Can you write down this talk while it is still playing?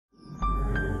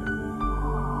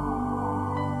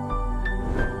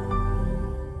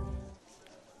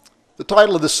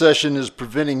title of this session is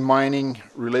Preventing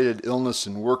Mining-Related Illness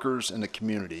in Workers and the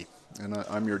Community. And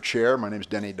I'm your chair. My name is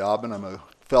Denny Dobbin. I'm a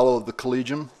fellow of the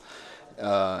Collegium.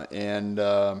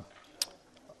 I'd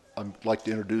like to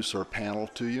introduce our panel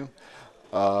to you.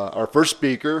 Our first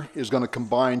speaker is going to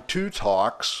combine two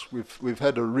talks. We've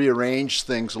had to rearrange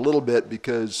things a little bit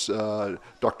because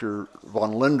Dr.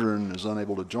 von Lindgren is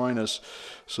unable to join us.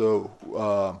 So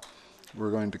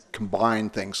we're going to combine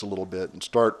things a little bit and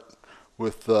start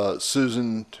with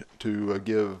Susan to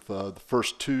give the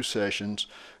first two sessions,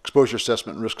 exposure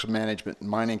assessment and risk management in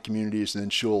mining communities, and then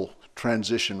she'll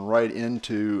transition right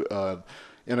into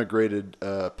integrated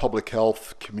public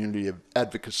health, community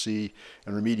advocacy,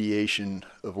 and remediation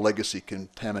of legacy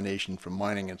contamination from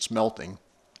mining and smelting.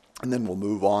 And then we'll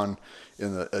move on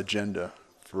in the agenda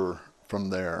from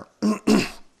there.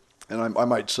 And I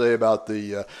might say about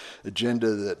the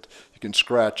agenda that you can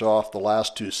scratch off the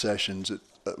last two sessions.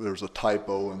 There was a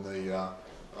typo in the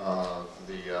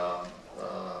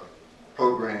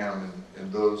program,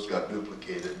 and those got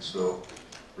duplicated. So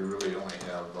we really only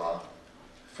have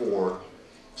 4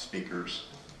 speakers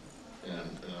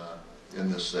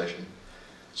in this session.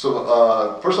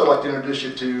 So first I'd like to introduce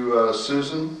you to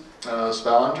Susan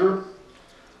Spalinger.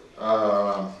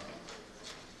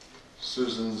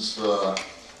 Susan's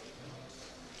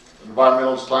an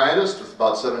environmental scientist with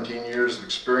about 17 years of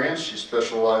experience. She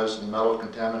specialized in metal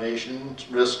contamination,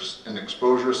 risks and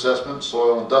exposure assessment,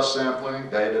 soil and dust sampling,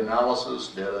 data analysis,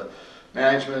 data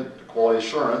management, quality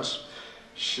assurance.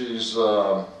 She's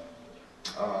a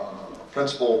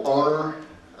principal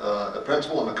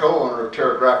and a co-owner of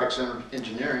TerraGraphics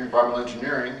Engineering, Environmental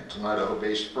Engineering. It's an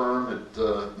Idaho-based firm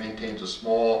that maintains a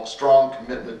strong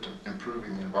commitment to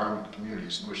improving the environment and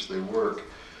communities in which they work.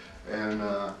 And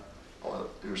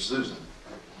here's Susan.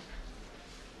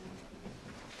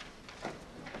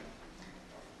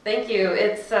 Thank you.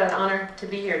 It's an honor to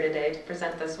be here today to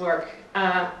present this work.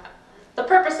 The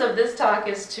purpose of this talk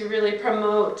is to really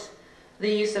promote the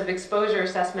use of exposure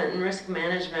assessment and risk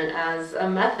management as a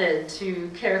method to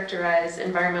characterize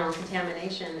environmental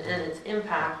contamination and its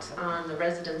impact on the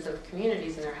residents of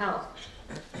communities and their health.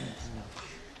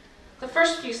 The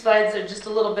first few slides are just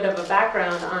a little bit of a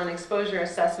background on exposure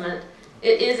assessment.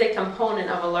 It is a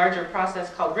component of a larger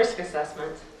process called risk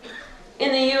assessment.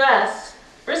 In the US,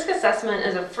 risk assessment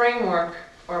is a framework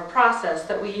or a process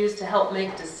that we use to help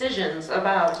make decisions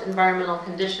about environmental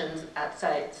conditions at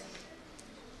sites.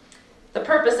 The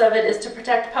purpose of it is to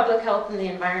protect public health and the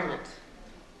environment.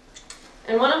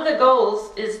 And one of the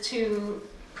goals is to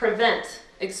prevent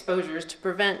exposures, to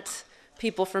prevent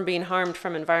people from being harmed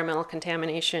from environmental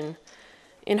contamination,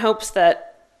 in hopes that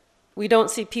we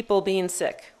don't see people being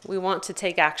sick. We want to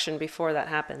take action before that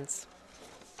happens.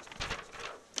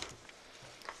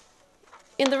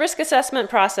 In the risk assessment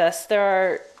process, there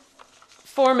are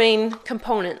 4 main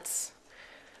components.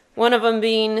 One of them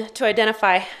being to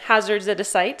identify hazards at a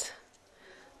site.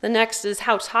 The next is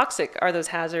how toxic are those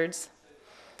hazards.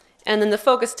 And then the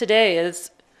focus today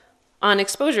is on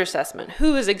exposure assessment.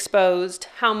 Who is exposed,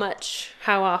 how much,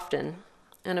 how often?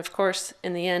 And of course,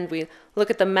 in the end, we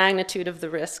look at the magnitude of the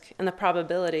risk and the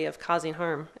probability of causing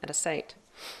harm at a site.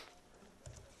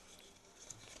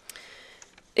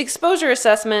 Exposure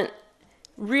assessment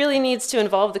really needs to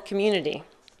involve the community.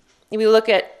 We look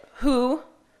at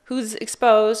who's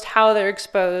exposed, how they're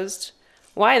exposed,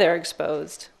 why they're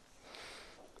exposed.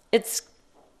 It's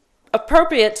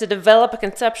appropriate to develop a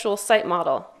conceptual site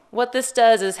model. What this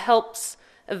does is helps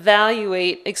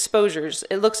evaluate exposures.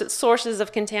 It looks at sources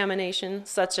of contamination,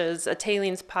 such as a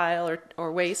tailings pile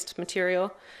or waste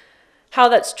material, how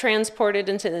that's transported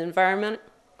into the environment,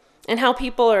 and how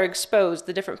people are exposed,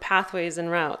 the different pathways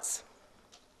and routes.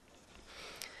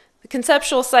 The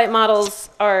conceptual site models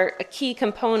are a key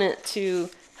component to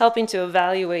helping to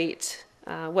evaluate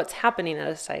what's happening at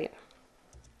a site.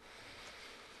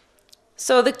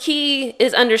 So the key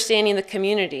is understanding the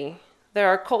community.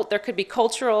 There could be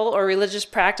cultural or religious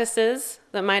practices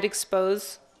that might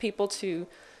expose people to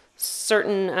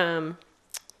certain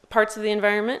parts of the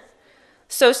environment.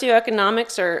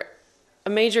 Socioeconomics are a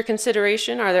major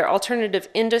consideration. Are there alternative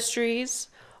industries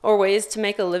or ways to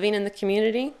make a living in the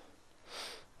community?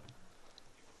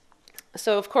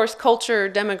 So of course, culture,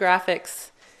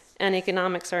 demographics, and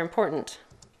economics are important.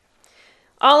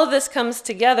 All of this comes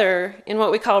together in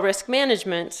what we call risk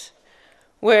management,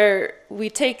 where we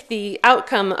take the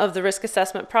outcome of the risk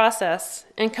assessment process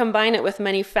and combine it with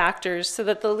many factors so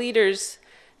that the leaders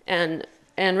and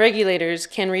regulators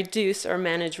can reduce or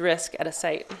manage risk at a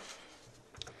site.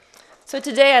 So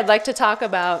today I'd like to talk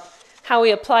about how we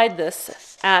applied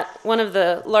this at one of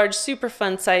the large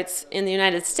Superfund sites in the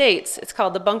United States. It's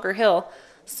called the Bunker Hill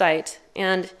site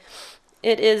and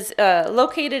it is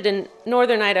located in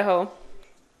northern Idaho.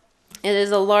 It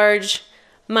is a large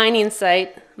mining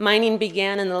site. Mining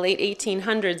began in the late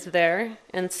 1800s there,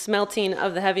 and smelting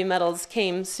of the heavy metals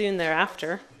came soon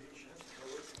thereafter.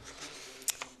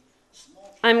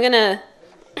 I'm gonna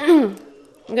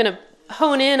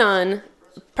hone in on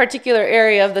a particular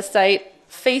area of the site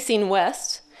facing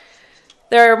west.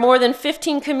 There are more than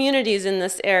 15 communities in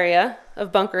this area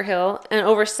of Bunker Hill and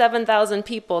over 7,000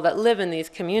 people that live in these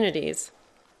communities.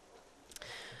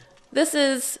 This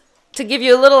is to give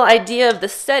you a little idea of the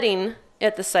setting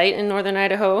at the site in northern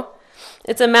Idaho.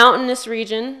 It's a mountainous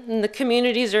region, and the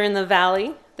communities are in the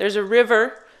valley. There's a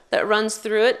river that runs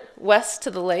through it west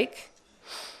to the lake.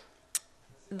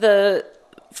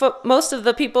 Most of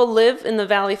the people live in the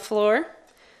valley floor.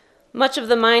 Much of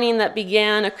the mining that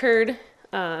began occurred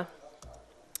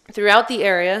throughout the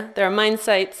area. There are mine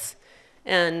sites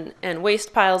and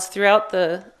waste piles throughout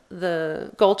the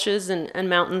gulches and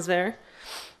mountains there.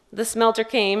 The smelter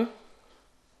came,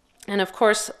 and of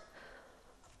course,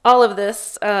 all of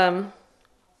this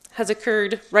has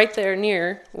occurred right there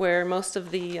near where most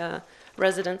of the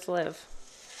residents live.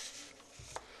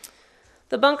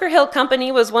 The Bunker Hill Company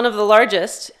was one of the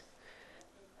largest.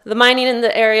 The mining in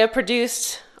the area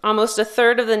produced almost a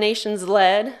third of the nation's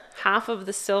lead, half of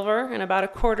the silver, and about a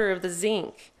quarter of the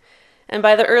zinc. And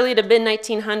by the early to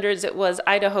mid-1900s, it was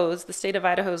the state of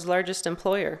Idaho's largest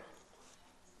employer.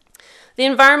 The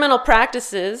environmental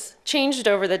practices changed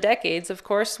over the decades, of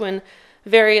course, when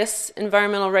various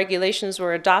environmental regulations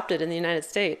were adopted in the United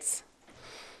States.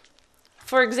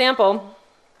 For example,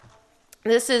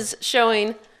 this is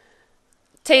showing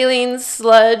tailings,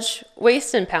 sludge,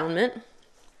 waste impoundment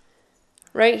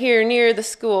right here near the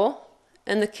school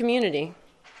and the community.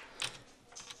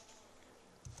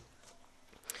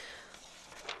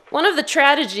 One of the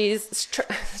tragedies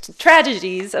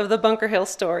of the Bunker Hill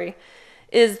story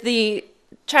is the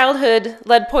childhood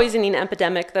lead poisoning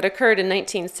epidemic that occurred in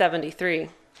 1973.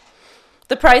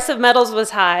 The price of metals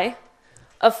was high.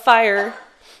 A fire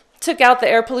took out the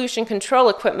air pollution control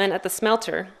equipment at the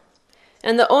smelter,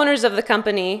 and the owners of the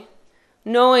company,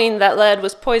 knowing that lead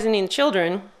was poisoning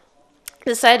children,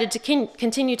 decided to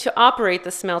continue to operate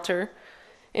the smelter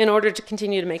in order to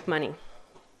continue to make money.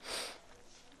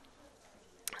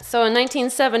 So in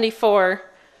 1974,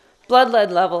 blood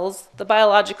lead levels, the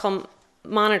biological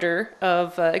monitor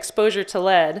of exposure to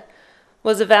lead,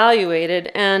 was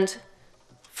evaluated, and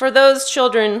for those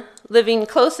children living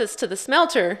closest to the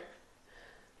smelter,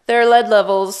 their lead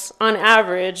levels on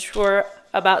average were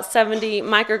about 70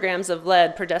 micrograms of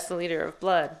lead per deciliter of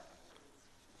blood.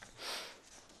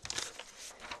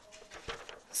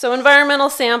 So environmental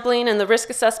sampling and the risk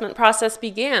assessment process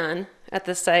began at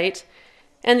the site,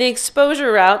 and the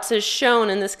exposure routes as shown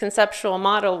in this conceptual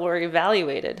model were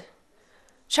evaluated.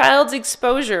 Child's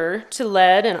exposure to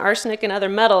lead and arsenic and other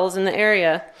metals in the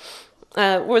area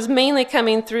was mainly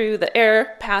coming through the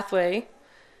air pathway.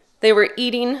 They were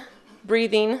eating,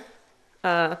 breathing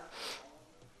the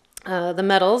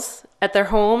metals at their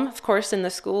home, of course, in the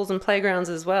schools and playgrounds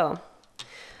as well.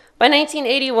 By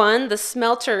 1981, the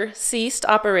smelter ceased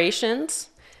operations,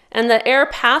 and the air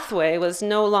pathway was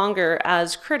no longer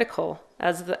as critical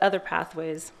as the other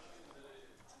pathways.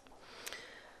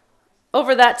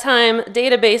 Over that time, a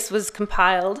database was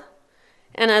compiled,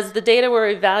 and as the data were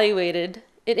evaluated,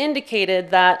 it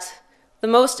indicated that the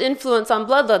most influence on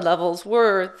blood lead levels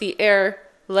were the air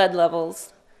lead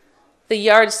levels, the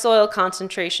yard soil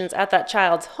concentrations at that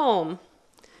child's home,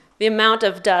 the amount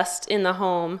of dust in the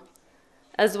home,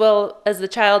 as well as the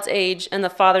child's age and the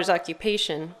father's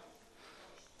occupation.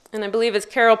 And I believe, as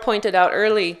Carol pointed out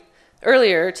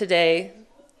earlier today,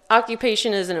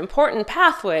 occupation is an important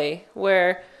pathway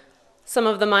where some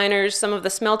of the miners, some of the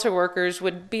smelter workers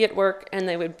would be at work and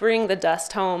they would bring the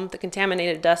dust home, the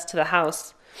contaminated dust, to the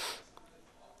house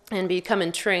and become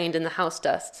entrained in the house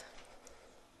dust.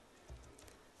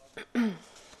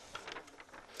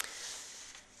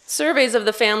 Surveys of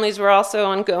the families were also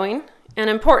ongoing, and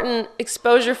important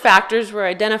exposure factors were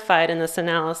identified in this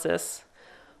analysis.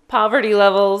 Poverty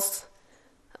levels,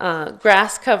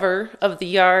 grass cover of the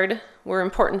yard were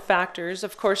important factors.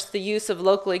 Of course, the use of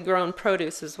locally grown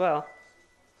produce as well.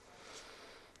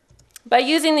 By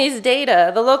using these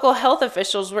data, the local health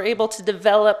officials were able to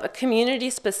develop a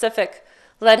community-specific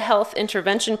lead health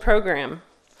intervention program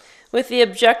with the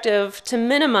objective to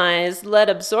minimize lead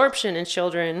absorption in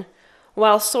children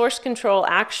while source control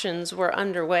actions were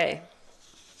underway.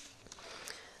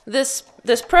 This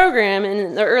program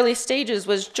in the early stages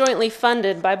was jointly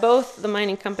funded by both the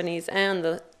mining companies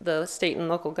and the state and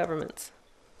local governments.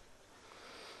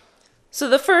 So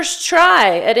the first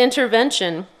try at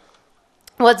intervention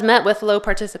was met with low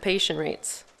participation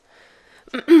rates.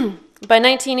 By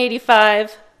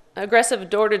 1985, aggressive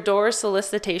door-to-door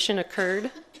solicitation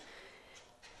occurred.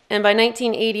 And by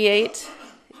 1988,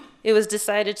 it was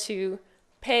decided to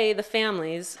pay the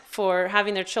families for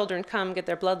having their children come get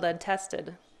their blood lead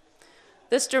tested.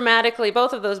 This dramatically,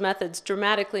 both of those methods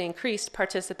dramatically increased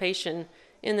participation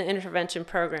in the intervention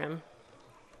program.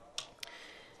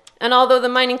 And although the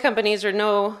mining companies are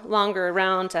no longer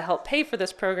around to help pay for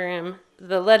this program,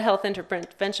 the lead health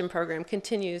intervention program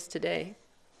continues today.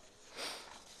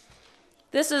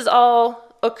 This is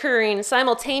all occurring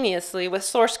simultaneously with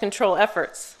source control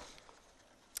efforts.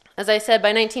 As I said, by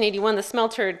 1981, the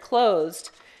smelter had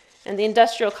closed and the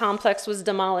industrial complex was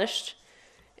demolished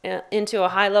into a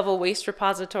high-level waste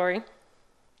repository.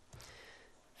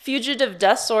 Fugitive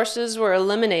dust sources were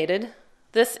eliminated.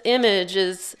 This image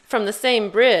is from the same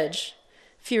bridge.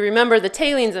 If you remember the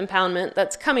tailings impoundment,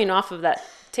 that's coming off of that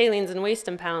tailings and waste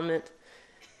impoundment.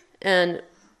 And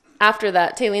after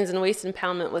that, tailings and waste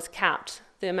impoundment was capped.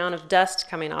 The amount of dust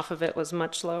coming off of it was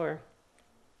much lower.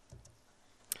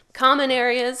 Common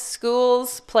areas,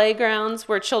 schools, playgrounds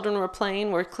where children were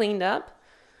playing were cleaned up.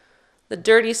 The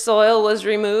dirty soil was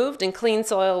removed and clean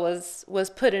soil was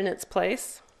put in its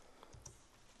place.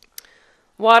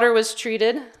 Water was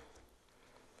treated.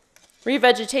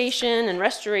 Revegetation and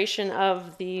restoration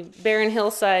of the barren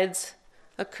hillsides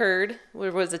occurred,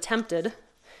 or was attempted.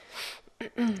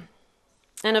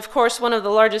 And of course, one of the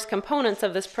largest components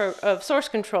of this of source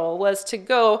control was to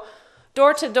go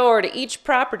door to door to each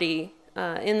property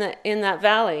in that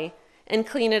valley and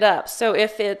clean it up. So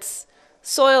if its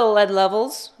soil lead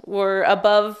levels were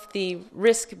above the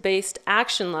risk-based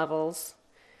action levels,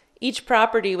 each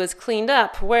property was cleaned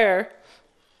up where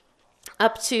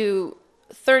up to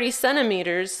 30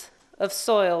 centimeters of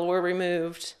soil were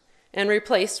removed and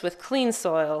replaced with clean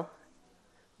soil,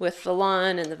 with the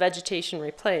lawn and the vegetation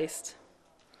replaced.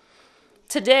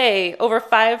 Today, over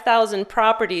 5,000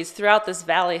 properties throughout this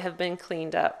valley have been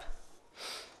cleaned up,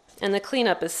 and the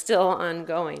cleanup is still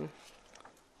ongoing.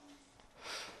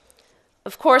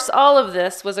 Of course, all of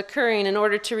this was occurring in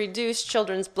order to reduce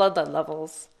children's blood lead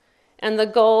levels, and the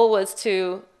goal was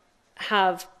to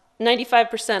have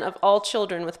 95% of all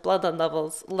children with blood lead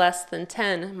levels less than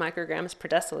 10 micrograms per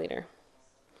deciliter.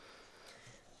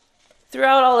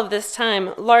 Throughout all of this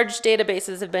time, large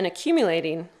databases have been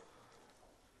accumulating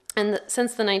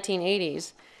since the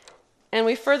 1980s, and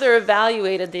we further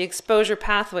evaluated the exposure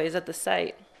pathways at the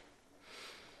site.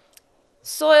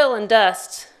 Soil and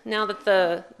dust, now that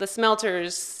the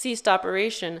smelters ceased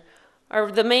operation,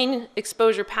 are the main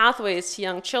exposure pathways to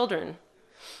young children.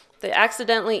 They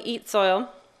accidentally eat soil.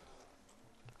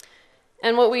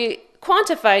 And what we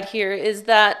quantified here is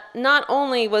that not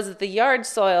only was the yard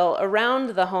soil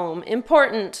around the home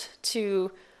important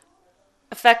to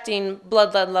affecting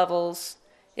blood lead levels,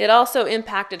 it also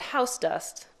impacted house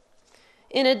dust.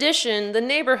 In addition, the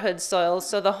neighborhood soils,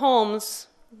 so the homes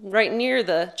right near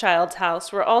the child's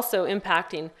house, were also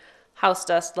impacting house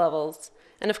dust levels.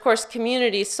 And of course,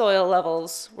 community soil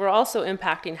levels were also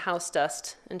impacting house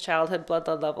dust and childhood blood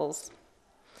lead levels.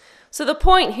 So the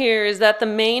point here is that the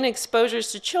main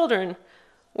exposures to children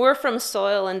were from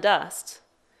soil and dust.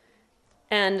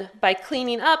 And by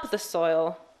cleaning up the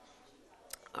soil,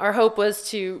 our hope was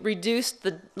to reduce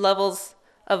the levels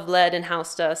of lead in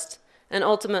house dust and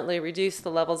ultimately reduce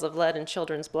the levels of lead in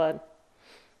children's blood.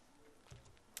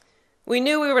 We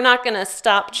knew we were not going to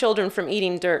stop children from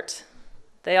eating dirt.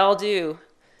 They all do.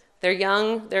 They're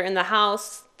young, they're in the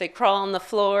house, they crawl on the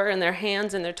floor, and their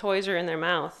hands and their toys are in their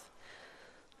mouth.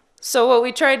 So what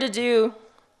we tried to do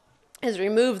is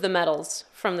remove the metals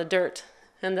from the dirt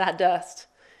and that dust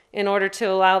in order to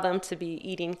allow them to be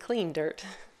eating clean dirt.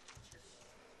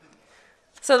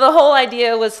 So the whole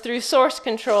idea was through source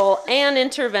control and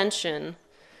intervention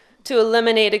to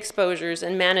eliminate exposures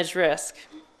and manage risk.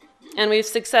 And we've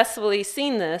successfully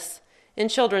seen this in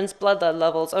children's blood lead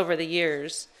levels over the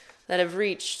years that have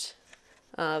reached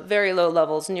very low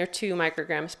levels, near 2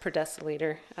 micrograms per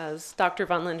deciliter, as Dr.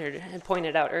 von Linder had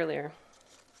pointed out earlier.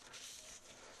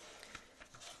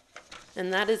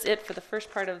 And that is it for the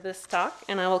first part of this talk,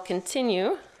 and I will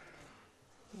continue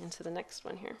into the next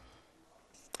one here.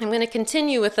 I'm going to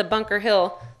continue with the Bunker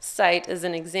Hill site as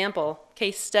an example,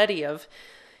 case study of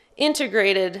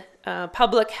integrated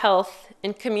public health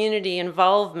and community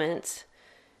involvement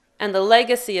and the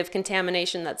legacy of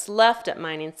contamination that's left at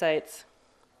mining sites.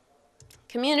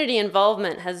 Community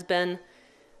involvement has been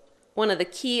one of the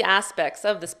key aspects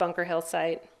of this Bunker Hill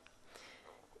site.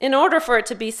 In order for it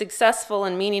to be successful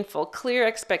and meaningful, clear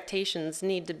expectations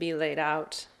need to be laid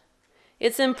out.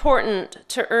 It's important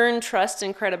to earn trust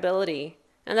and credibility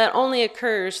And that only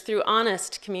occurs through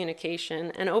honest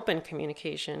communication and open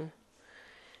communication.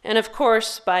 And of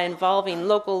course, by involving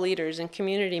local leaders and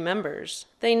community members.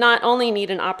 They not only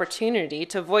need an opportunity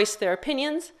to voice their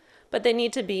opinions, but they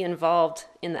need to be involved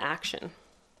in the action.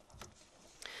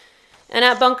 And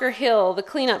at Bunker Hill, the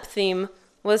cleanup theme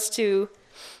was to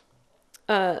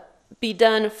be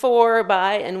done for,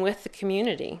 by, and with the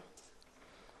community.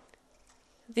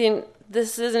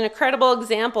 This is an incredible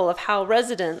example of how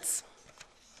residents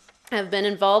have been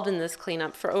involved in this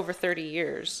cleanup for over 30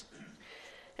 years.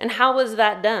 And how was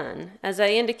that done? As I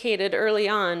indicated early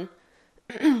on,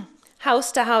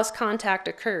 house-to-house contact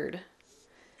occurred.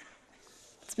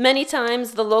 Many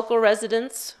times the local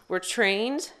residents were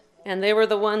trained, and they were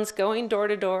the ones going door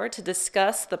to door to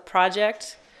discuss the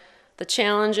project, the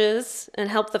challenges, and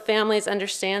help the families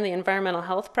understand the environmental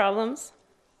health problems.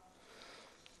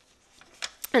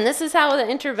 And this is how the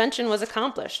intervention was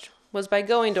accomplished, was by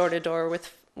going door to door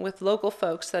with local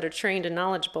folks that are trained and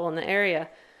knowledgeable in the area,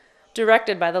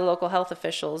 directed by the local health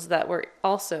officials that were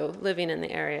also living in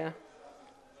the area.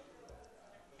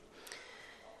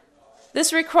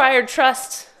 This required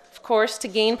trust, of course, to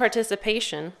gain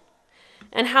participation.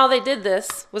 And how they did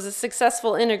this was a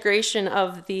successful integration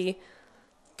of the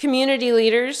community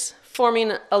leaders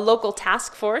forming a local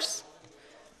task force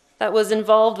that was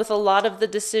involved with a lot of the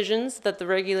decisions that the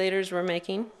regulators were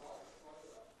making.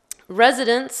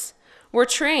 Residents were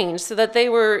trained so that they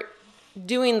were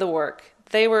doing the work.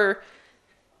 They were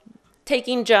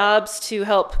taking jobs to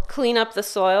help clean up the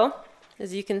soil,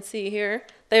 as you can see here.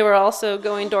 They were also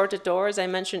going door to door, as I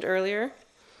mentioned earlier.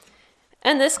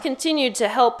 And this continued to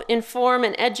help inform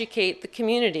and educate the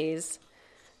communities.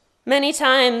 Many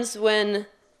times when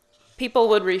people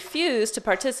would refuse to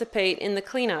participate in the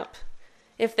cleanup,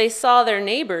 if they saw their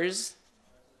neighbors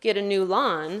get a new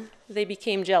lawn, they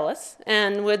became jealous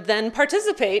and would then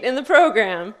participate in the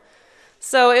program.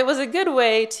 So it was a good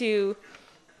way to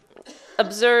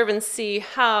observe and see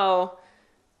how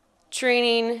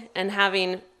training and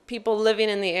having people living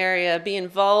in the area be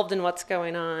involved in what's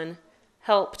going on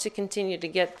help to continue to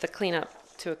get the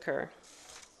cleanup to occur.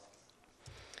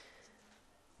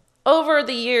 Over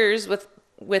the years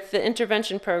with the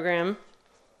intervention program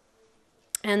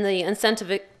and the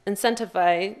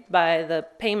incentivized by the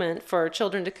payment for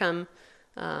children to come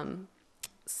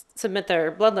submit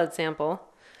their blood lead sample,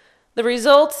 the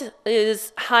result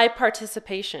is high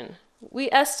participation. We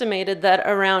estimated that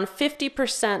around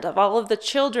 50% of all of the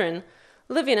children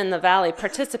living in the valley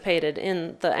participated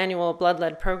in the annual blood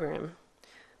lead program,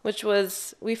 which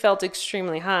was, we felt,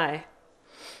 extremely high.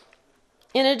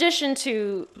 In addition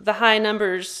to the high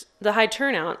numbers, the high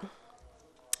turnout,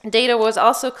 data was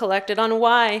also collected on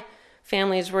why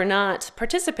families were not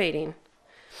participating.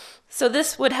 So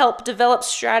this would help develop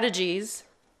strategies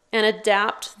and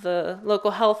adapt the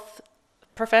local health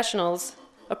professionals'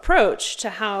 approach to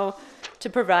how to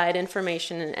provide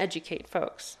information and educate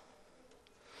folks.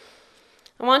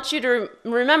 I want you to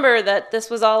remember that this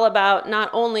was all about not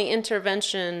only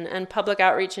intervention and public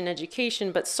outreach and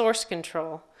education, but source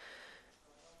control.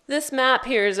 This map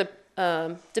here is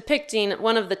depicting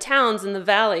one of the towns in the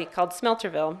valley called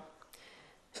Smelterville.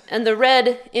 And the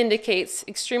red indicates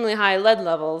extremely high lead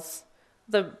levels.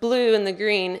 The blue and the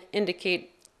green indicate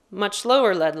much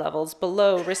lower lead levels,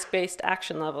 below risk-based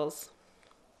action levels.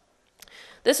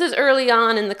 This is early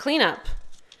on in the cleanup,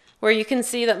 where you can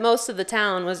see that most of the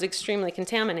town was extremely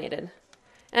contaminated.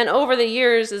 And over the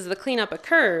years, as the cleanup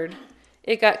occurred,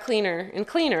 it got cleaner and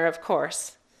cleaner, of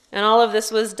course. And all of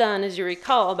this was done, as you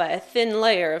recall, by a thin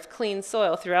layer of clean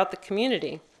soil throughout the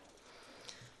community.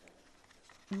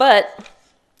 But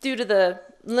due to the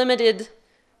limited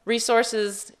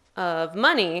resources of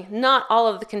money, not all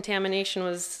of the contamination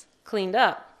was cleaned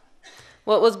up.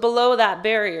 What was below that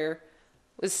barrier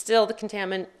was still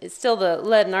the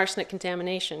lead and arsenic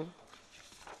contamination.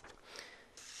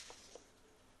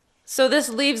 So this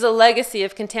leaves a legacy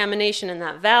of contamination in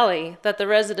that valley that the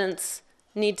residents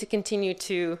need to continue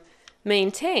to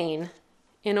maintain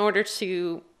in order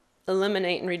to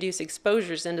eliminate and reduce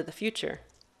exposures into the future.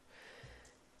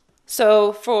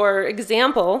 So, for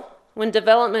example, when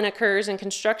development occurs and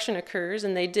construction occurs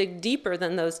and they dig deeper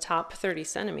than those top 30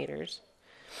 centimeters,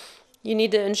 you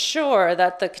need to ensure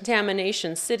that the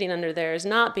contamination sitting under there is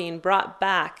not being brought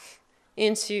back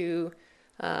into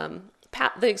the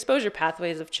exposure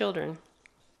pathways of children.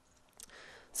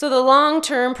 So the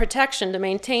long-term protection to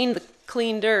maintain the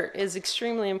clean dirt is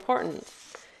extremely important.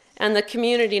 And the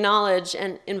community knowledge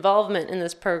and involvement in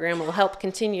this program will help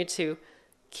continue to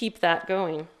keep that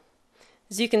going.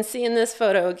 As you can see in this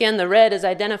photo, again, the red is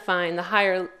identifying the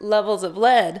higher levels of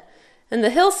lead, And the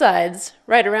hillsides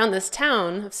right around this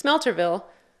town of Smelterville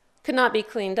could not be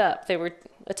cleaned up. They were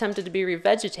attempted to be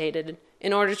revegetated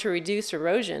in order to reduce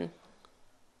erosion.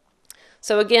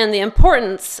 So again, the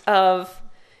importance of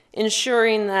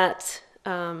ensuring that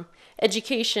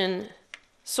education,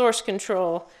 source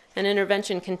control, and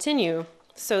intervention continue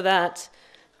so that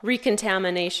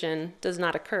recontamination does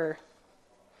not occur.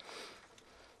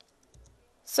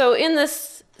 So in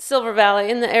this Silver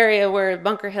Valley, in the area where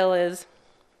Bunker Hill is,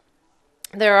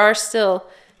 there are still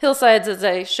hillsides, as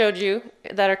I showed you,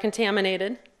 that are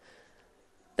contaminated.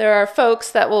 There are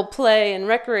folks that will play and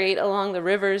recreate along the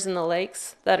rivers and the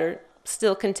lakes that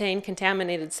still contain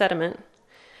contaminated sediment.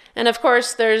 And of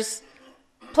course, there's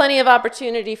plenty of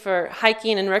opportunity for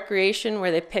hiking and recreation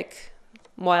where they pick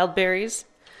wild berries.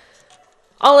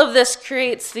 All of this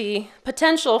creates the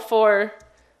potential for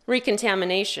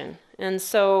recontamination. And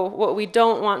so what we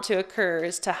don't want to occur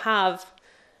is to have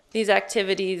these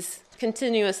activities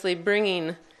continuously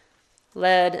bringing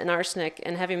lead and arsenic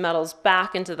and heavy metals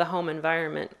back into the home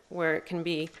environment where it can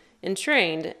be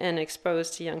entrained and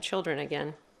exposed to young children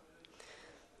again.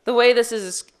 The way this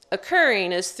is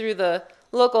occurring is through the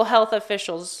local health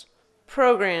officials'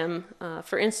 program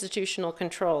for institutional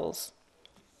controls.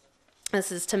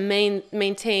 This is to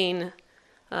maintain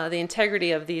the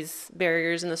integrity of these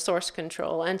barriers and the source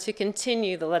control and to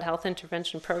continue the lead health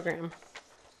intervention program.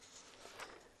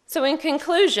 So in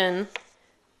conclusion,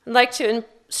 I'd like to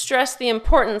stress the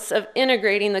importance of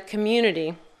integrating the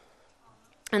community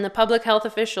and the public health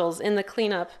officials in the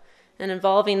cleanup and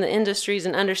involving the industries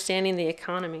and understanding the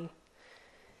economy.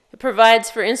 It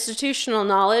provides for institutional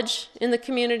knowledge in the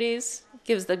communities,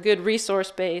 gives the good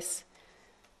resource base.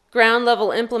 Ground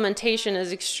level implementation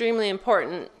is extremely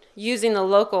important, using the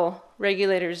local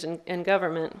regulators and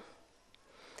government.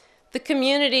 The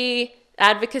community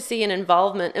advocacy and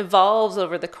involvement evolves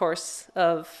over the course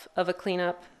of a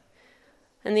cleanup.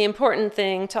 And the important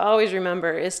thing to always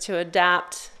remember is to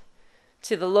adapt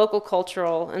to the local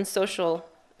cultural and social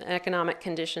and economic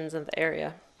conditions of the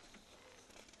area.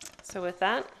 So with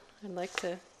that, I'd like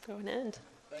to go and end.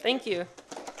 Thank you.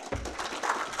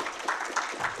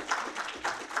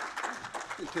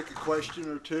 We'll take a question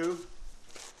or two.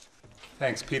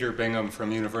 Thanks, Peter Bingham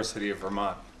from University of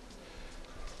Vermont.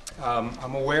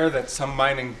 I'm aware that some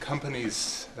mining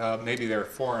companies, maybe they're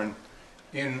foreign,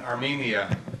 in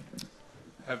Armenia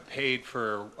have paid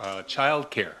for child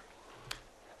care.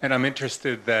 And I'm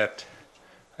interested that,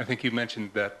 I think you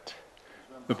mentioned that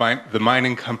the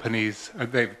mining companies,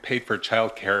 they've paid for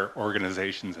child care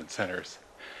organizations and centers.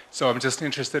 So I'm just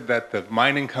interested that the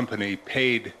mining company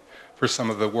paid for some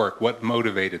of the work. What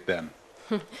motivated them?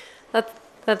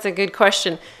 That's a good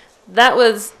question. That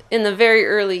was in the very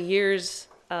early years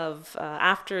of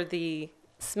after the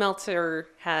smelter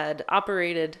had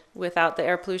operated without the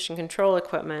air pollution control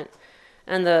equipment,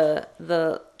 and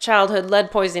the childhood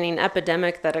lead poisoning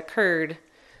epidemic that occurred,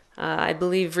 I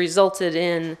believe, resulted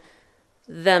in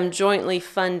them jointly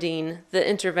funding the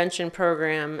intervention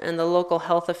program and the local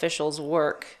health officials'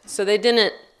 work. So they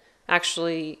didn't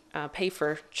actually pay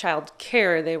for child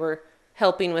care. They were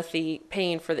helping with the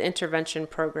paying for the intervention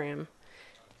program.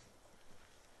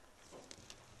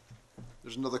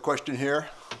 There's another question here.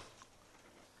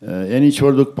 Այն ինչ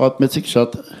որ դուք պատմեցիք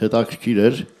շատ հետաքրքիր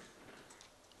էր,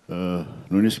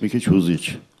 նույնիսկ մի քիչ հուզիչ։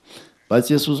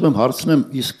 Բայց ես ուզում եմ հարցնեմ,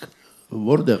 իսկ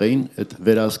որտեղ էին այդ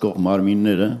վերահսկող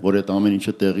մարմինները, որ այդ ամեն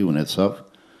ինչը տեղի ունեցավ,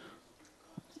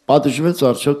 պատժվեց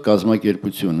արդյոք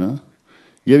կազմակերպությունը,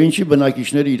 եւ ինչի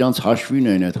բնակիչները իրանց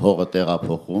հաշվին են այդ հողը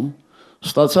տեղափոխում,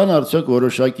 ստացան արդյոք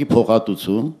որոշակի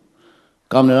փոխհատուցում,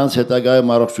 կամ նրանց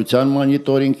հետագայում առողջության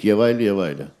մոնիտորինգ եւ այլ եւ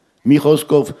այլը։ Մի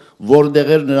խոսքով որտեղ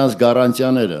էր նրանց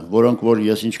գարանտիաները, որոնք որ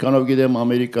ես ինչքանով գիտեմ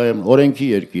Ամերիկայում օրենքի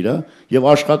երկիր է եւ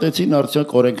աշխատեցին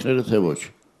արդյոք օրենքները թե ոչ։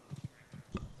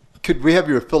 Could we have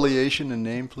your affiliation and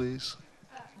name, please?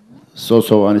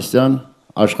 Սոսովանստյան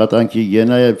աշխատանքի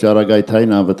Ենա եւ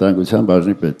Ճարագայթային անվտանգության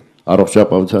բաժնի պետ,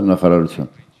 առողջապահության նախարարություն։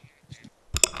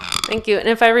 Thank you. And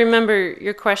if I remember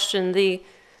your question, the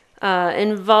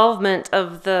involvement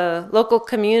of the local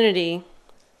community,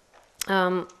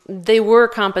 they were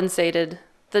compensated.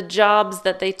 The jobs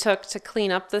that they took to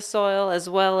clean up the soil, as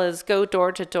well as go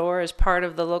door to door as part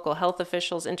of the local health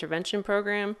officials intervention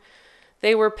program,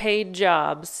 they were paid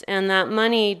jobs. And that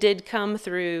money did come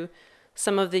through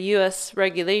some of the U.S.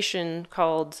 regulation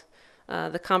called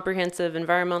the Comprehensive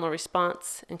Environmental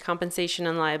Response and Compensation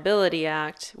and Liability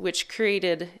Act, which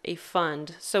created a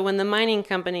fund. So when the mining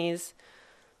companies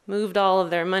moved all of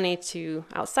their money to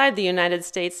outside the United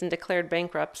States and declared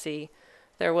bankruptcy,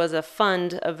 there was a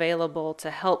fund available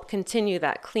to help continue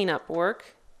that cleanup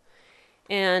work.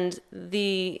 And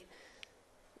the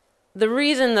the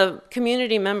reason the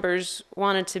community members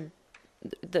wanted to,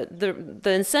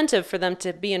 the incentive for them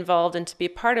to be involved and to be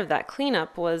part of that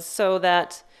cleanup was so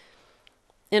that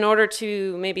in order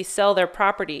to maybe sell their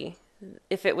property,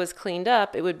 if it was cleaned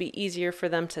up, it would be easier for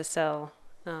them to sell.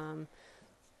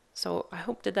 So I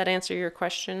hope, did that answer your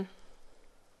question?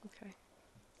 Okay.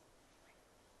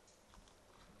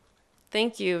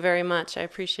 Thank you very much. I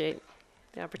appreciate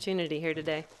the opportunity here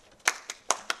today.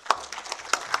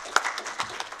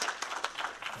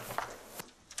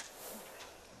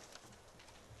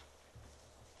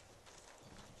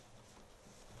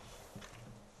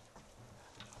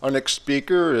 Our next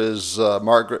speaker is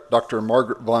Dr.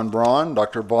 Margrit von Braun.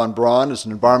 Dr. von Braun is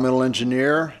an environmental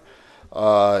engineer.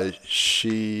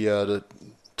 She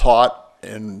taught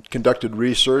and conducted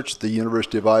research at the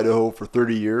University of Idaho for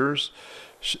 30 years,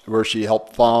 where she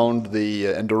helped found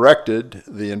and directed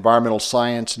the environmental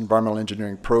science, environmental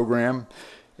engineering program.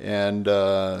 And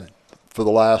for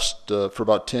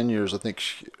about 10 years, I think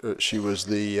she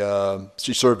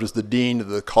served as the dean of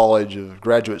the College of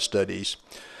Graduate Studies.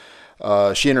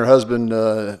 She and her husband,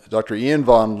 Dr. Ian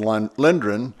von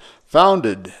Lindgren,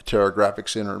 founded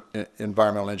TerraGraphics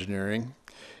Environmental Engineering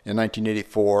in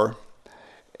 1984.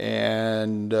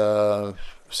 And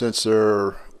since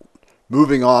they're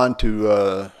moving on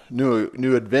to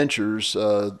new adventures,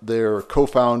 they're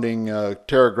co-founding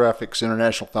TerraGraphics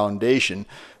International Foundation,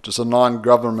 which is a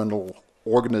non-governmental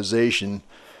organization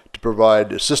to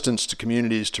provide assistance to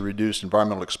communities to reduce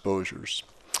environmental exposures.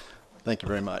 Thank you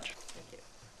very much.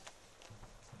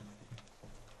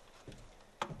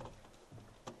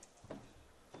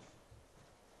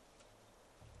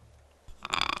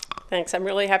 Thanks. I'm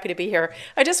really happy to be here.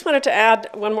 I just wanted to add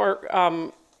one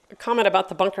more comment about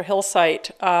the Bunker Hill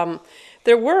site.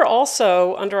 There were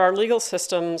also, under our legal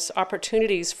systems,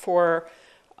 opportunities for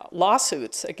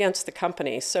lawsuits against the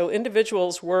company. So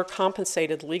individuals were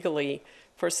compensated legally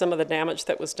for some of the damage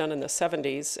that was done in the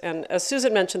 70s. And as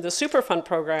Susan mentioned, the Superfund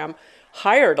program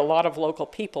hired a lot of local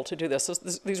people to do this.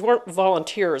 These weren't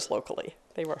volunteers locally.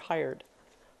 They were hired.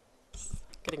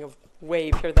 Getting a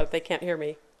wave here that they can't hear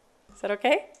me. Is that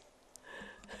okay?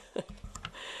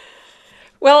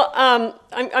 Well,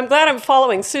 I'm glad I'm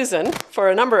following Susan for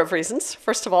a number of reasons.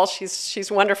 First of all,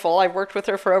 she's wonderful. I've worked with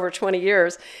her for over 20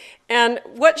 years. And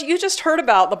what you just heard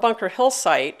about the Bunker Hill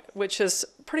site, which is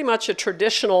pretty much a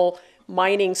traditional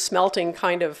mining, smelting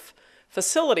kind of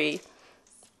facility.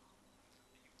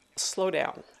 Slow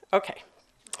down. Okay.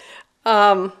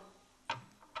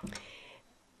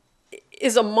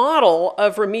 Is a model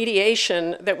of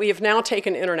remediation that we have now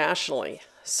taken internationally.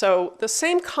 So the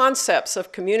same concepts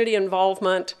of community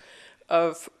involvement,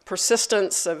 of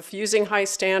persistence, of using high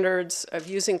standards, of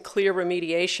using clear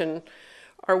remediation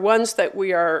are ones that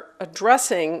we are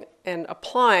addressing and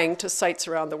applying to sites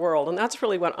around the world. And that's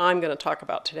really what I'm going to talk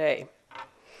about today.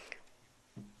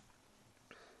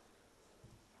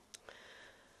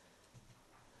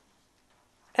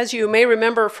 As you may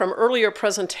remember from earlier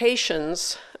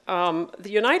presentations, the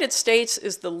United States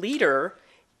is the leader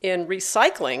in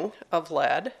recycling of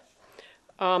lead,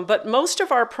 but most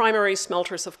of our primary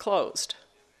smelters have closed.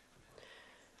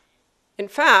 In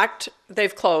fact,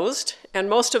 they've closed, and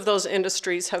most of those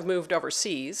industries have moved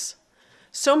overseas,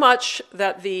 so much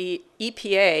that the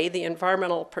EPA, the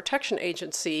Environmental Protection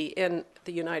Agency in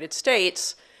the United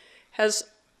States, has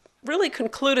really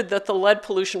concluded that the lead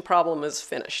pollution problem is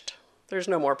finished. There's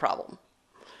no more problem,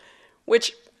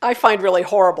 which I find really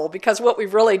horrible, because what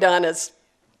we've really done is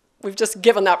we've just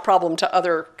given that problem to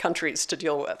other countries to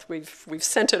deal with. We've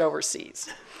sent it overseas.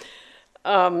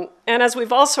 And as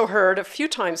we've also heard a few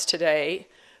times today,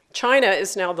 China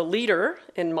is now the leader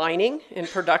in mining, in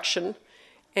production,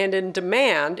 and in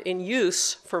demand, in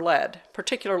use for lead,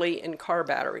 particularly in car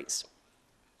batteries.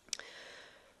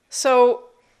 So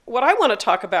what I want to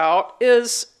talk about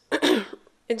is,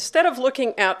 instead of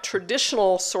looking at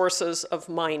traditional sources of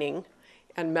mining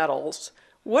and metals,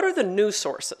 what are the new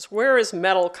sources? Where is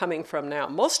metal coming from now?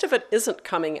 Most of it isn't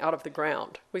coming out of the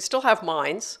ground. We still have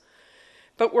mines,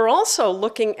 but we're also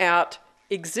looking at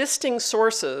existing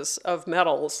sources of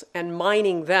metals and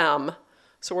mining them.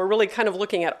 So we're really kind of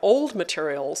looking at old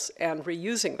materials and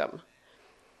reusing them.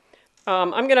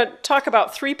 I'm going to talk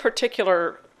about three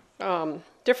particular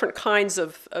different kinds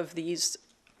of these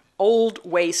old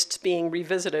wastes being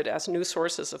revisited as new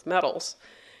sources of metals.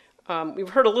 We've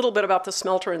heard a little bit about the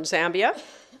smelter in Zambia.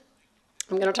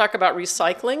 I'm going to talk about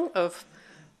recycling of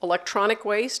electronic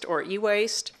waste or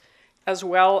e-waste, as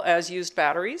well as used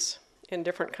batteries in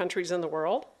different countries in the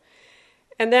world.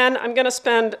 And then I'm going to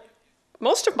spend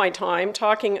most of my time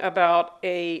talking about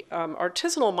a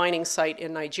artisanal mining site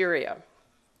in Nigeria.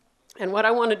 And what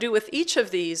I want to do with each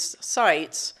of these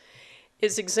sites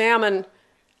is examine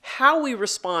how we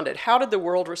responded. How did the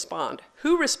world respond?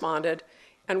 Who responded?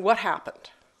 And what happened?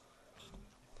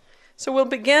 So we'll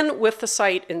begin with the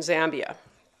site in Zambia.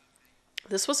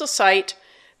 This was a site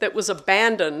that was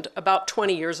abandoned about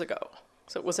 20 years ago.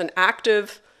 So it was an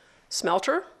active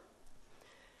smelter.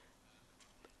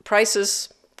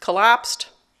 Prices collapsed,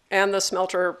 and the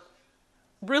smelter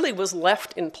really was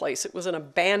left in place. It was an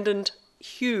abandoned,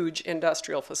 huge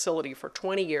industrial facility for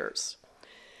 20 years.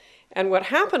 And what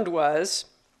happened was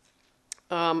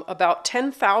about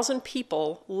 10,000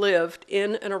 people lived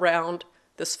in and around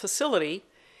this facility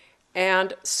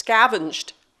and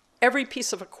scavenged every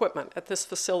piece of equipment at this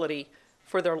facility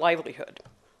for their livelihood.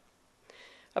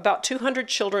 About 200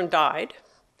 children died.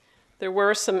 There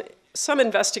were some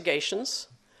investigations,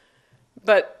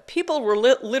 but people were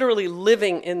literally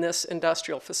living in this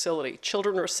industrial facility.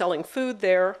 Children were selling food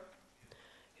there.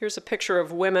 Here's a picture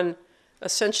of women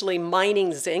essentially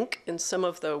mining zinc in some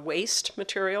of the waste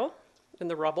material in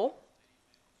the rubble.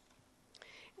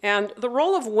 And the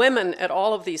role of women at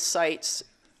all of these sites,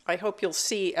 I hope you'll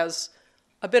see as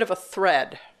a bit of a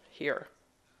thread here.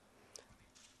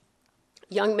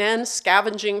 Young men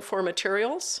scavenging for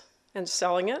materials and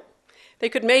selling it. They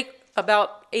could make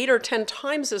about 8 or 10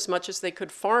 times as much as they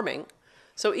could farming.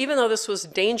 So even though this was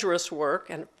dangerous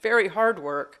work and very hard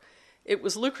work, it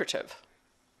was lucrative.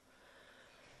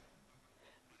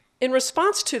 In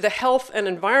response to the health and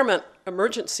environment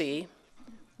emergency,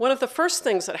 one of the first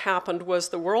things that happened was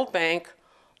the World Bank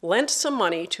lent some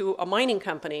money to a mining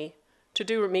company to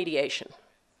do remediation.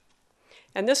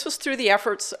 And this was through the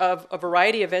efforts of a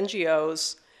variety of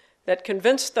NGOs that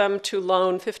convinced them to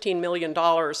loan $15 million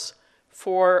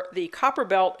for the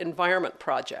Copperbelt Environment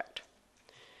Project,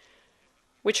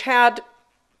 which had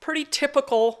pretty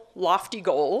typical lofty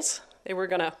goals. They were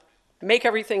going to make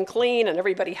everything clean and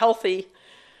everybody healthy.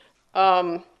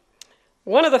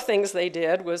 One of the things they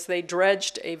did was they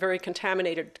dredged a very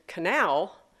contaminated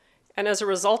canal, and as a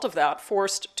result of that,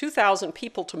 forced 2,000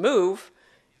 people to move,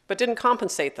 but didn't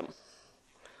compensate them.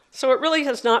 So it really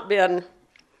has not been,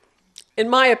 in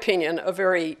my opinion, a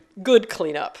very good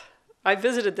cleanup. I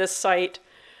visited this site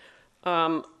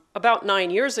about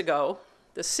 9 years ago.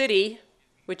 The city,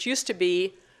 which used to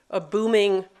be a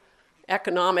booming,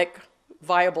 economic,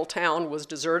 viable town, was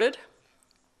deserted.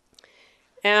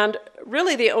 And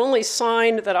really the only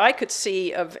sign that I could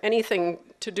see of anything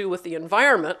to do with the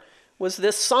environment was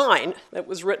this sign that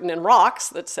was written in rocks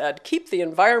that said, "Keep the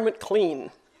environment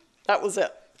clean." That was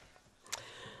it.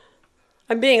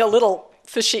 I'm being a little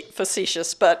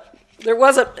facetious, but there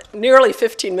wasn't nearly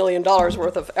 $15 million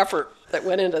worth of effort that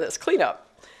went into this cleanup.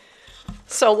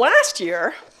 So last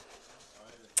year,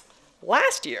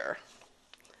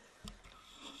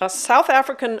 a South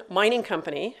African mining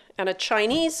company and a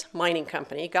Chinese mining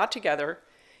company got together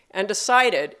and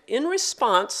decided, in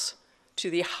response to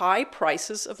the high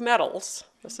prices of metals,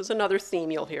 this is another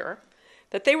theme you'll hear,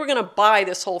 that they were going to buy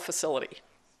this whole facility.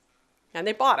 And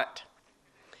they bought it.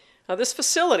 Now this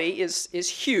facility is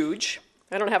huge.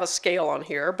 I don't have a scale on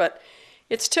here, but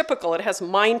it's typical. It has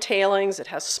mine tailings, it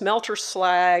has smelter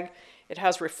slag, it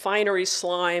has refinery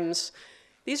slimes.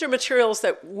 These are materials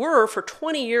that were, for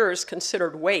 20 years,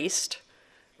 considered waste,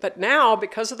 but now,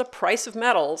 because of the price of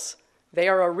metals, they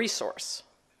are a resource.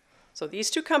 So these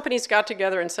two companies got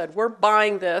together and said, we're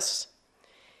buying this,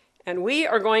 and we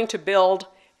are going to build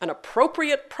an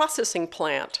appropriate processing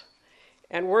plant,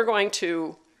 and we're going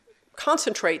to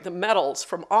concentrate the metals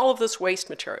from all of this waste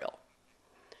material.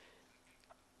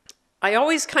 I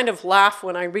always kind of laugh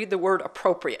when I read the word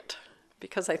appropriate,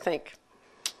 because I think,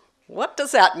 what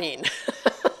does that mean?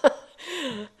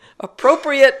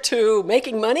 Appropriate to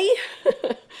making money?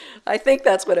 I think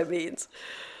that's what it means.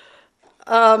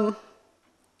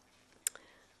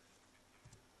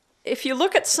 If you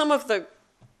look at some of the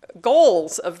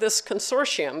goals of this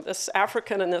consortium, this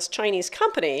African and this Chinese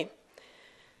company,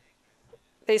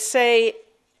 they say,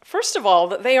 first of all,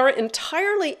 that they are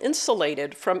entirely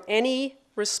insulated from any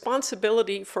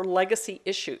responsibility for legacy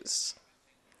issues.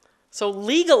 So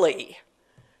legally,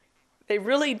 they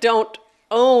really don't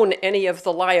own any of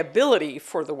the liability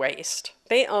for the waste.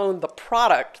 They own the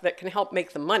product that can help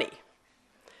make the money.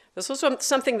 This was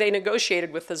something they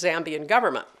negotiated with the Zambian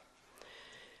government.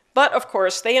 But of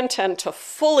course, they intend to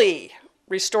fully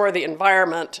restore the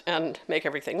environment and make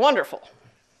everything wonderful.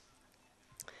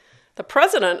 The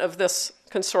president of this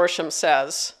consortium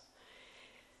says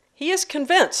he is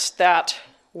convinced that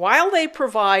while they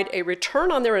provide a return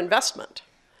on their investment,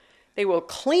 they will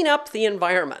clean up the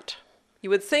environment. You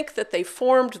would think that they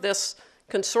formed this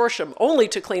consortium only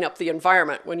to clean up the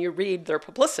environment when you read their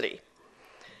publicity.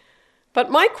 But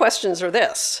my questions are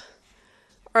this.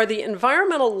 Are the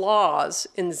environmental laws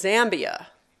in Zambia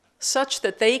such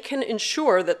that they can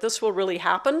ensure that this will really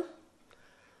happen?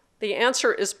 The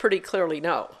answer is pretty clearly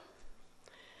no.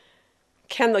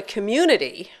 Can the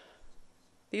community,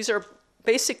 these are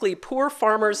basically poor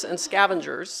farmers and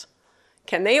scavengers,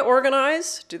 can they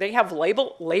organize? Do they have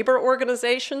labor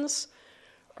organizations?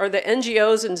 Are the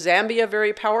NGOs in Zambia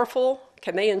very powerful?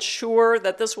 Can they ensure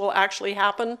that this will actually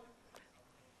happen?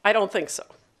 I don't think so.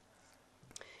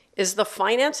 Is the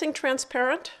financing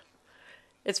transparent?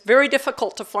 It's very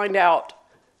difficult to find out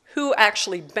who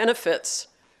actually benefits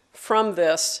from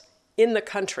this in the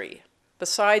country,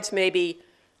 besides maybe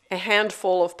a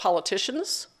handful of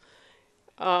politicians.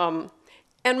 And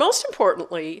most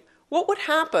importantly, what would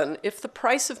happen if the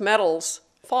price of metals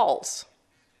falls?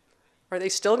 Are they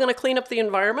still going to clean up the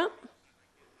environment?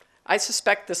 I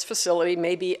suspect this facility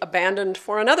may be abandoned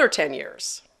for another 10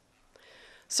 years.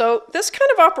 So this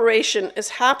kind of operation is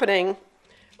happening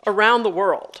around the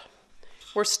world.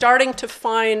 We're starting to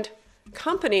find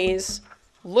companies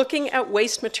looking at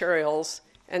waste materials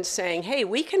and saying, hey,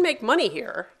 we can make money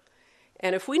here.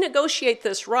 And if we negotiate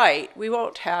this right, we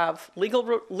won't have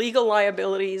legal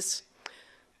liabilities.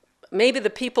 Maybe the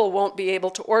people won't be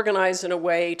able to organize in a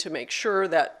way to make sure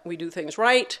that we do things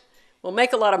right. We'll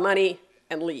make a lot of money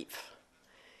and leave.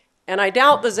 And I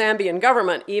doubt the Zambian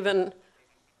government even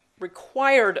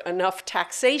required enough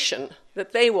taxation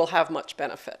that they will have much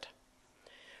benefit.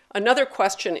 Another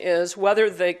question is whether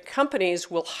the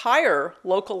companies will hire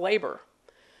local labor.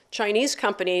 Chinese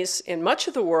companies in much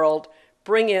of the world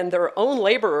bring in their own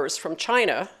laborers from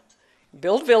China,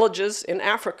 build villages in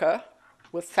Africa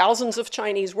with thousands of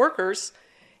Chinese workers,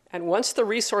 and once the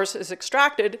resource is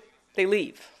extracted, they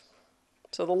leave.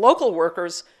 So the local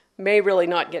workers may really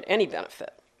not get any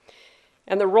benefit.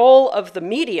 And the role of the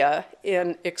media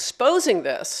in exposing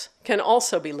this can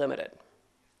also be limited.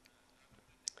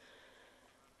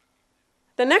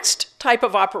 The next type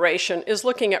of operation is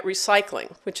looking at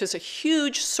recycling, which is a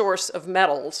huge source of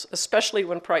metals, especially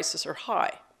when prices are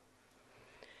high.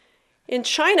 In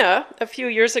China, a few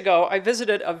years ago, I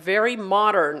visited a very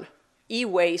modern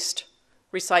e-waste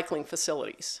recycling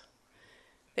facilities.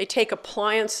 They take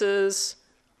appliances,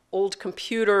 old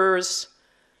computers,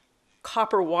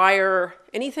 copper wire,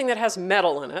 anything that has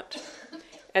metal in it,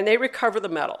 and they recover the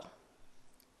metal.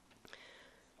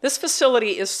 This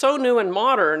facility is so new and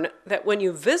modern that when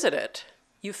you visit it,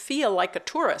 you feel like a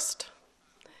tourist.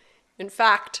 In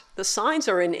fact, the signs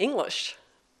are in English,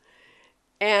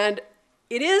 and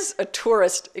it is a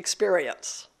tourist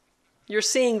experience. You're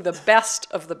seeing the best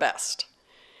of the best.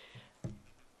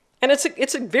 And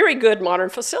it's a very good modern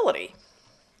facility.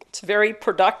 It's very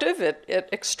productive. It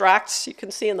extracts, you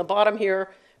can see in the bottom here,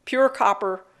 pure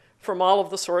copper from all of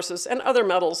the sources and other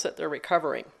metals that they're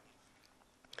recovering.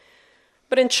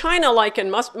 But in China, like in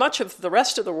much of the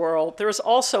rest of the world, there is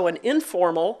also an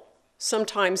informal,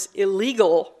 sometimes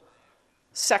illegal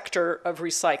sector of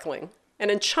recycling. And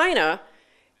in China,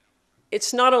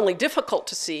 it's not only difficult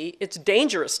to see, it's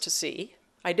dangerous to see.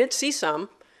 I did see some,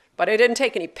 but I didn't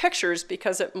take any pictures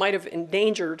because it might have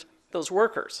endangered those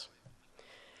workers.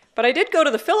 But I did go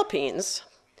to the Philippines,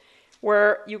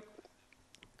 where you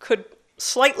could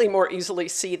slightly more easily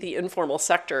see the informal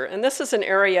sector. And this is an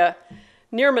area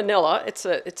near Manila. It's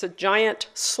a giant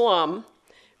slum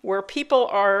where people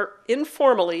are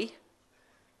informally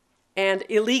and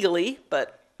illegally,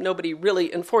 but nobody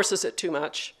really enforces it too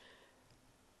much,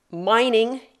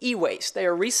 mining e-waste. They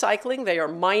are recycling, they are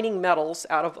mining metals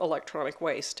out of electronic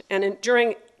waste. And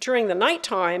during the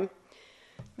nighttime,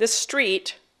 this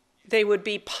street, they would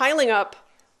be piling up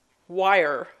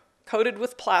wire coated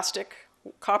with plastic,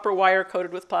 copper wire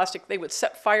coated with plastic. They would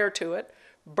set fire to it,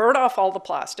 burn off all the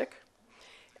plastic.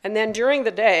 And then during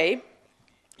the day,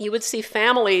 you would see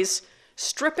families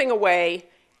stripping away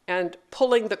and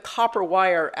pulling the copper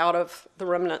wire out of the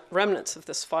remnants of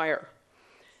this fire.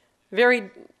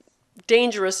 Very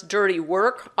dangerous, dirty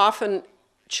work. Often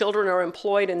children are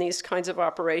employed in these kinds of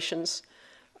operations.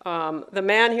 The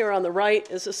man here on the right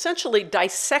is essentially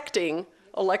dissecting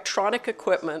electronic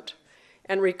equipment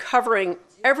and recovering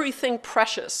everything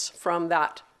precious from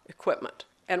that equipment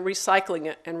and recycling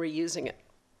it and reusing it.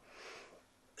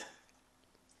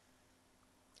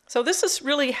 So this is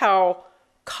really how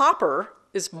copper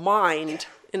is mined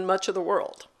in much of the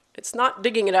world. It's not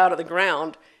digging it out of the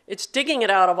ground, it's digging it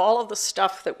out of all of the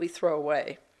stuff that we throw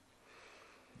away.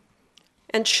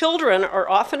 And children are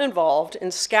often involved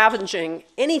in scavenging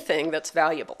anything that's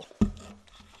valuable.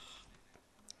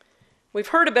 We've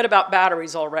heard a bit about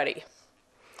batteries already.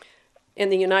 In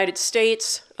the United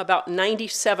States, about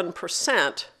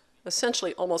 97%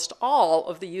 Essentially, almost all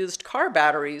of the used car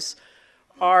batteries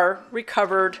are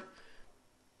recovered,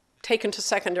 taken to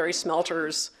secondary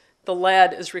smelters. The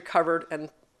lead is recovered and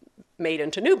made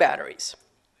into new batteries.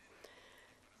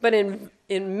 But in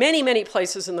many, many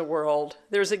places in the world,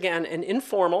 there's again an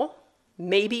informal,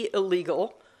 maybe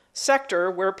illegal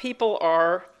sector where people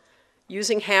are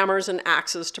using hammers and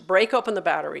axes to break open the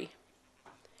battery.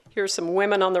 Here's some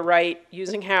women on the right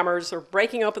using hammers or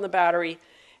breaking open the battery,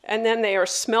 and then they are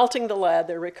smelting the lead,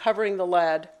 they're recovering the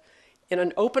lead in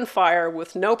an open fire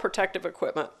with no protective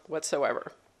equipment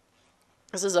whatsoever.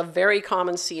 This is a very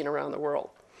common scene around the world.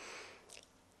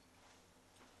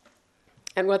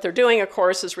 And what they're doing, of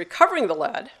course, is recovering the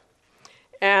lead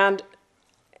and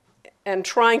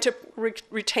trying to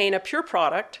retain a pure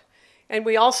product. And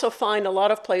we also find a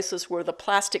lot of places where the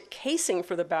plastic casing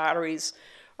for the batteries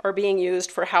are being used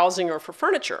for housing or for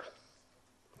furniture.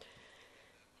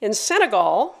 In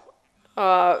Senegal,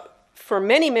 for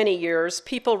many, many years,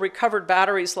 people recovered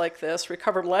batteries like this,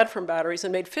 recovered lead from batteries,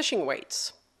 and made fishing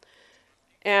weights.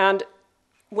 And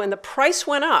when the price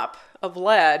went up of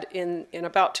lead in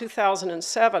about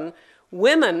 2007,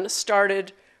 women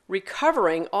started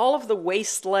recovering all of the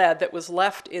waste lead that was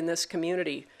left in this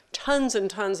community. Tons and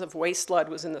tons of waste lead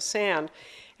was in the sand,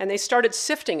 and they started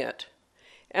sifting it.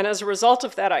 And as a result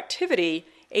of that activity,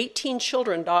 18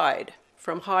 children died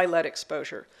from high lead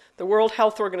exposure. The World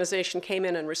Health Organization came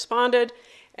in and responded,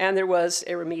 and there was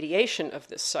a remediation of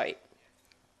this site.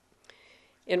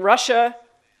 In Russia,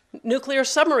 nuclear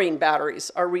submarine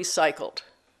batteries are recycled.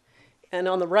 And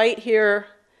on the right here,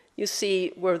 you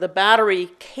see where the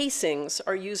battery casings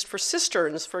are used for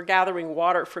cisterns for gathering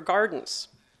water for gardens.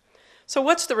 So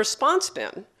what's the response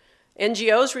been?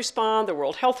 NGOs respond, the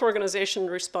World Health Organization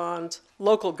responds,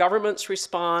 local governments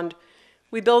respond.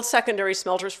 We build secondary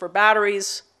smelters for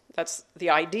batteries. That's the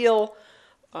ideal.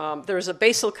 There's a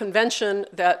Basel Convention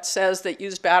that says that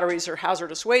used batteries are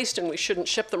hazardous waste and we shouldn't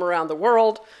ship them around the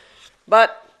world.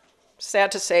 But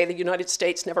sad to say, the United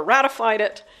States never ratified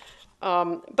it.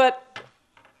 But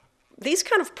these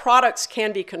kind of products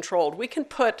can be controlled. We can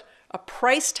put a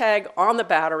price tag on the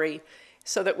battery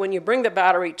so that when you bring the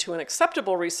battery to an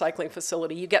acceptable recycling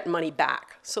facility, you get money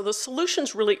back. So the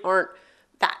solutions really aren't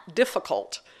that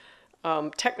difficult,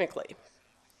 technically.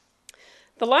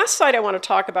 The last site I want to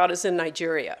talk about is in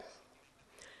Nigeria.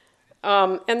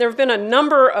 And there have been a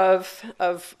number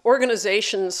of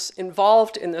organizations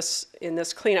involved in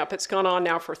this cleanup. It's gone on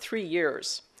now for 3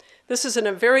 years. This is in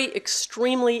a very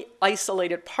extremely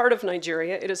isolated part of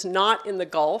Nigeria. It is not in the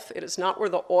Gulf. It is not where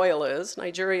the oil is.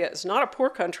 Nigeria is not a poor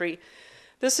country.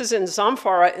 This is in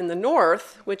Zamfara in the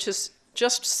north, which is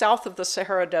just south of the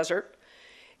Sahara Desert.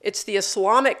 It's the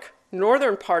Islamic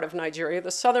northern part of Nigeria.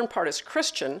 The southern part is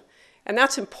Christian. And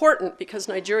that's important because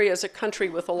Nigeria is a country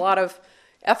with a lot of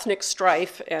ethnic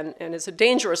strife and is a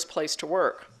dangerous place to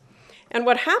work. And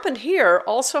what happened here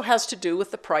also has to do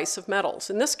with the price of metals.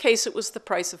 In this case, it was the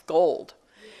price of gold.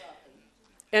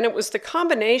 And it was the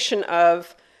combination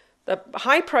of the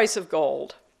high price of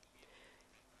gold,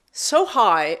 so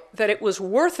high that it was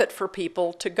worth it for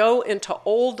people to go into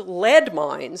old lead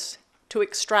mines to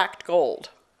extract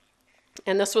gold.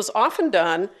 And this was often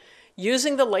done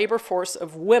using the labor force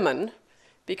of women,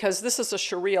 because this is a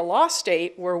Sharia law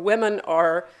state where women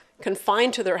are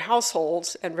confined to their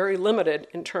households and very limited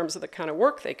in terms of the kind of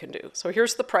work they can do. So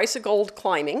here's the price of gold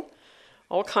climbing,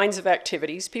 all kinds of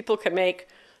activities. People can make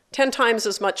 10 times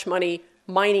as much money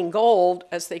mining gold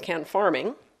as they can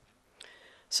farming.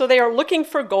 So they are looking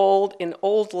for gold in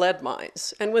old lead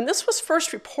mines. And when this was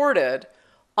first reported,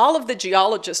 all of the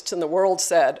geologists in the world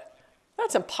said,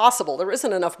 that's impossible. There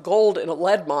isn't enough gold in a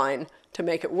lead mine to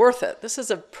make it worth it. This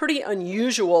is a pretty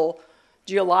unusual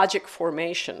geologic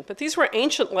formation. But these were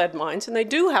ancient lead mines, and they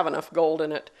do have enough gold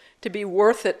in it to be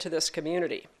worth it to this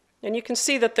community. And you can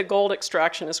see that the gold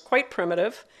extraction is quite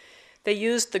primitive. They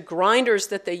used the grinders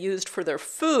that they used for their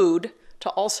food to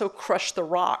also crush the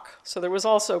rock. So there was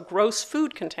also gross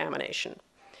food contamination.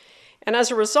 And as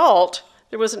a result,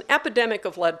 there was an epidemic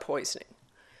of lead poisoning.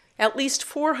 At least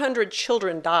 400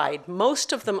 children died,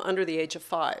 most of them under the age of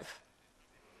 5.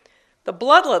 The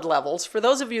blood lead levels, for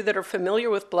those of you that are familiar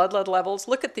with blood lead levels,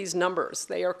 look at these numbers.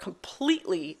 They are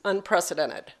completely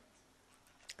unprecedented.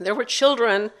 There were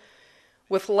children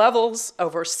with levels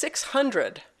over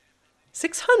 600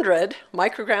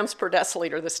 micrograms per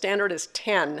deciliter, the standard is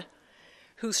 10,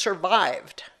 who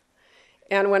survived.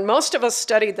 And when most of us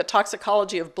studied the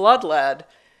toxicology of blood lead,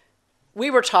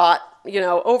 we were taught,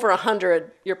 over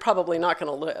 100, you're probably not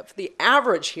going to live. The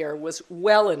average here was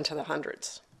well into the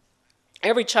hundreds.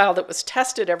 Every child that was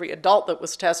tested, every adult that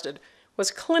was tested,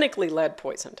 was clinically lead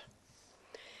poisoned.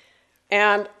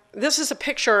 And this is a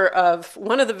picture of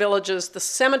one of the villages, the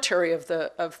cemetery of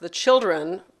the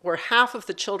children, where half of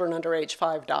the children under age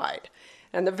 5 died.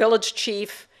 And the village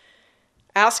chief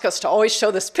asked us to always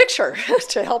show this picture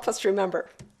to help us remember.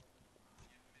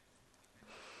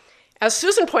 As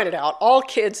Susan pointed out, all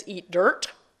kids eat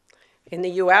dirt. In the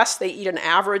US, they eat an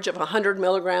average of 100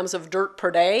 milligrams of dirt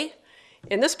per day.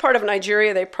 In this part of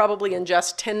Nigeria, they probably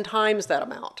ingest 10 times that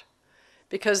amount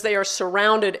because they are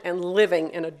surrounded and living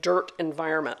in a dirt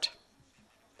environment.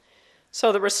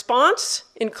 So the response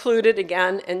included,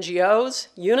 again, NGOs,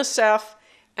 UNICEF,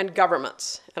 and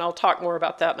governments. And I'll talk more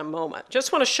about that in a moment.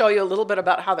 Just want to show you a little bit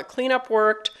about how the cleanup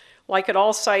worked. Like at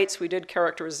all sites, we did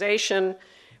characterization.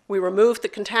 We removed the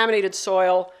contaminated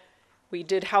soil. We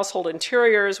did household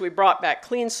interiors. We brought back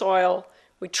clean soil.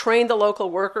 We trained the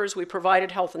local workers. We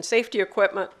provided health and safety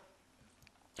equipment.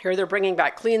 Here they're bringing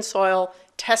back clean soil,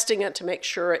 testing it to make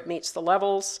sure it meets the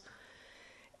levels,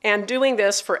 and doing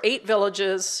this for 8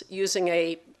 villages using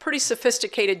a pretty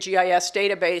sophisticated GIS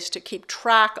database to keep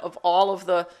track of all of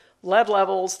the lead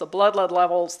levels, the blood lead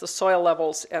levels, the soil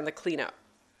levels, and the cleanup.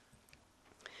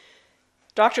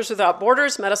 Doctors Without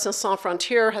Borders, Médecins Sans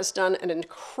Frontières has done an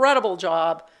incredible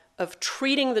job of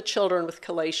treating the children with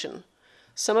chelation.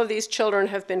 Some of these children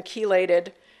have been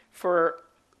chelated for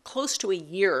close to a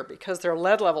year because their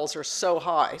lead levels are so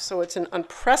high. So it's an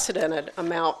unprecedented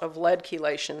amount of lead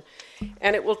chelation.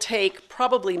 And it will take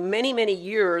probably many, many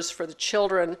years for the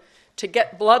children to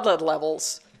get blood lead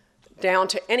levels down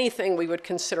to anything we would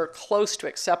consider close to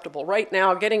acceptable. Right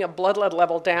now, getting a blood lead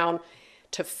level down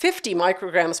to 50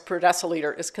 micrograms per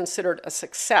deciliter is considered a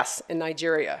success in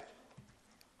Nigeria.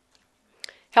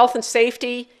 Health and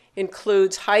safety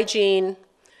includes hygiene.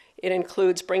 It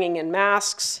includes bringing in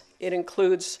masks. It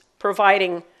includes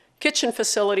providing kitchen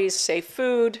facilities, safe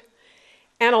food,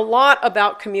 and a lot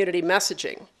about community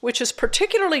messaging, which is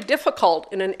particularly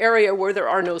difficult in an area where there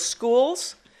are no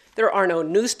schools, there are no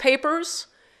newspapers.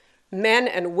 Men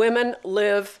and women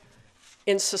live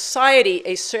in society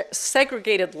a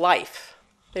segregated life.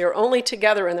 They are only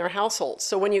together in their households.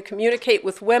 So when you communicate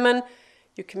with women,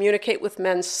 you communicate with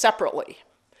men separately.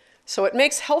 So it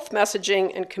makes health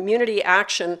messaging and community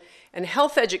action and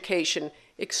health education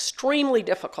extremely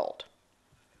difficult.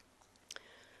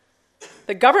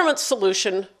 The government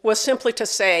solution was simply to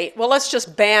say, well, let's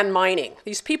just ban mining.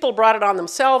 These people brought it on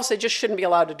themselves. They just shouldn't be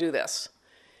allowed to do this.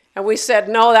 And we said,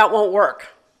 no, that won't work.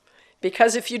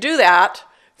 Because if you do that,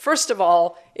 first of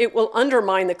all, it will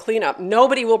undermine the cleanup.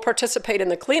 Nobody will participate in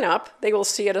the cleanup. They will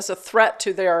see it as a threat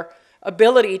to their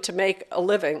ability to make a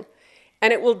living.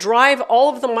 And it will drive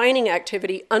all of the mining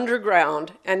activity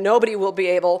underground, and nobody will be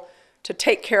able to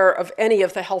take care of any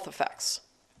of the health effects.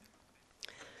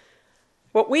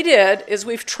 What we did is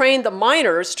we've trained the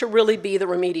miners to really be the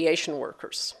remediation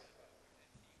workers.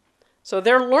 So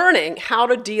they're learning how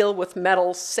to deal with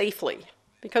metals safely,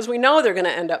 because we know they're going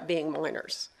to end up being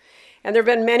miners. And there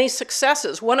have been many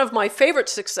successes. One of my favorite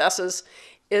successes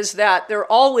is that they're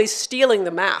always stealing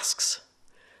the masks.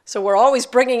 So we're always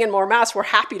bringing in more masks. We're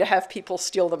happy to have people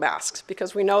steal the masks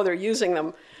because we know they're using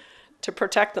them to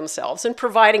protect themselves and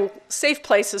providing safe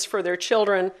places for their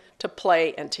children to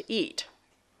play and to eat.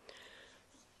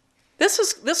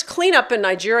 This cleanup in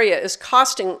Nigeria is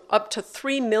costing up to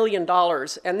 $3 million,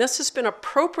 and this has been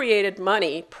appropriated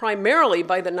money primarily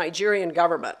by the Nigerian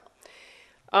government.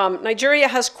 Nigeria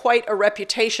has quite a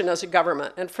reputation as a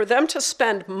government, and for them to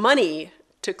spend money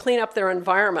to clean up their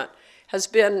environment has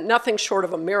been nothing short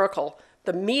of a miracle.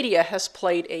 The media has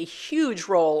played a huge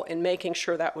role in making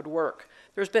sure that would work.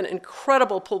 There's been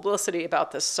incredible publicity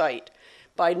about this site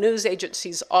by news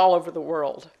agencies all over the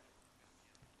world.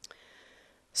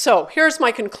 So here's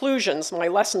my conclusions, my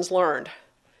lessons learned.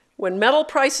 When metal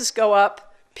prices go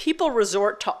up, people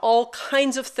resort to all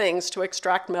kinds of things to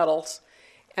extract metals,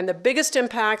 and the biggest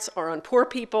impacts are on poor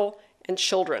people and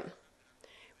children.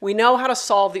 We know how to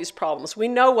solve these problems. We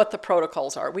know what the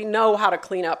protocols are. We know how to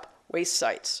clean up waste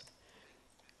sites.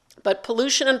 But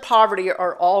pollution and poverty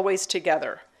are always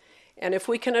together. And if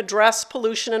we can address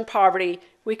pollution and poverty,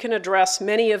 we can address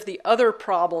many of the other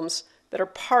problems that are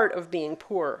part of being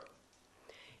poor.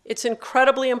 It's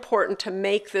incredibly important to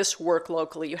make this work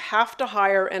locally. You have to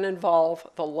hire and involve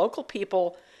the local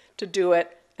people to do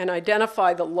it and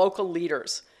identify the local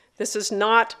leaders. This is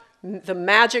not the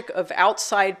magic of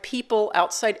outside people,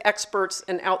 outside experts,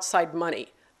 and outside money.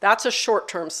 That's a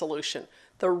short-term solution.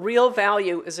 The real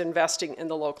value is investing in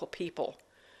the local people.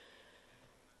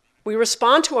 We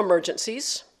respond to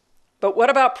emergencies, but what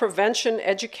about prevention,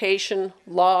 education,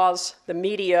 laws, the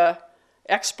media,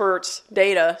 experts,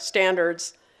 data,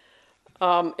 standards?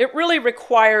 It really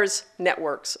requires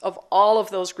networks of all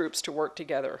of those groups to work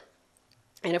together.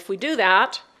 And if we do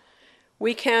that,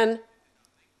 we can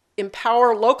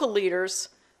empower local leaders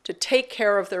to take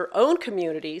care of their own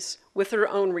communities with their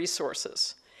own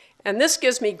resources. And this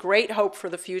gives me great hope for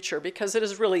the future because it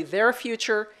is really their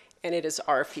future and it is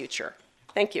our future.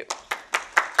 Thank you.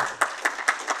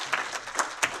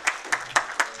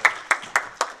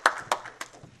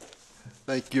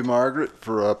 Thank you, Margaret,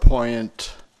 for a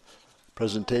poignant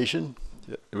presentation.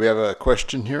 We have a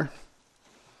question here.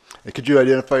 Could you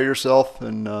identify yourself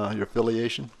and your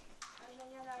affiliation?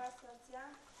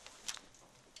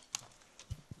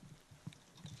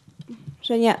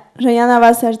 Raina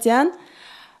Vasartyan,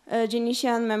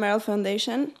 Genesian Memorial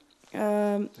Foundation.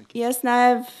 Ես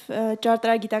նաև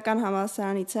ճարտարագիտական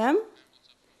համալսարանից եմ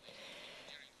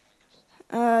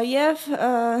եւ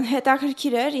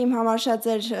հետաքրքիր էր իմ համար շատ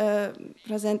ձեր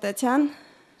պրեզենտացիան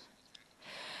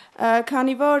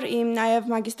քանի որ իմ նաև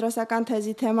մագիստրոսական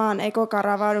թեզի թեման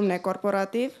էկոկառավարումն է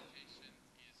կորպորատիվ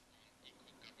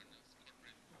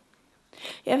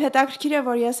եւ հետաքրքիր է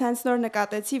որ ես հենց նոր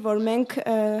նկատեցի որ մենք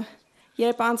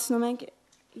երբ անցնում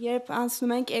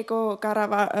ենք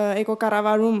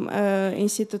էկոկառավարում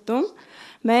ինստիտուտում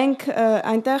մենք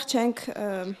այնտեղ չենք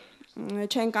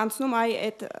անցնում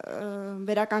այդ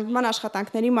վերականգնման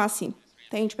աշխատանքների մասին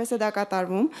թե ինչպես է դա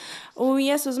կատարվում ու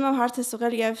ես ուզում եմ հարցս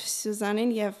ուղղել եւ Սյուզանին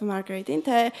եւ Մարգարիտին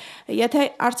թե եթե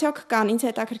արդյոք կան ինձ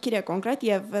հետաքրքիր է կոնկրետ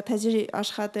եւ թեզի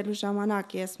աշխատելու ժամանակ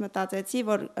ես մտածեցի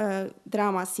որ դրա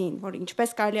մասին որ ինչպես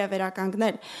կարելի է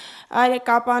վերականգնել այլ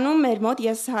Կապանում մեր մոտ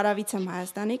ես հարավից եմ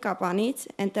Հայաստանի Կապանից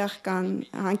այնտեղ կան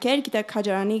հանքեր գիտեք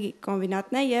Քաջարանի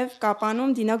կոմբինատն է եւ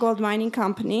Կապանում Dino Gold Mining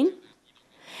Company-ն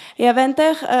եւ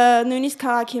այնտեղ նույնիսկ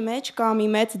քաղաքի մեջ կա մի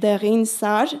մեծ դեղին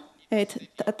սար այդ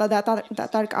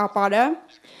դատարկ ապարը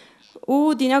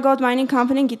ու Dino Gold Mining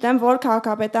Company-ն գիտեմ որ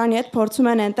քաղաքապետարանի հետ փորձում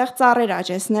են այնտեղ ծառեր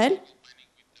աճեցնել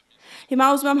հիմա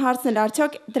ուզում եմ հարցնել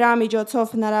արդյոք դրա միջոցով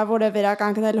հնարավոր է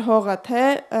վերականգնել հողը թե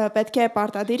պետք է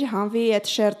պարտադիր հանվի այդ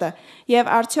շերտը եւ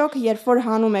արդյոք երբ որ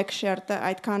հանում եք շերտը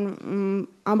այդքան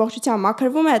ամբողջությամբ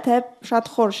մաքրվում է թե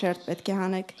շատ խոր շերտ պետք է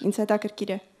հանեք ինձ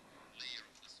հետաքրքիր է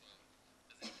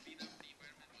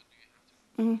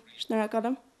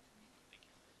Շնորհակալ եմ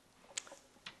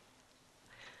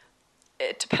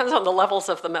It depends on the levels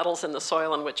of the metals in the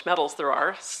soil and which metals there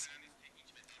are.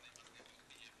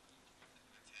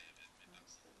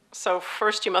 So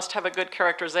first you must have a good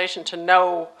characterization to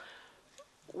know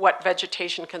what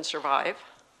vegetation can survive.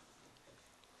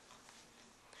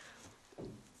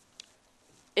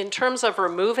 In terms of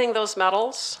removing those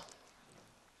metals,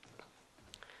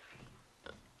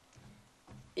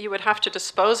 you would have to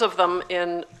dispose of them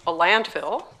in a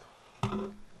landfill.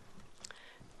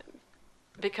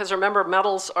 Because remember,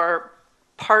 metals are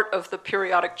part of the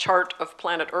periodic chart of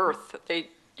planet Earth.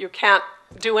 You can't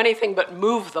do anything but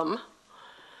move them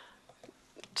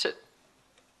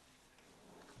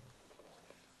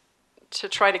to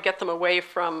try to get them away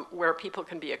from where people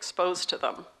can be exposed to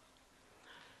them.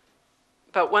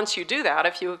 But once you do that,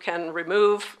 if you can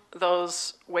remove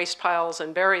those waste piles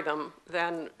and bury them,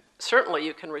 then certainly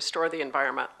you can restore the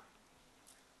environment.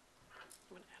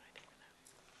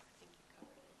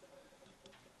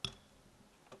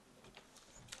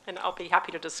 And I'll be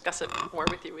happy to discuss it more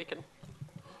with you. We can.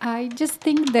 I just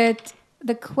think that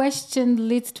the question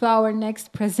leads to our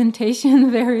next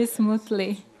presentation very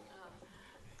smoothly.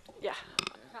 Yeah.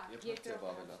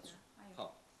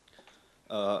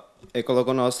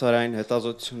 Էկոլոգոնասարային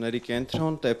հետազոտությունների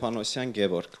կենտրոն Տեփանոսյան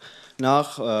Գևորգ։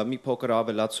 Նախ մի փոքր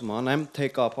ավելացում անեմ, թե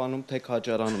Կապանում, թե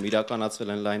Քաջարանում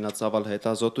իրականացվել են լայնածավալ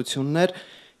հետազոտություններ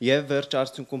եւ վերջ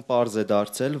արդյունքում պարզ է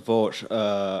դարձել, որ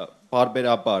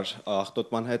բարբերաբար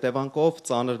աղտոտման հետևանքով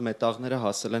ծանր մետաղները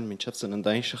հասել են մինչև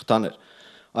սննդային շղթաներ։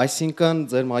 Այսինքն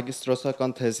ձեր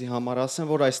մագիստրոսական թեզի համար ասեմ,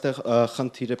 որ այստեղ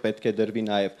խնդիրը պետք է դրվի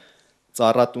նաեւ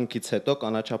ծառատունքից հետո,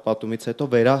 կանաչապատումից հետո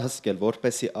վերահսկել,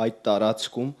 որպեսզի այդ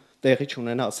տարածքում տեղի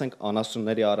չունենա, ասենք,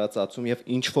 անասունների արածացում եւ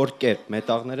ինչ որ կերպ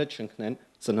մետաղները չընկնեն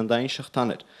սննդային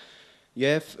շղթաներ։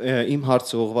 Եվ իմ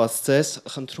հարցը ուղղված ձեզ,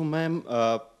 խնդրում եմ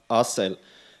ասել,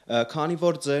 քանի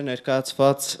որ ձեր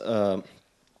ներկայացված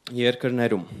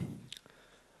երկրներում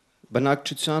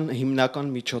բնակչության հիմնական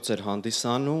միջոց էր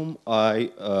հանդիսանում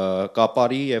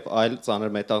կապարի եւ այլ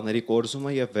ծանր մետաղների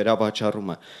կորզումը եւ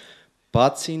վերավաճառումը։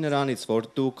 Բացի նրանից, որ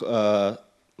դուք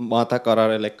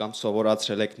մատակարարել եք կամ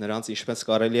սովորացրել եք նրանց, ինչպես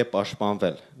կարելի է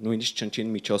պաշտպանվել, նույնիսկ չնչին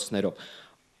միջոցներով,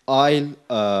 այլ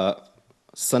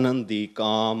սննդի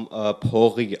կամ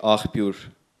փողի աղբյուր,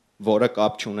 որը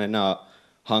կապ չունենա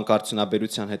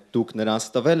հանքարդյունաբերության հետ, դուք նրանց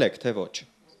տվել եք, թե ոչ։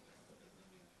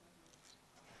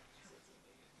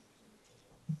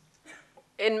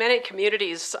 In many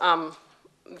communities,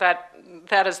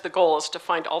 that is the goal, is to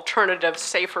find alternative,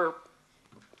 safer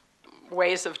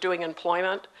ways of doing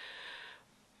employment.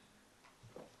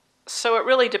 So it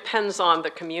really depends on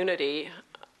the community.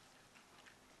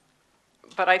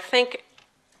 But I think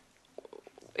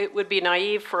it would be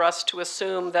naive for us to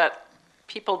assume that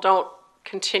people don't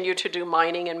continue to do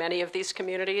mining in many of these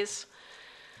communities.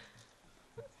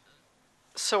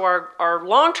 So our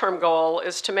long-term goal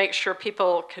is to make sure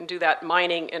people can do that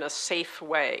mining in a safe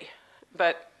way.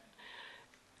 But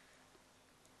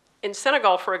in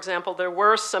Senegal, for example, there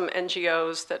were some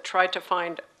NGOs that tried to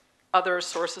find other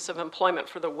sources of employment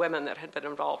for the women that had been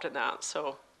involved in that.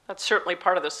 So that's certainly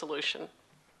part of the solution.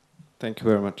 Thank you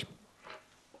very much.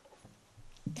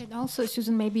 And also,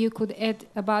 Susan, maybe you could add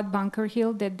about Bunker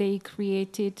Hill that they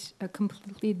created a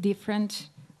completely different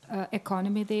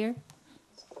economy there.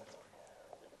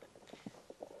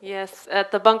 Yes,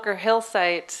 at the Bunker Hill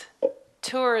site,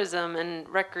 tourism and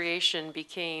recreation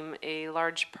became a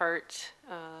large part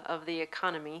of the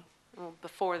economy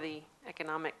before the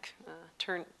economic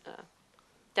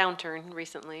downturn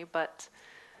recently, but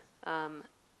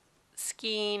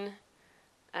skiing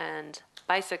and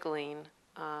bicycling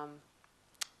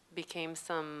became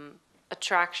some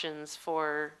attractions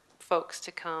for folks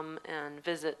to come and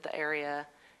visit the area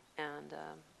and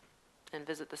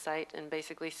visit the site and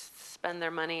basically spend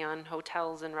their money on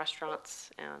hotels and restaurants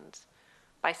and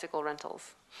bicycle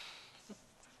rentals.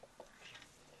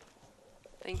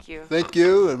 Thank you. Thank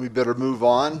you, and we better move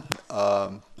on.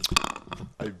 I'm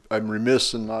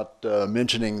remiss in not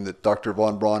mentioning that Dr.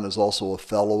 von Braun is also a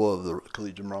fellow of the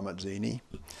Collegium Ramazzini,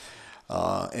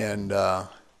 and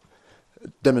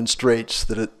demonstrates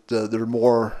that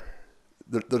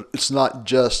it's not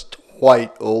just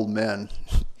white old men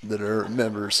that are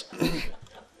members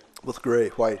with gray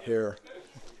white hair.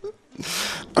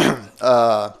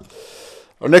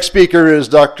 Our next speaker is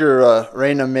Dr.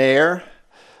 Raina Maier.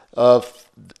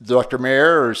 Dr.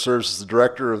 Maier serves as the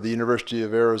director of the University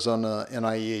of Arizona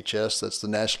NIEHS, that's the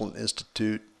National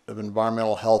Institute of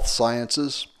Environmental Health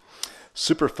Sciences,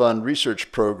 Superfund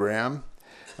Research Program.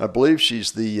 I believe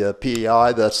she's the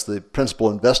PEI, that's the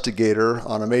principal investigator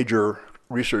on a major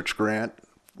research grant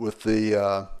with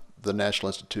the National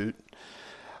Institute.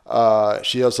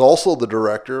 She is also the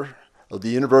director of the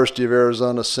University of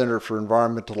Arizona Center for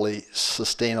Environmentally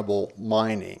Sustainable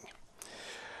Mining.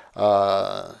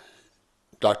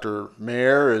 Dr.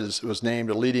 Maier was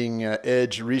named a leading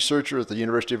edge researcher at the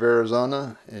University of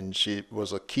Arizona, and she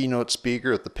was a keynote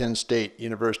speaker at the Penn State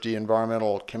University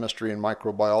Environmental Chemistry and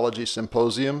Microbiology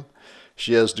Symposium.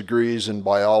 She has degrees in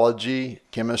biology,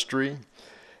 chemistry,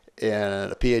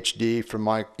 and a PhD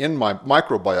in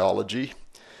microbiology,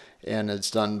 and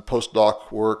has done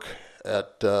postdoc work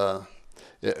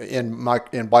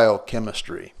in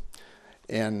biochemistry.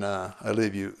 And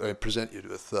I present you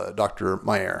with Dr.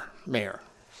 Maier.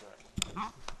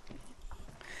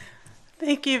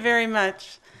 Thank you very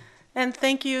much. And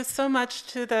thank you so much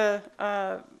to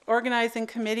the organizing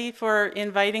committee for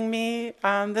inviting me.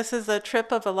 This is a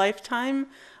trip of a lifetime.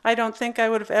 I don't think I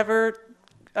would have ever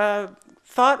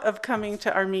thought of coming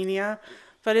to Armenia,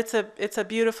 but it's a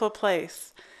beautiful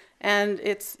place, and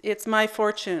it's my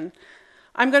fortune.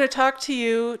 I'm going to talk to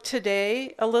you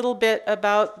today a little bit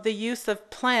about the use of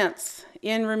plants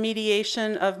in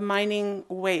remediation of mining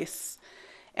wastes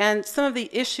and some of the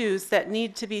issues that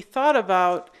need to be thought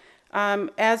about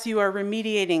as you are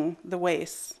remediating the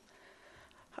wastes.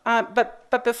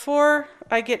 But before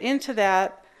I get into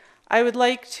that, I would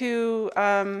like to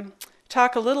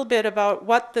talk a little bit about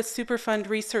what the Superfund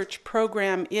Research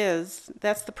Program is.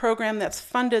 That's the program that's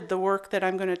funded the work that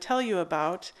I'm going to tell you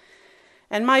about.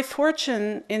 And my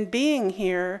fortune in being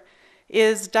here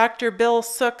is Dr. Bill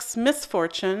Sook's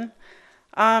misfortune.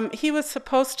 He was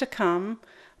supposed to come,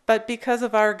 but because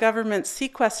of our government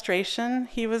sequestration,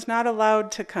 he was not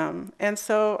allowed to come. And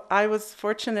so I was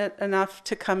fortunate enough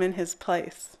to come in his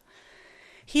place.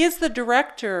 He is the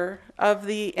director of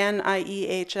the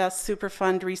NIEHS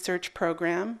Superfund Research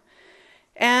Program,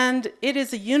 and it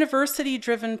is a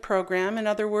university-driven program. In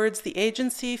other words, the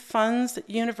agency funds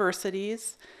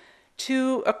universities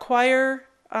to acquire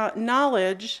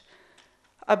knowledge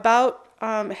about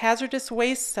hazardous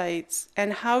waste sites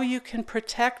and how you can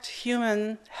protect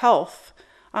human health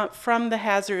from the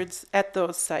hazards at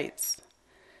those sites.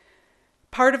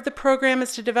 Part of the program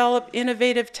is to develop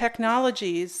innovative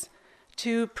technologies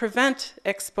to prevent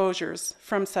exposures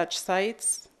from such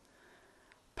sites.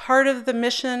 Part of the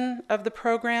mission of the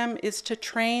program is to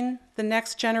train the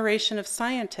next generation of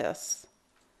scientists.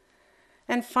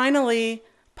 And finally,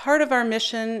 part of our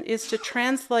mission is to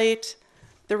translate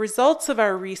the results of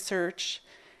our research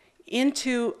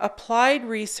into applied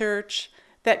research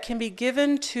that can be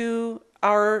given to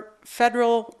our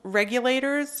federal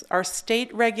regulators, our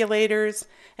state regulators,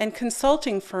 and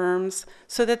consulting firms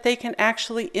so that they can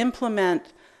actually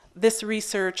implement this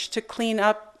research to clean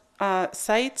up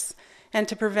sites and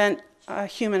to prevent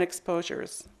human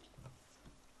exposures.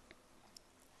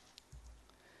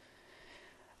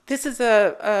 This is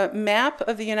a map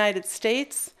of the United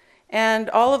States, and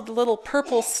all of the little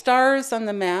purple stars on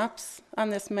the maps, on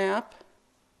this map,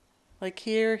 like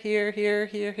here, here, here,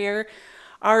 here, here,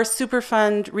 are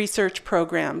Superfund research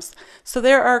programs. So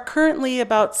there are currently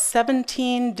about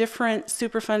 17 different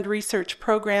Superfund research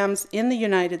programs in the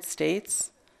United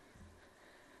States.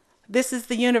 This is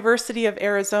the University of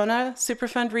Arizona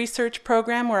Superfund research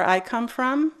program where I come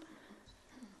from.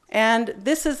 And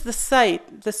this is the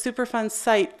site, the Superfund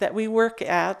site that we work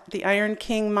at, the Iron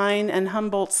King Mine and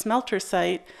Humboldt Smelter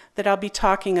site that I'll be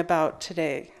talking about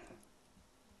today.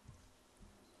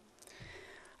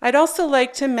 I'd also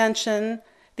like to mention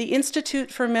the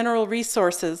Institute for Mineral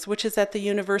Resources, which is at the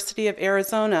University of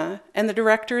Arizona, and the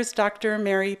director is Dr.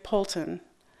 Mary Polton.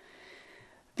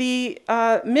 The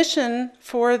mission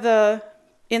for the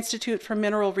Institute for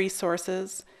Mineral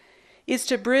Resources is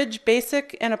to bridge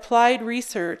basic and applied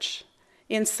research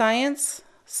in science,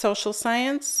 social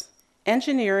science,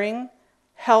 engineering,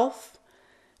 health,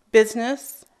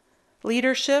 business,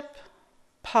 leadership,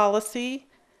 policy,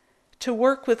 to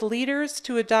work with leaders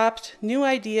to adopt new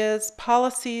ideas,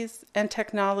 policies, and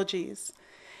technologies.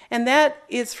 And that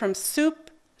is from soup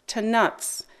to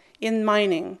nuts in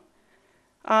mining.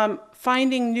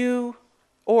 Finding new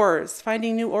ores,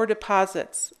 finding new ore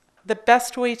deposits, the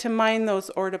best way to mine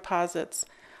those ore deposits.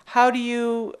 How do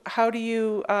you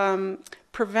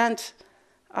prevent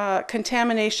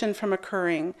contamination from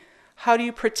occurring? How do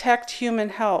you protect human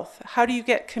health? How do you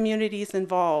get communities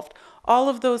involved? All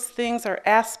of those things are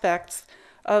aspects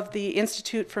of the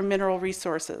Institute for Mineral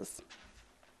Resources.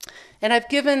 And I've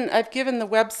given the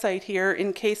website here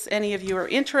in case any of you are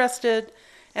interested,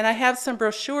 and I have some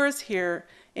brochures here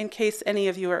in case any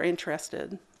of you are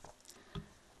interested.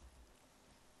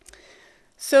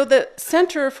 So the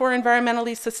Center for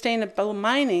Environmentally Sustainable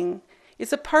Mining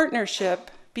is a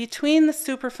partnership between the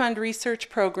Superfund Research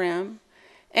Program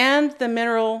and the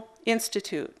Mineral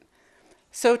Institute.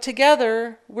 So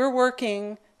together, we're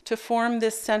working to form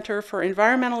this Center for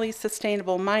Environmentally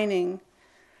Sustainable Mining,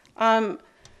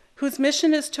 whose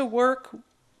mission is to work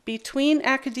between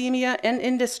academia and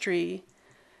industry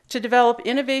to develop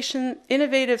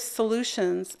innovative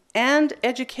solutions and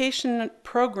education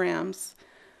programs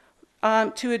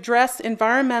to address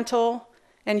environmental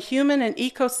and human and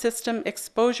ecosystem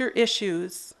exposure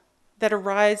issues that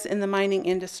arise in the mining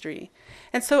industry.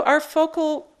 And so our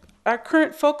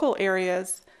current focal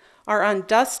areas are on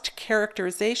dust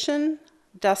characterization,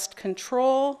 dust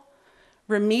control,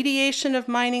 remediation of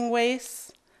mining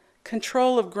wastes,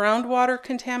 control of groundwater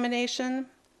contamination,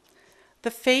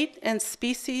 the fate and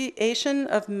speciation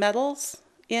of metals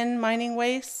in mining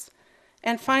wastes,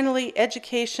 and finally,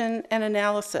 education and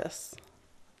analysis.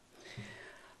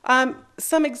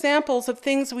 Some examples of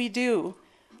things we do.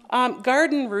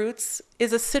 Garden Roots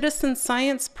is a citizen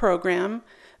science program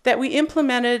that we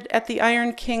implemented at the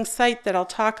Iron King site that I'll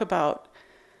talk about.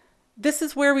 This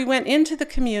is where we went into the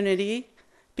community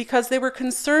because they were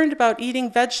concerned about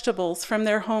eating vegetables from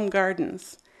their home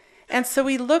gardens. And so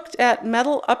we looked at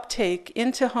metal uptake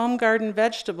into home garden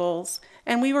vegetables,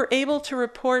 and we were able to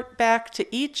report back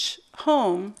to each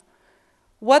home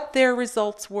what their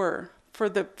results were for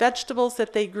the vegetables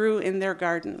that they grew in their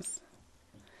gardens.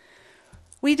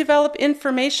 We develop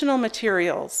informational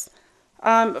materials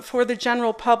for the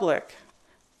general public.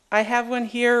 I have one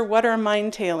here, What are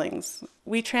Mine Tailings?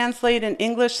 We translate in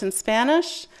English and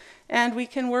Spanish, and we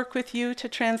can work with you to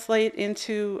translate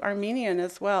into Armenian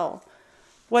as well.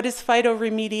 What is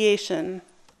phytoremediation?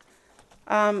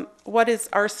 What is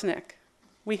arsenic?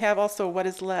 We have also what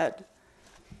is lead.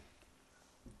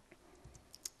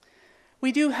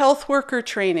 We do health worker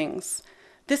trainings.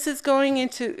 This is going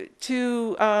into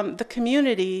the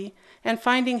community and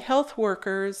finding health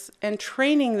workers and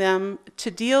training them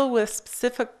to deal with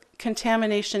specific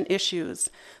contamination issues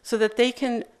so that they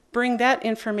can bring that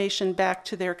information back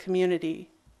to their community.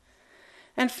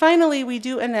 And finally, we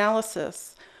do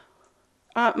analysis.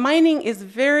 Mining is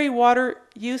very water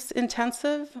use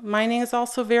intensive. Mining is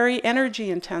also very energy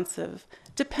intensive.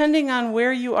 Depending on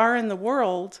where you are in the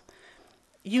world,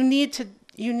 you need to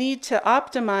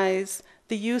optimize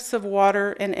the use of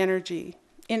water and energy.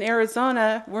 In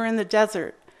Arizona, we're in the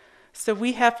desert, so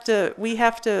we have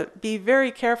to be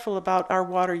very careful about our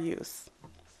water use.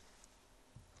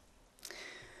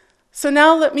 So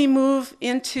now let me move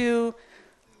into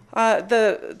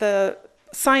the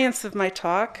science of my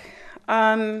talk.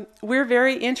 we're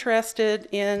very interested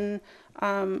in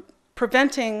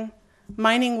preventing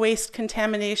mining waste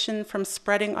contamination from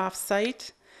spreading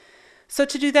off-site. So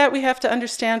to do that, we have to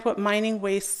understand what mining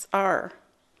wastes are.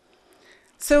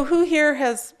 So who here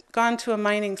has gone to a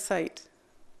mining site?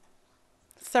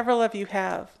 Several of you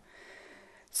have.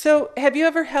 So have you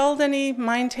ever held any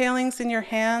mine tailings in your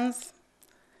hands?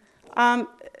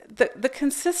 The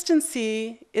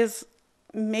consistency is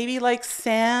maybe like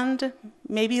sand,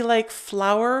 maybe like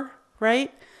flour,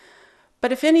 right?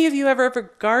 But if any of you have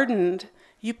ever gardened,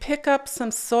 you pick up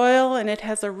some soil and it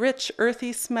has a rich,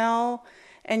 earthy smell,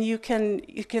 and you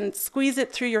can squeeze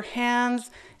it through your hands,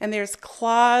 and there's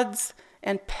clods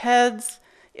and peds,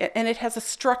 and it has a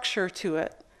structure to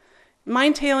it.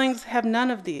 Mine tailings have none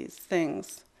of these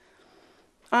things.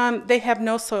 They have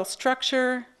no soil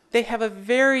structure. They have a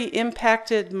very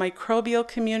impacted microbial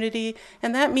community,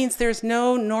 and that means there's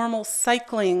no normal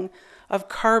cycling of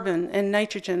carbon and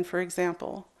nitrogen, for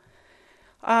example.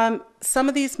 Some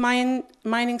of these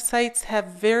mining sites have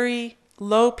very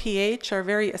low pH, are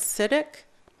very acidic.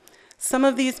 Some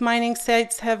of these mining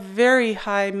sites have very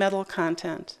high metal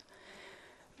content.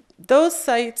 Those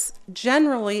sites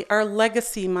generally are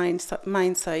legacy mine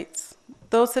sites,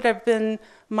 those that have been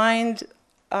mined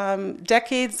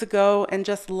decades ago and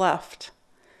just left.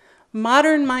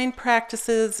 Modern mine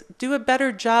practices do a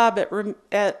better job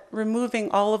at removing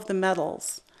all of the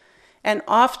metals. And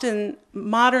often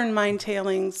modern mine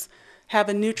tailings have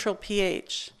a neutral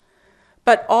pH.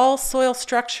 But all soil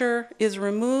structure is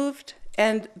removed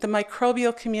and the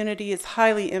microbial community is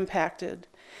highly impacted.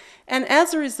 And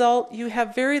as a result, you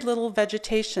have very little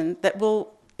vegetation that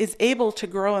is able to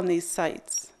grow on these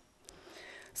sites.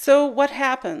 So what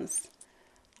happens?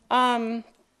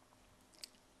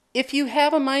 If you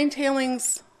have a mine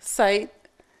tailings site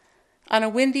on a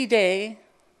windy day,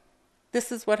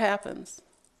 this is what happens.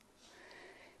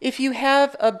 If you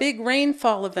have a big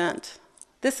rainfall event,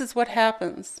 this is what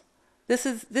happens. This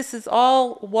is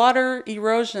all water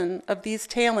erosion of these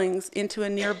tailings into a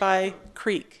nearby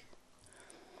creek.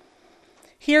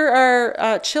 Here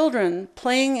are children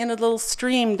playing in a little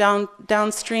stream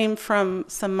downstream from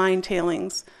some mine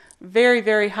tailings, very,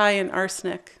 very high in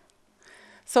arsenic.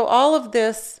 So all of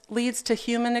this leads to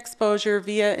human exposure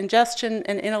via ingestion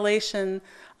and inhalation,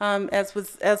 as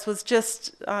was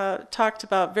just talked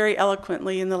about very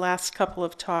eloquently in the last couple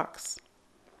of talks.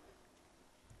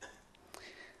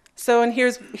 So, and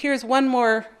here's one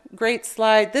more great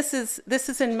slide. This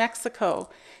is in Mexico,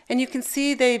 and you can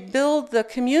see they build the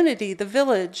community, the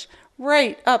village,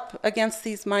 right up against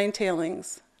these mine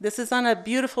tailings. This is on a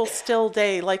beautiful still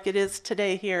day like it is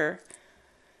today here.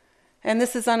 And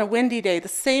this is on a windy day, the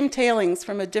same tailings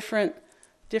from a different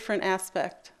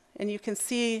aspect. And you can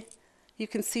see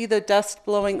the dust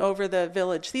blowing over the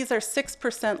village. These are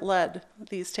 6% lead,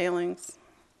 these tailings.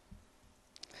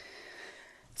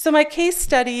 So my case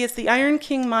study is the Iron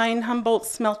King Mine Humboldt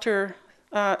Smelter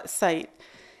site.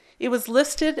 It was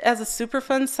listed as a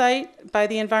Superfund site by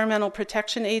the Environmental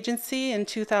Protection Agency in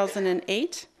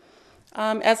 2008.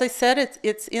 As I said,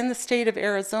 it's in the state of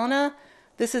Arizona.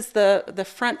 This is the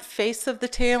front face of the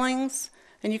tailings,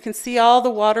 and you can see all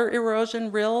the water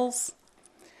erosion rills.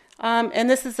 And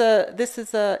this is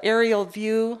a aerial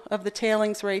view of the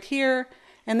tailings right here,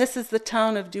 and this is the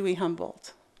town of Dewey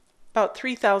Humboldt, about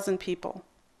 3,000 people.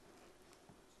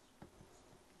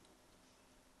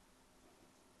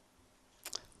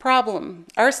 Problem: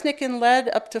 arsenic and lead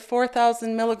up to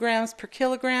 4,000 milligrams per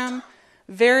kilogram,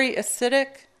 very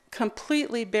acidic,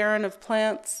 completely barren of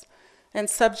plants, and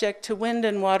subject to wind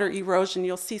and water erosion.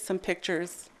 You'll see some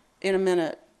pictures in a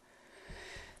minute.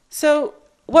 So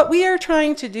what we are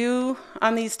trying to do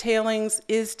on these tailings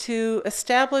is to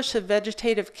establish a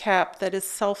vegetative cap that is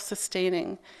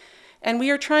self-sustaining. And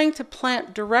we are trying to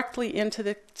plant directly into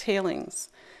the tailings.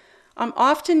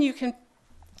 Often you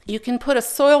can put a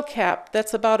soil cap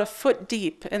that's about a foot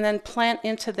deep and then plant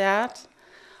into that.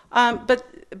 But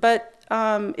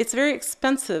it's very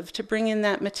expensive to bring in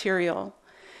that material.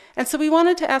 And so we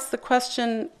wanted to ask the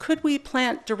question, could we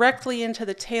plant directly into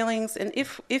the tailings? And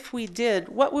if we did,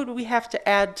 what would we have to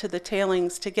add to the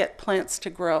tailings to get plants to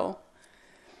grow?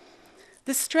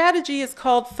 This strategy is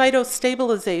called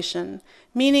phytostabilization,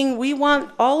 meaning we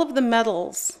want all of the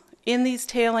metals in these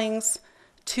tailings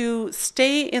to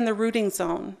stay in the rooting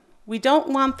zone. We don't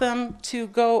want them to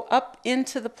go up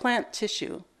into the plant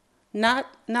tissue, not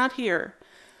here.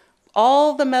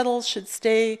 All the metals should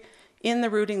stay in the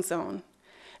rooting zone.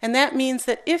 And that means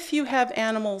that if you have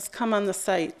animals come on the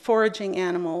site, foraging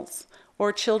animals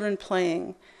or children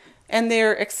playing, and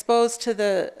they're exposed to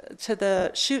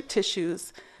the shoot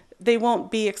tissues, they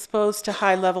won't be exposed to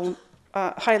high-level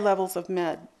high levels of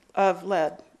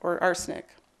lead or arsenic.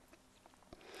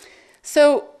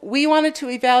 So we wanted to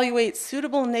evaluate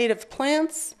suitable native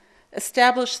plants,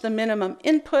 establish the minimum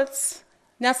inputs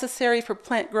necessary for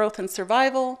plant growth and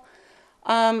survival,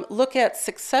 look at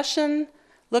succession,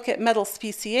 look at metal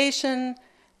speciation,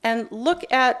 and look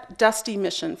at dust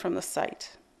emission from the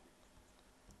site.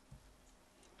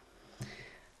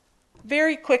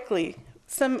 Very quickly,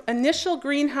 some initial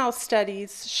greenhouse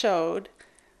studies showed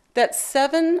that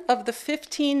 7 of the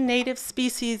 15 native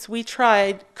species we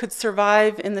tried could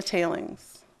survive in the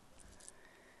tailings.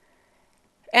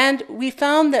 And we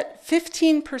found that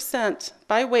 15%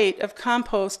 by weight of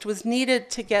compost was needed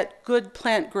to get good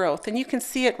plant growth. And you can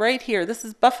see it right here. This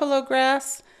is buffalo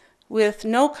grass with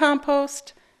no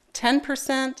compost,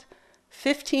 10%,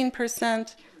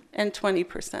 15%, and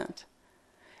 20%.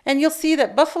 And you'll see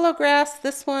that buffalo grass,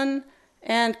 this one,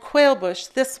 and quail bush,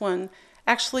 this one,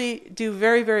 actually do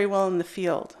very, very well in the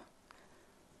field.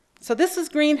 So this is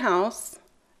greenhouse,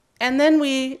 and then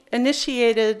we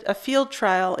initiated a field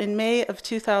trial in May of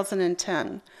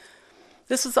 2010.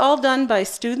 This was all done by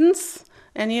students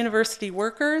and university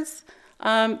workers.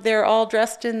 They're all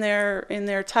dressed in their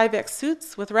Tyvek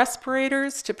suits with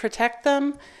respirators to protect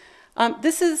them.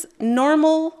 This is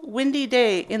normal windy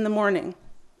day in the morning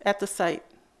at the site.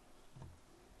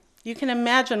 You can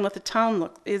imagine what the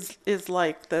town is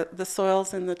like, the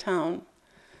soils in the town.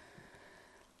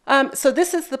 So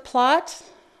this is the plot.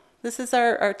 This is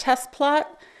our test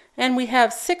plot. And we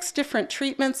have 6 different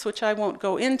treatments, which I won't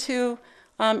go into,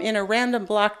 in a random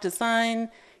block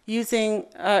design using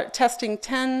testing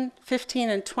 10, 15,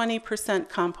 and 20%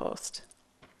 compost.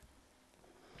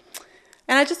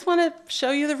 And I just want to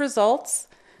show you the results.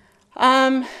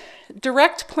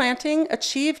 Direct planting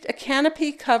achieved a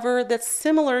canopy cover that's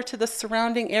similar to the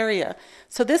surrounding area.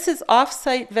 So this is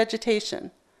off-site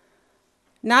vegetation,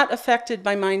 not affected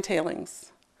by mine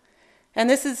tailings. And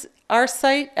this is our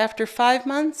site after 5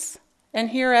 months, and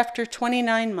here after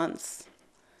 29 months.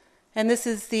 And this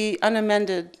is the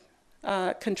unamended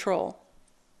control.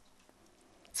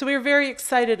 So we were very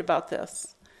excited about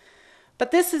this.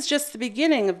 But this is just the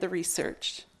beginning of the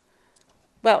research.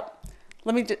 Well,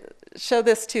 let me show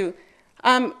this too.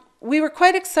 We were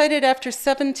quite excited after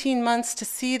 17 months to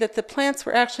see that the plants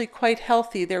were actually quite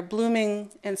healthy. They're blooming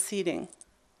and seeding.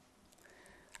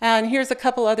 And here's a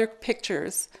couple other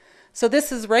pictures. So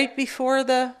this is right before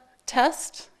the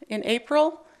test in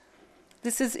April.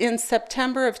 This is in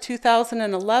September of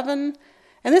 2011.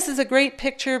 And this is a great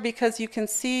picture because you can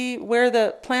see where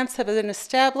the plants have been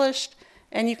established,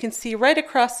 and you can see right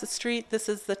across the street, this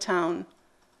is the town.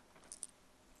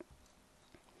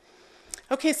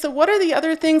 Okay, so what are the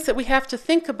other things that we have to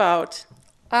think about?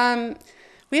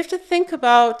 We have to think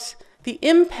about the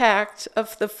impact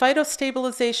of the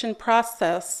phytostabilization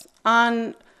process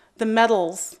on the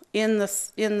metals in the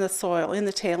soil, in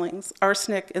the tailings,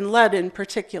 arsenic and lead in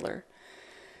particular.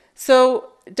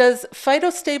 So does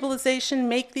phytostabilization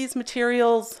make these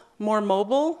materials more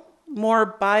mobile,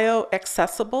 more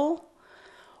bioaccessible?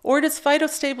 Or does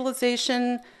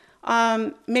phytostabilization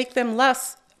make them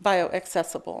less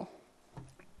bioaccessible?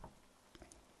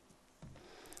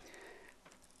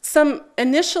 Some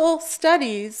initial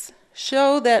studies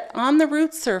show that on the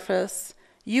root surface,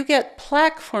 you get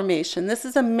plaque formation. This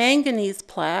is a manganese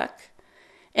plaque.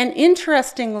 And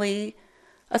interestingly,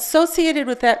 associated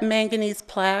with that manganese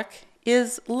plaque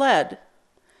is lead.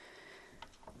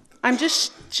 I'm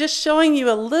just showing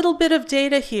you a little bit of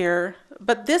data here,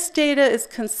 but this data is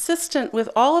consistent with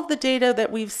all of the data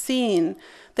that we've seen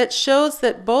that shows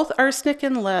that both arsenic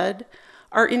and lead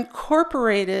are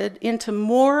incorporated into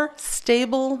more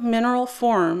stable mineral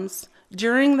forms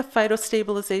during the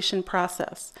phytostabilization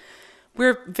process.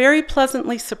 We're very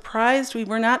pleasantly surprised. We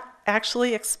were not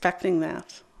actually expecting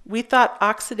that. We thought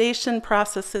oxidation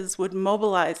processes would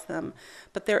mobilize them,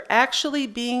 but they're actually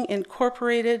being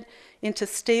incorporated into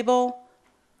stable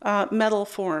metal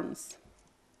forms.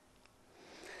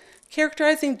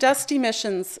 Characterizing dust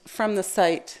emissions from the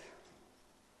site.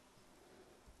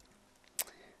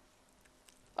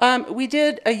 We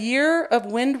did a year of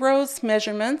windrows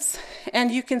measurements, and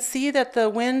you can see that the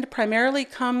wind primarily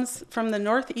comes from the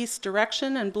northeast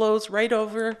direction and blows right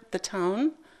over the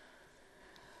town.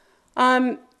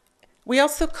 We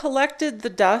also collected the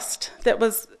dust that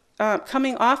was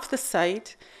coming off the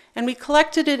site, and we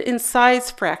collected it in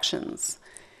size fractions.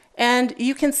 And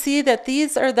you can see that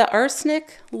these are the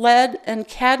arsenic, lead, and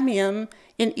cadmium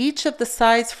in each of the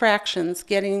size fractions,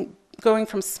 going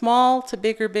from small to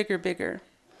bigger, bigger, bigger.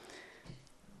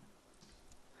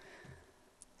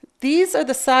 These are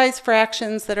the size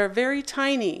fractions that are very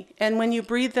tiny, and when you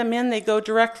breathe them in, they go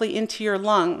directly into your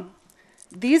lung.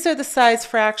 These are the size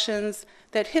fractions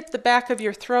that hit the back of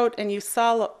your throat and you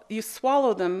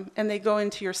swallow them and they go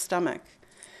into your stomach.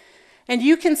 And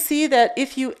you can see that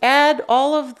if you add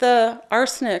all of the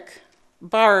arsenic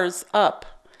bars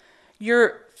up,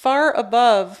 you're far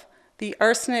above the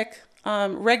arsenic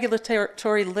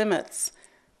regulatory limits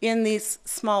in these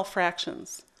small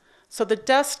fractions. So the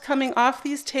dust coming off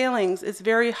these tailings is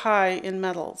very high in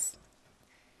metals.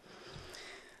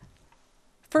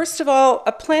 First of all,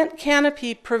 a plant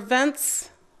canopy prevents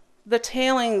the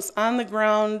tailings on the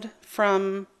ground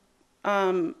from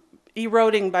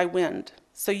eroding by wind.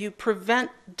 So you prevent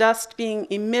dust being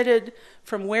emitted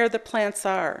from where the plants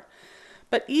are.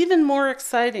 But even more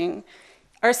exciting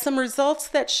are some results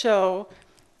that show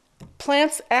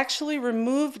plants actually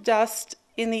remove dust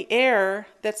in the air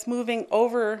that's moving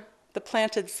over the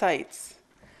planted sites.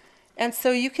 And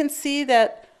so you can see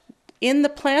that in the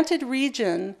planted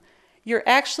region, you're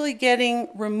actually getting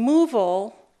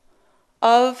removal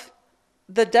of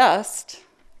the dust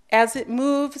as it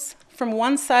moves from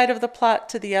one side of the plot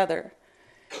to the other,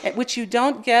 which you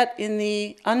don't get in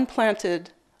the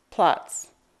unplanted plots.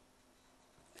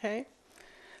 Okay?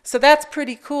 So that's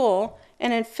pretty cool.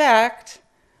 And in fact,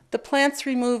 the plants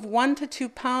remove 1 to 2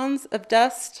 pounds of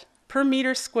dust per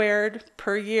meter squared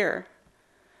per year.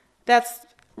 That's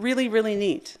really, really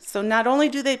neat. So not only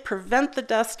do they prevent the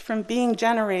dust from being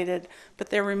generated, but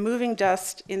they're removing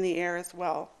dust in the air as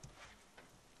well.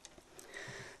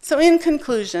 So in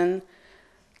conclusion,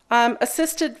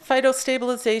 assisted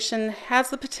phytostabilization has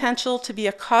the potential to be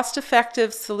a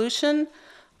cost-effective solution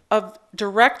of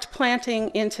direct planting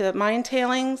into mine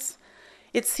tailings.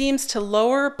 It seems to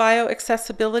lower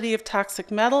bioaccessibility of toxic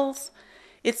metals.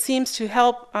 It seems to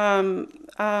help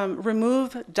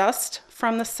remove dust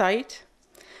from the site.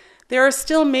 There are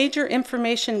still major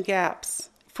information gaps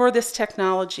for this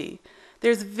technology.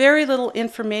 There's very little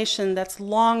information that's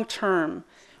long-term.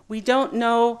 We don't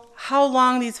know how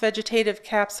long these vegetative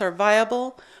caps are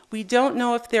viable. We don't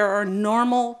know if there are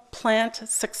normal plant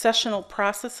successional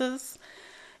processes.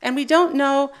 And we don't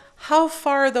know how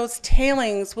far those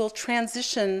tailings will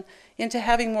transition into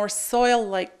having more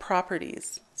soil-like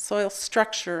properties, soil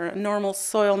structure, a normal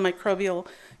soil microbial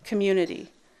community.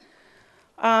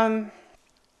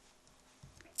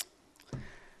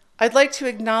 I'd like to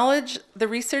acknowledge the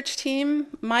research team.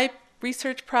 My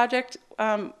research project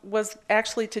was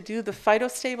actually to do the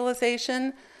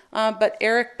phytostabilization, but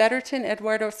Eric Betterton,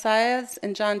 Eduardo Saez,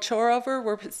 and John Chorover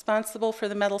were responsible for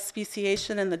the metal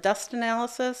speciation and the dust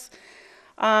analysis.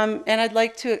 And I'd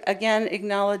like to, again,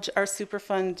 acknowledge our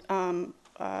Superfund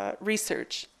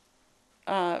research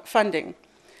funding.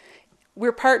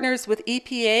 We're partners with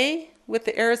EPA, with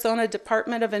the Arizona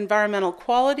Department of Environmental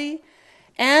Quality,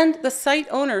 and the site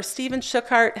owner, Stephen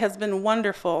Schuchart, has been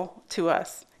wonderful to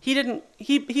us.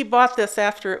 He bought this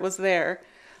after it was there,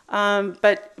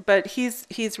 but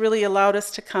he's really allowed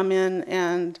us to come in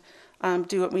and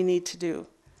do what we need to do.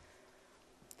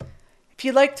 If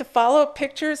you'd like to follow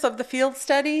pictures of the field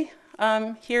study,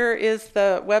 here is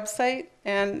the website,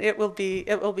 and it will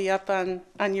be up on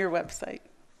your website.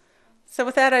 So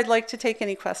with that, I'd like to take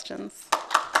any questions.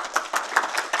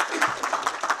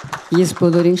 Ես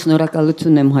բոլորին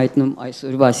շնորհակալություն եմ հայտնում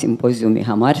այսօրվա սիմպոզիումի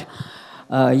համար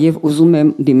եւ ուզում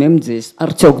եմ դիմեմ ձեզ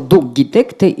արդյոք դուք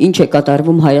գիտեք թե ինչ է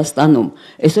կատարվում Հայաստանում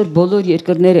այսօր բոլոր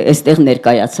երկրները այստեղ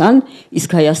ներկայացան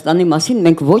իսկ Հայաստանի մասին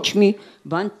մենք ոչ մի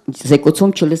բան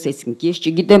զեկուցում չլսեցինք ես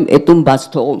չգիտեմ այդում բաց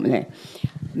թողումն է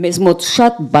մեզ մոտ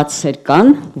շատ բացեր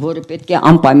կան որը պետք է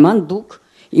անպայման դուք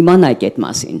իմանաք այդ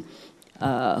մասին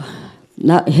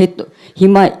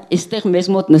Հիմա այստեղ մեզ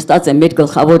մոտ նստած է մեր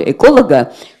գլխավոր էկոլոգը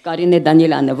Կարինե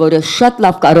Դանիելյանը, որը շատ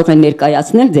լավ կարող է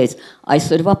ներկայացնել ձեզ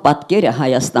այսօրվա պատկերը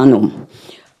Հայաստանում։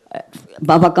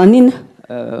 Բավականին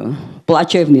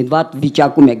պլաչևնի վատ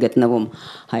վիճակում է գտնվում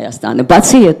Հայաստանը։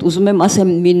 Բացի այդ, ուզում եմ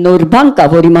ասեմ մի նոր բան կա,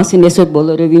 որի մասին այսօր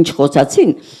բոլորովին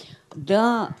չխոսացին, դա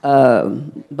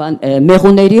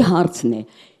մեղուների հարցն է։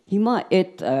 Հիմա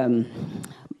այդ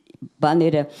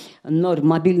բաները նոր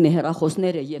մոբիլնի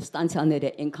հեռախոսները եւ ստանցիաները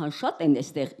այնքան շատ են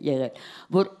այստեղ եղել,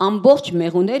 որ ամբողջ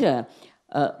մեղուները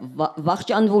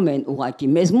վախճանվում են ուղակի։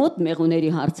 Մեզ մոտ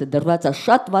մեղուների հարցը դրված է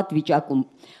շատ վատ վիճակում,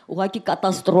 ուղակի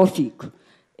կատաստրոֆիկ։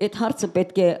 Այդ հարցը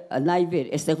պետք է նայվեր,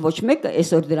 այստեղ ոչ մեկը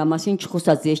այսօր դրա մասին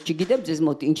չխոսած, ես չգիտեմ ձեզ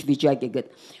մոտ ինչ վիճակ է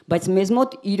գտ, բայց մեզ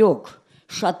մոտ իրոք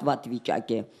շատ վատ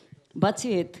վիճակ է։ Բացի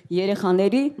այդ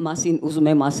երեխաների մասին ուզում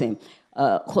եմ ասեմ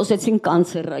խոսեցին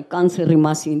կանցերի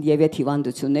մասին եւ այդ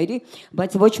հիվանդությունների,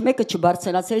 բայց ոչ մեկը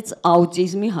չբարձրացրեց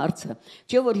աուտիզմի հարցը։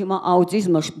 Չէ՞ որ հիմա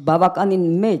աուտիզմը բավականին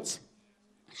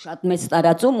շատ մեծ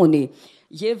տարածում ունի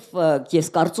եւ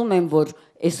ես կարծում եմ, որ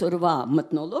այսօրվա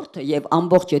մթնոլորտը եւ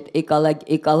ամբողջ այդ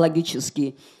էկոլոգիչեսկի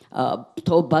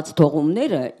բաց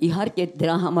թողումները իհարկե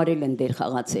դրա համար են դեր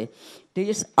խաղացել։ Դե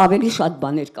ես ավելի շատ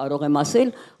բաներ կարող եմ ասել,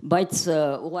 բայց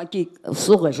ուղղակի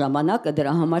սուղ է ժամանակը,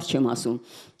 դրա համար չեմ ասում։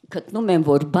 Գտնում եմ,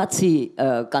 որ բացի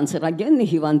կանցերոգեն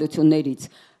հիվանդություններից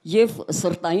եւ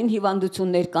սրտային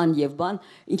հիվանդություններ կան եւ բան,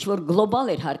 ինչ որ գլոբալ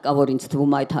էր հարկավոր ինձ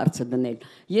թվում այդ հարցը դնել։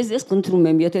 Ես խնդրում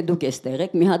եմ, եթե դուք էստեղ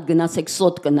եք, մի հատ գնացեք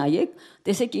սոտ կնայեք,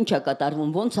 տեսեք ինչ է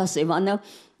կատարվում, ոնց է Սևանը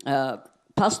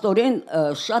փաստորեն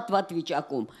շատ վատ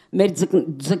վիճակում։ Մեր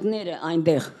ձկները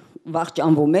այնտեղ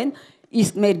վախճանվում են,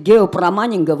 իսկ մեր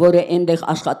գեոպրամանինգը, որը այնտեղ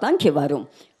աշխատանք է վարում,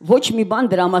 ոչ մի բան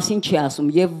դրա մասին չի ասում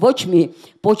եւ ոչ մի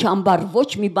փոչամբար, ոչ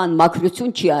մի բան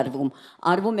մաքրություն չի արվում։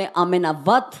 Արվում է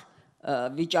ամենավատ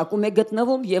վիճակում է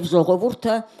գտնվում եւ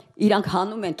ժողովուրդը իրանք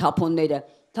հանում են թափոնները,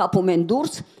 թափում են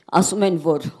դուրս, ասում են,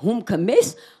 որ հումքը մեզ,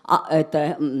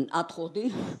 աթխոդի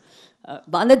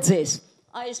բանը ձեզ։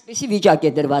 Այսպեսի վիճակ է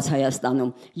դրված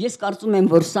Հայաստանում։ Ես կարծում եմ,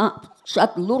 որ սա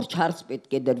շատ լուրջ հարց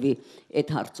պետք է դրվի այդ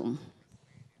հարցում։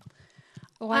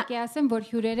 Ուղղակի ասեմ, որ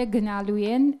հյուրերը գնալու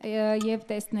են եւ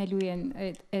տեսնելու են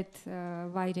այդ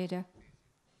վայրերը։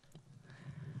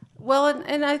 Well,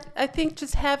 and I think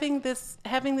just having this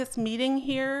meeting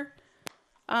here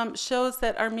shows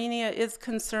that Armenia is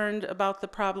concerned about the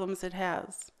problems it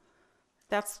has.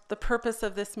 That's the purpose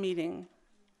of this meeting.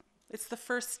 It's the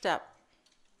first step.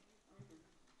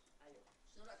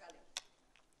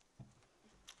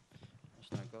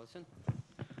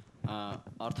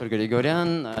 Arthur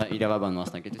Grigoryan, իրավաբան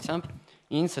մասնագիտությամբ,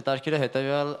 ինձ հետաքրքիր է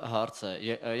հետևյալ հարցը,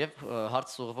 եւ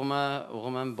հարցը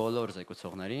ուղղում եմ բոլոր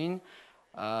զեկուցողներին,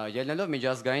 ելնելով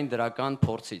միջազգային դրական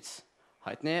փորձից,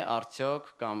 հայտնի է արդյոք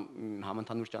կամ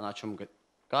համընդհանուր ճանաչում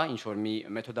կա ինչ որ մի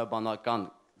մեթոդաբանական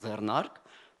ձեռնարկ,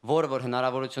 որը որ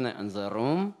հնարավորություն է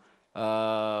ընձեռում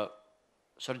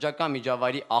շրջակա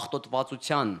միջավայրի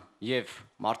աղտոտվածության եւ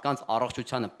մարդկանց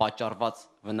առողջությանը պատճառված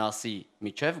վնասի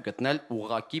միջև գտնել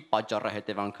ուղղակի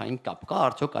պատճառահետևանքային կապ կա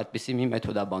արդյոք այդպիսի մի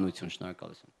մեթոդաբանություն։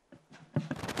 Շնորհակալություն։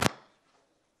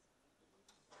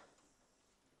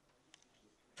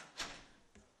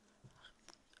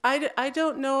 I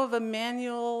don't know of a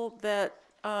manual that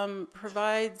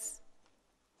provides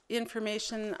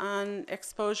information on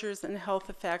exposures and health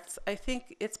effects. I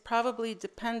think it's probably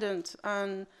dependent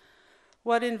on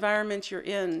what environment you're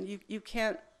in. You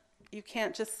can't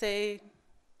just say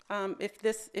if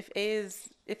this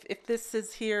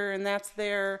is here and that's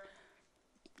there,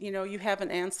 you know, you have an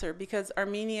answer, because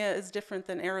Armenia is different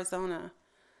than Arizona.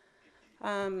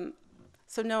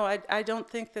 So no, I don't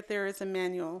think that there is a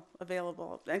manual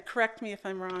available. And correct me if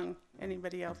I'm wrong,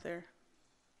 anybody out there.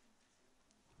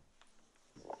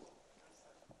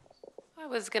 I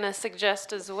was going to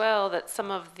suggest as well that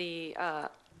some of the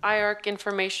IARC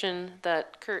information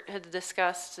that Kurt had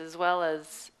discussed, as well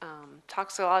as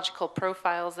toxicological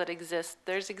profiles that exist,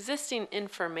 there's existing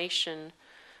information.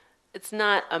 It's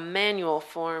not a manual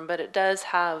form, but it does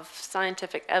have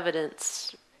scientific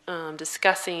evidence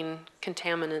discussing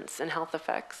contaminants and health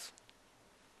effects.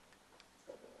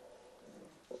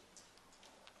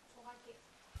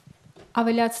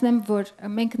 Ավելացնեմ, որ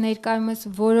մենք ներկայումս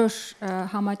որոշ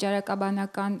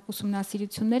համաճարակաբանական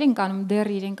ուսումնասիրություններ ենք անում, դեռ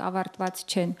իրենք ավարտված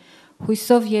չեն։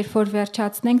 Հույսով, երբ որ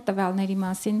վերջացնենք, տվյալների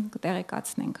մասին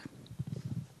կտեղեկացնենք։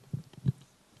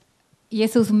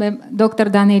 Ես ուզում եմ դոկտոր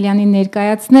Դանելյանին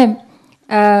ներկայացնեմ։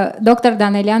 Դոկտոր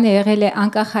Դանելյանը եղել է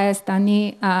անկախ Հայաստանի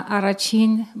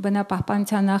առաջին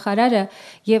բնապահպանության նախարարը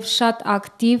եւ շատ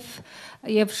ակտիվ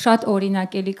եւ շատ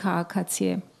օրինակելի քաղաքացի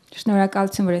է։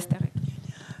 Շնորհակալություն, որ այստեղ եք։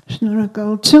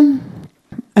 Shnorakaltsun.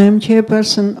 I am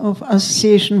chairperson of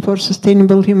Association for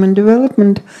Sustainable Human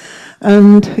Development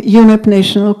and UNEP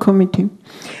National Committee.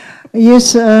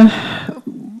 Ես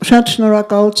շատ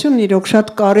շնորհակալություն, իրոք շատ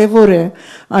կարևոր է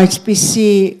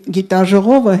այսպիսի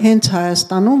գիտաժողովը հենց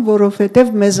Հայաստանում,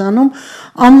 որովհետև մեզանում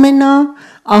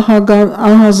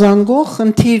ամենաահազանգող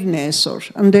խնդիրն է այսօր,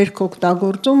 ընդերք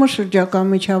օգտագործումը, շրջակա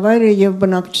միջավայրը եւ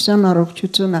բնակչության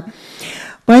առողջությունը։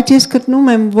 Բայց ես գտնում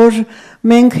եմ, որ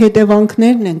մենք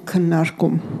հետևանքներն ենք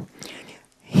քննարկում։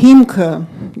 Հիմքը,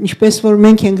 ինչպես որ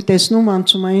մենք ենք տեսնում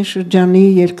անցումային շրջանի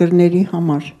երկրների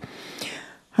համար։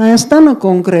 Հայաստանը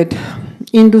կոնկրետ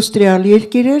ինդուստրիալ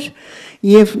երկիր էր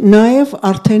եւ նաեւ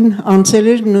արդեն անցել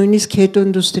էր նույնիսկ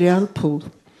հետոինդուստրիալ փուլ։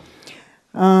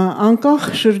 Անկախ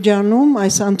շրջանում,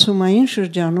 այս անցումային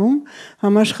շրջանում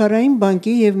համաշխարհային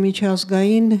բանկի եւ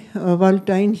միջազգային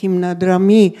վալյուտային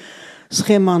հիմնադրամի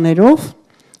սխեմաներով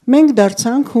մենք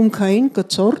դարձանք հումքային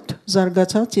կցորդ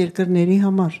զարգացած երկրների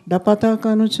համար։ Դա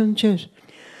պատահականություն չէր։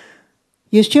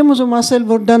 Ես չեմ ուզում ասել,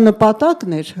 որ դա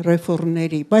նպատակն էր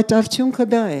ռեֆորմների, բայց արդյունքը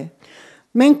դա է։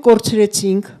 մենք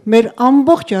կորցրեցինք մեր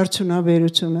ամբողջ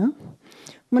արդյունաբերությունը,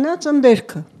 մնաց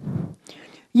ընդերքը։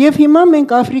 Եվ հիմա մենք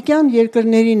աֆրիկյան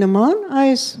երկրների նման,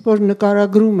 այս որ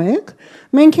նկարագրում եք,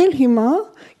 մենք էլ հիմա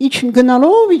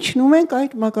գնալով իջնում ենք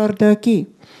այդ մակարդակի։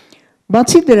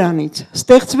 Բացի դրանից,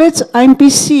 ստեղծվեց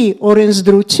այնպիսի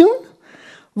օրենսդրություն,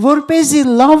 որպեսզի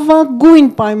լավագույն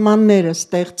պայմանները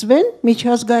ստեղծվեն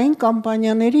միջազգային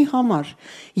կամպանիաների համար։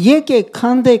 Եկեք,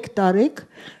 քանդեք, տարեք,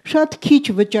 շատ քիչ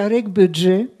վճարեք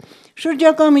բյուջե,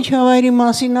 շրջակա միջավայրի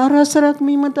մասին առհասարակ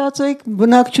մի մտածեք,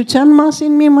 բնակչության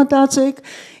մասին մի մտածեք,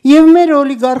 եւ մեր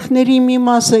օլիգարխների մի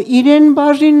մասը իրեն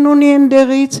բաժինն ունի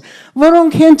այնտեղից,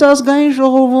 որոնք հենց ազգային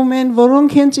ժողովում են,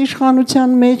 որոնք հենց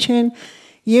իշխանության մեջ են,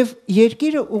 եւ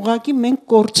երկիրը ուղղակի մենք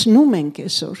կորցնում ենք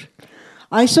այսօր։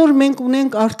 Այսօր մենք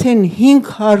ունենք արդեն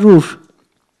 500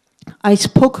 այս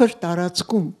փոքր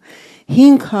տարածքում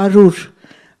 500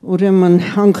 ուրեմն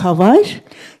հանքավայր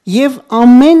եւ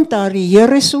ամեն տարի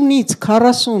 30-ից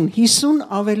 40, 50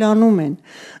 ավելանում են,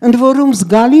 ընդ որում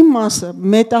զգալի մասը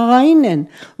մետաղային են,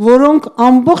 որոնք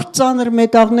ամբողջ ծանր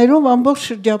մետաղներով ամբողջ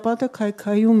շրջապատը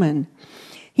քայքայում են։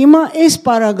 Հիմա այս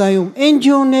պարագայում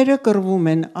NGO-ները կռվում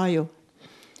են, այո,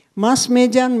 մաս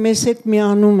մեդիան մեզ հետ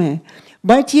միանում է,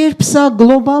 բայց երբ սա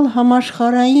գլոբալ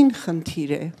համաշխարհային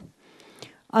խնդիր է,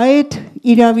 այդ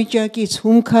իրավիճակից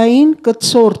հումքային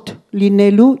կցորդ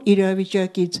լինելու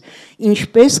իրավիճակից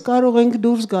ինչպես կարող ենք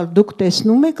դուրս գալ, դուք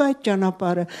տեսնում եք այդ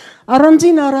ճանապարհը,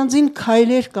 առանձին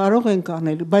քայլեր կարող ենք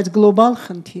անել, բայց գլոբալ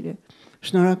խնդիր է։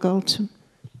 Շնորհակալություն։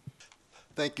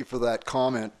 Thank you for that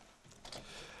comment.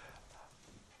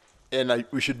 And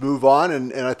we should move on,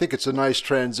 and I think it's a nice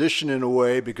transition in a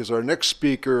way, because our next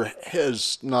speaker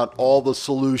has not all the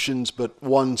solutions, but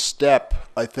one step,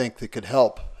 I think, that could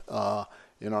help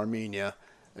in Armenia,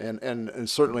 and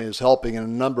certainly is helping in a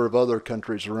number of other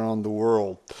countries around the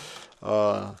world.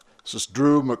 This is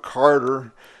Drew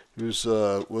McCartor, who's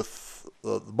with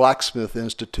the Blacksmith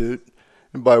Institute.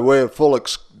 And by way of full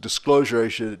disclosure, I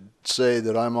should say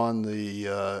that I'm on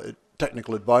the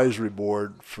Technical Advisory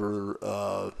Board for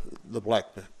the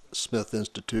Blacksmith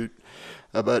Institute.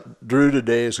 But Drew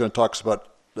today is going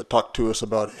to talk to us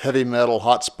about heavy metal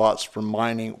hotspots from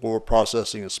mining, ore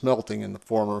processing, and smelting in the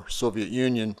former Soviet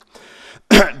Union.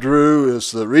 Drew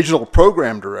is the Regional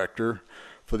Program Director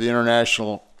for the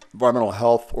International Environmental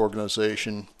Health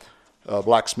Organization,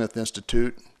 Blacksmith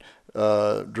Institute.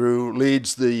 Drew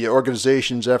leads the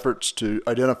organization's efforts to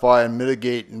identify and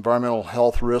mitigate environmental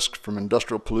health risks from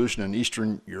industrial pollution in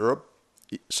Eastern Europe,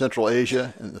 Central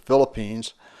Asia, and the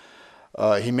Philippines.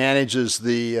 He manages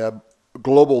the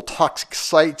Global Toxic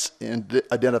Sites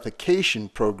Identification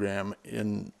Program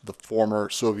in the former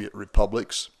Soviet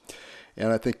republics,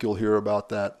 and I think you'll hear about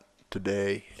that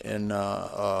today. And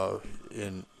I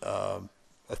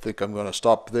think I'm going to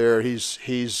stop there. He's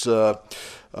his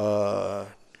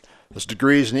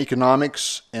degrees in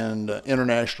economics and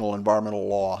international environmental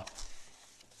law.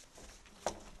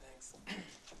 Thanks.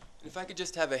 If I could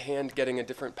just have a hand getting a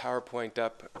different PowerPoint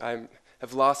up. I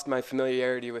have lost my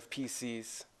familiarity with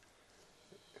PCs.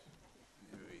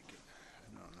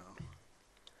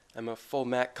 I'm a full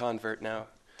Mac convert now.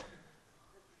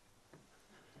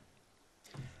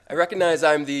 I recognize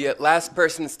I'm the last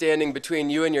person standing between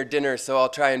you and your dinner, so I'll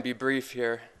try and be brief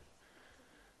here.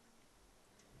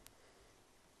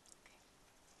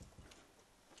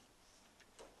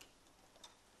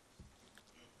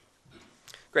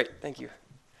 Great, thank you.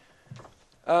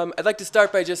 I'd like to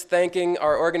start by just thanking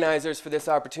our organizers for this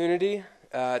opportunity.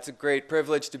 It's a great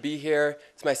privilege to be here.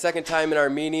 It's my second time in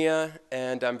Armenia,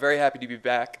 and I'm very happy to be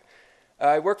back.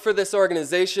 I work for this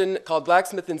organization called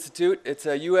Blacksmith Institute. It's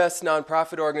a US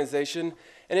nonprofit organization,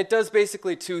 and it does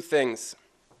basically two things.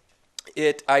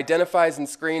 It identifies and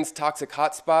screens toxic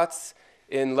hotspots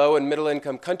in low and middle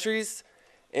income countries,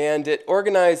 and it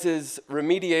organizes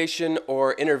remediation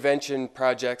or intervention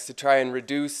projects to try and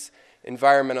reduce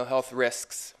environmental health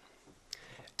risks.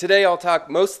 Today I'll talk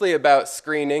mostly about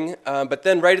screening, but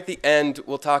then right at the end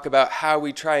we'll talk about how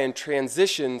we try and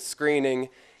transition screening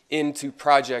into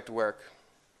project work.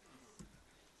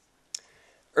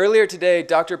 Earlier today,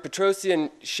 Dr. Petrosian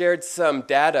shared some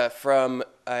data from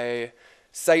a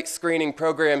site screening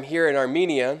program here in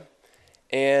Armenia,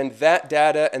 and that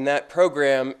data and that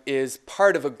program is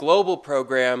part of a global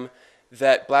program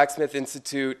that Blacksmith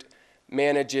Institute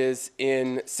manages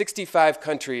in 65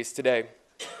 countries today.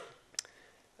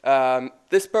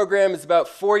 This program is about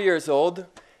 4 years old.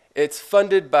 It's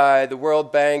funded by the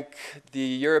World Bank, the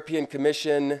European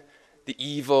Commission, the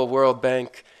evil World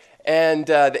Bank, and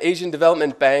the Asian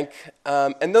Development Bank.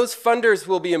 And those funders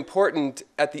will be important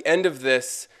at the end of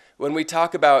this when we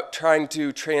talk about trying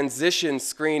to transition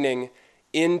screening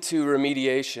into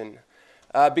remediation.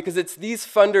 Because it's these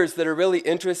funders that are really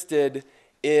interested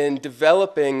in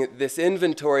developing this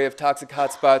inventory of toxic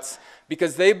hotspots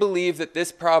because they believe that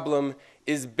this problem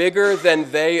is bigger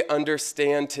than they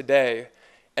understand today.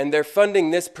 And they're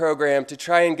funding this program to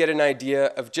try and get an idea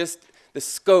of just the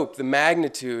scope, the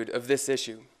magnitude of this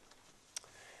issue.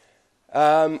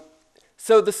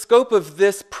 So the scope of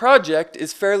this project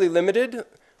is fairly limited.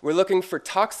 We're looking for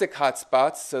toxic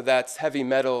hotspots, so that's heavy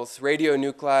metals,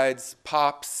 radionuclides,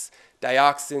 POPs,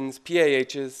 dioxins,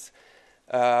 PAHs.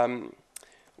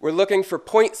 We're looking for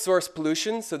point source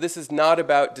pollution, so this is not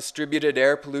about distributed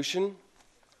air pollution.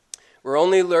 We're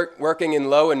only working in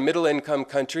low and middle income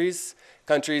countries,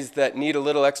 countries that need a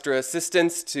little extra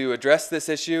assistance to address this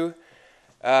issue.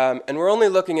 And we're only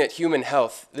looking at human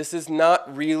health. This is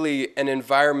not really an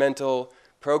environmental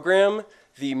program.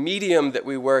 The medium that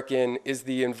we work in is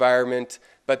the environment,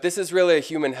 but this is really a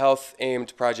human health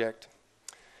aimed project.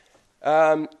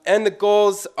 And the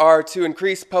goals are to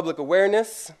increase public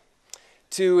awareness,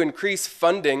 to increase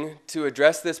funding to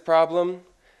address this problem,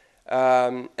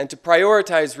 and to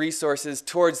prioritize resources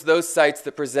towards those sites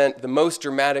that present the most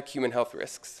dramatic human health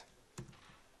risks.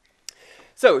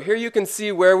 So here you can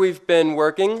see where we've been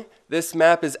working. This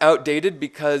map is outdated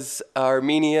because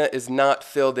Armenia is not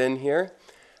filled in here.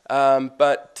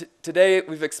 But today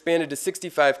we've expanded to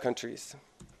 65 countries.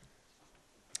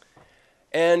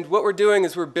 And what we're doing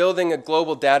is we're building a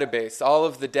global database. All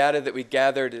of the data that we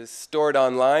gathered is stored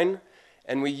online,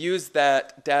 and we use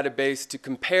that database to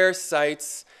compare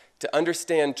sites, to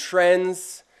understand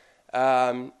trends,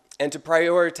 and to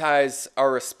prioritize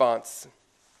our response.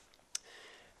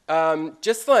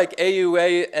 Just like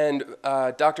AUA and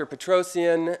Dr.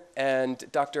 Petrosian and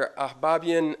Dr.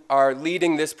 Ahbabian are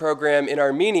leading this program in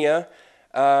Armenia,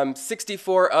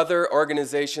 64 other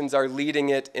organizations are leading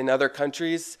it in other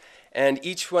countries, and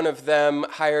each one of them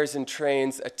hires and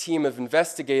trains a team of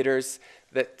investigators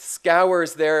that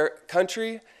scours their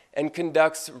country and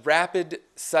conducts rapid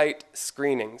site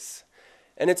screenings.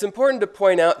 And it's important to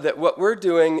point out that what we're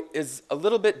doing is a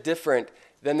little bit different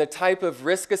than the type of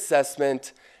risk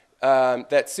assessment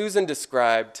that Susan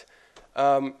described,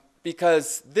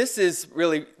 because this is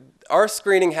really, our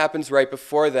screening happens right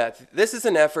before that. This is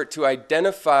an effort to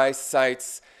identify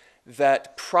sites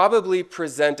that probably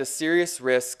present a serious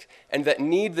risk and that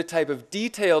need the type of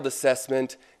detailed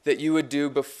assessment that you would do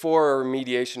before a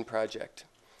remediation project.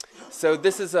 So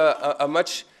this is a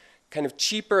much kind of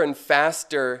cheaper and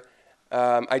faster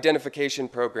identification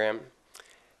program.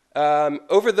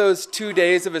 Over those 2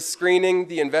 days of a screening,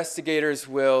 the investigators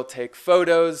will take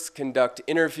photos, conduct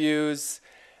interviews,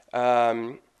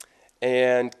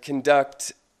 and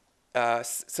conduct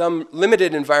some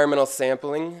limited environmental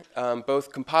sampling,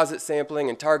 both composite sampling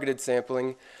and targeted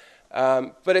sampling.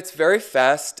 But it's very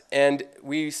fast, and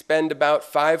we spend about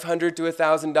 $500 to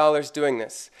 $1,000 doing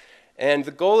this. And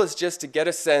the goal is just to get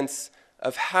a sense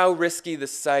of how risky the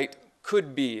site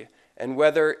could be and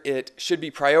whether it should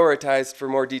be prioritized for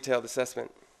more detailed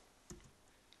assessment.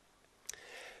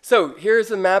 So here's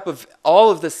a map of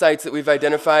all of the sites that we've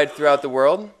identified throughout the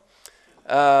world.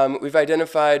 We've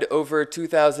identified over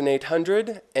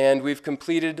 2,800, and we've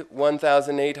completed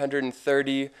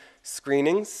 1,830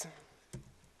 screenings.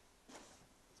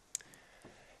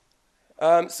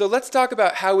 So let's talk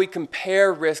about how we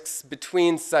compare risks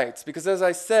between sites, because as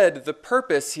I said, the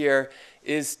purpose here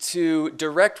is to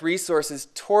direct resources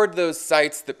toward those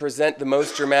sites that present the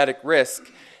most dramatic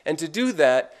risk. And to do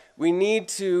that, we need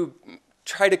to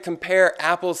try to compare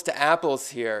apples to apples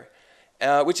here,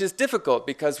 which is difficult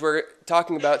because we're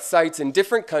talking about sites in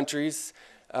different countries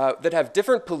that have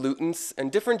different pollutants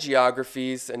and different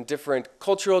geographies and different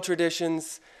cultural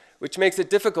traditions, which makes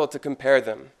it difficult to compare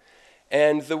them.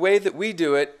 And the way that we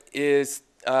do it is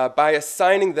by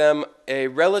assigning them a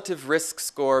relative risk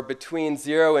score between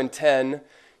 0 and 10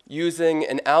 using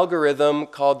an algorithm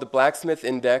called the Blacksmith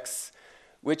Index,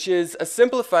 which is a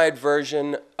simplified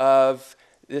version of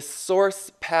this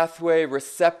source pathway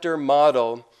receptor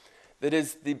model that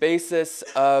is the basis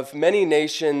of many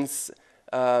nations'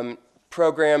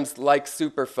 programs like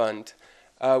Superfund.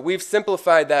 We've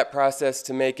simplified that process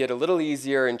to make it a little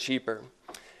easier and cheaper.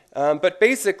 But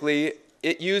basically,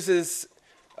 it uses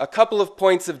a couple of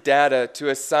points of data to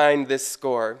assign this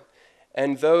score.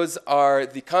 And those are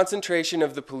the concentration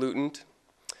of the pollutant,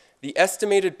 the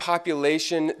estimated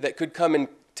population that could come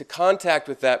into contact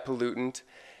with that pollutant,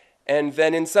 and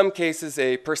then in some cases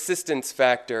a persistence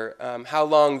factor, how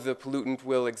long the pollutant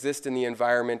will exist in the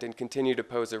environment and continue to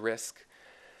pose a risk.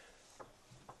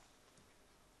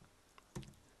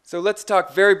 So let's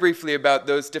talk very briefly about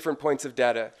those different points of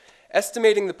data.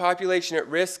 Estimating the population at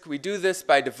risk, we do this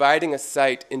by dividing a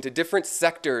site into different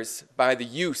sectors by the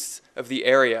use of the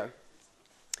area.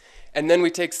 And then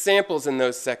we take samples in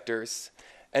those sectors,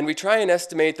 and we try and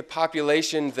estimate the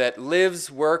population that lives,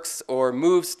 works, or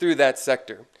moves through that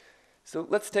sector. So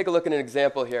let's take a look at an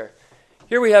example here.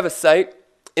 Here we have a site.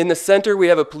 In the center, we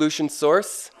have a pollution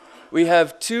source. We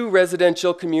have 2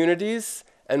 residential communities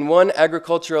and 1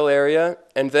 agricultural area,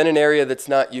 and then an area that's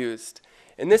not used.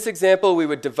 In this example, we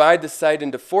would divide the site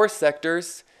into 4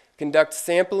 sectors, conduct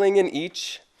sampling in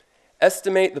each,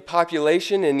 estimate the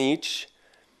population in each,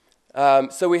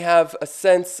 so we have a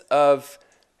sense of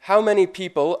how many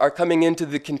people are coming into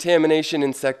the contamination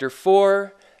in Sector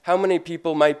 4, how many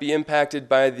people might be impacted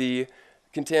by the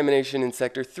contamination in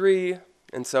Sector 3,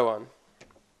 and so on.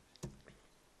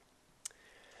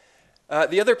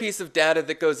 The other piece of data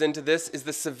that goes into this is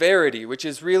the severity, which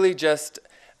is really just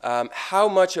how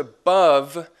much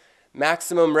above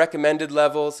maximum recommended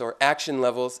levels or action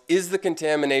levels is the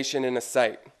contamination in a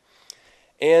site.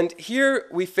 And here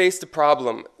we faced a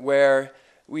problem where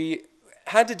we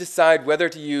had to decide whether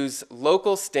to use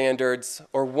local standards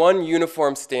or one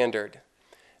uniform standard.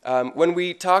 When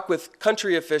we talk with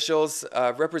country officials,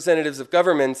 representatives of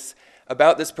governments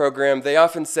about this program, they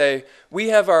often say, we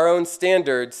have our own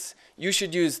standards, you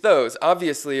should use those.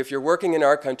 Obviously, if you're working in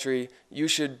our country, you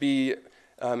should be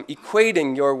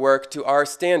equating your work to our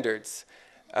standards,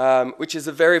 which is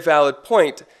a very valid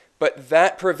point, but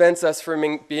that prevents us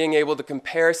from being able to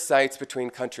compare sites between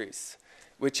countries,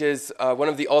 which is one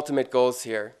of the ultimate goals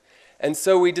here. And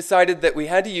so we decided that we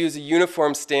had to use a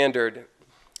uniform standard.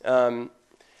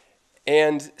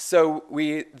 And so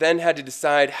we then had to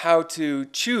decide how to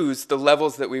choose the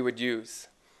levels that we would use.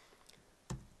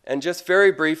 And just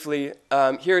very briefly,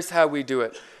 here's how we do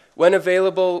it. When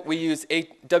available, we use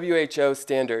WHO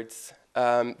standards.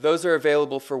 Those are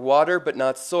available for water but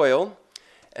not soil.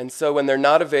 And so when they're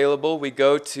not available, we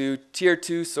go to Tier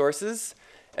 2 sources,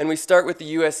 and we start with the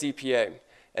US EPA.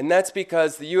 And that's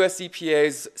because the US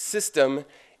EPA's system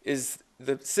is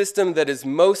the system that is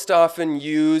most often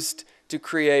used to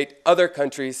create other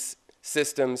countries'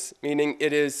 systems, meaning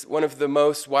it is one of the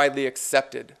most widely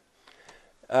accepted.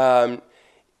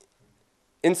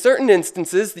 In certain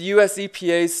instances, the US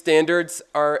EPA's standards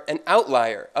are an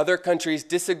outlier. Other countries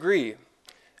disagree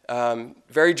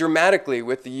very dramatically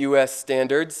with the US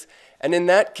standards. And in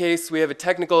that case, we have a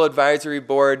technical advisory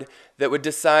board that would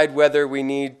decide whether we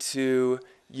need to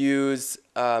use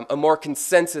a more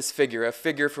consensus figure, a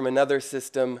figure from another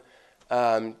system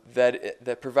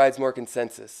that provides more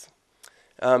consensus.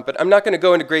 But I'm not going to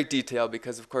go into great detail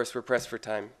because, of course, we're pressed for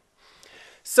time.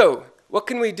 So, what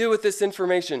can we do with this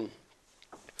information?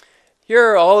 Here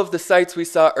are all of the sites we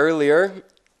saw earlier,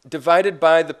 divided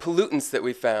by the pollutants that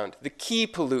we found. The key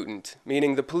pollutant,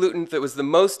 meaning the pollutant that was the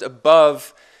most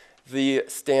above the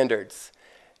standards.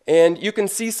 And you can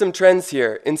see some trends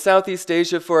here. In Southeast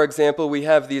Asia, for example, we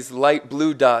have these light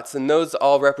blue dots, and those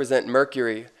all represent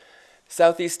mercury.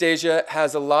 Southeast Asia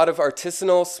has a lot of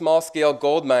artisanal, small-scale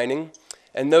gold mining,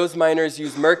 and those miners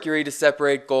use mercury to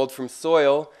separate gold from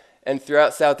soil, and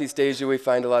throughout Southeast Asia, we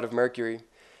find a lot of mercury.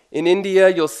 In India,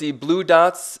 you'll see blue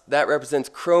dots. That represents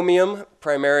chromium,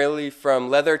 primarily from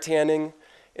leather tanning.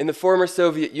 In the former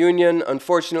Soviet Union,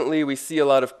 unfortunately, we see a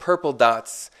lot of purple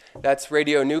dots. That's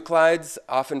radionuclides,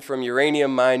 often from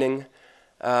uranium mining.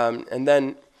 And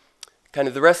then kind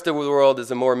of the rest of the world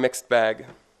is a more mixed bag.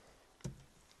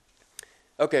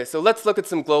 Okay, so let's look at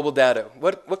some global data.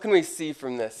 What can we see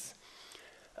from this?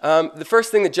 The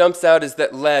first thing that jumps out is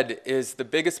that lead is the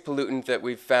biggest pollutant that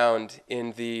we've found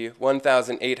in the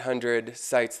 1,800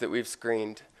 sites that we've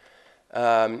screened.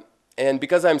 And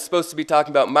because I'm supposed to be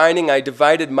talking about mining, I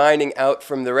divided mining out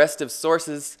from the rest of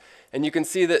sources. And you can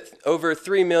see that over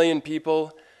 3 million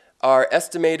people are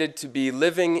estimated to be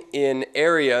living in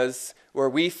areas where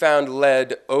we found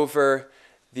lead over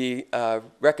the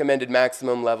recommended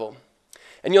maximum level.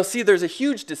 And you'll see there's a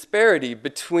huge disparity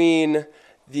between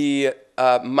the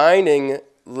mining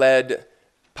lead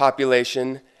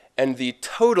population and the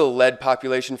total lead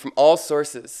population from all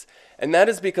sources. And that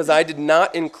is because I did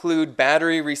not include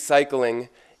battery recycling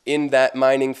in that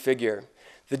mining figure.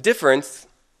 The difference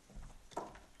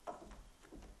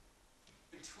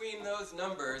between those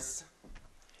numbers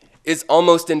is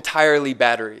almost entirely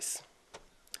batteries.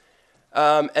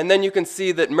 And then you can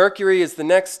see that mercury is the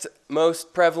next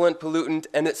most prevalent pollutant,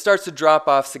 and it starts to drop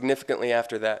off significantly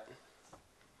after that.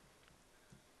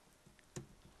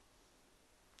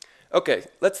 Okay,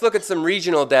 let's look at some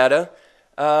regional data.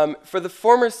 For the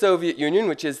former Soviet Union,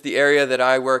 which is the area that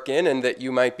I work in and that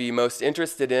you might be most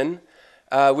interested in,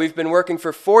 we've been working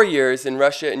for 4 years in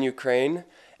Russia and Ukraine,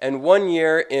 and 1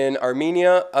 year in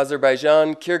Armenia,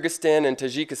 Azerbaijan, Kyrgyzstan, and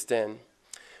Tajikistan.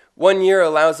 1 year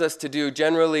allows us to do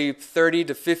generally 30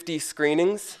 to 50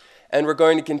 screenings, and we're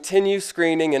going to continue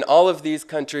screening in all of these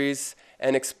countries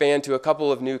and expand to a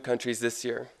couple of new countries this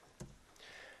year.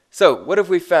 So, what have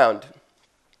we found?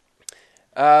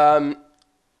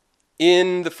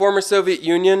 In the former Soviet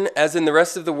Union, as in the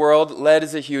rest of the world, lead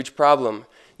is a huge problem.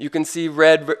 You can see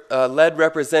lead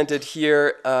represented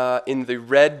here in the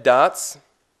red dots.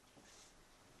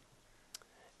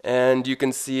 And you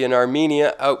can see in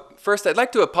Armenia. Oh, first, I'd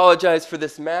like to apologize for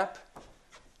this map.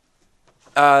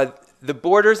 The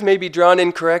borders may be drawn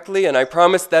incorrectly, and I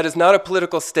promise that is not a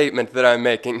political statement that I'm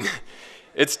making.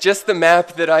 It's just the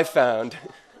map that I found.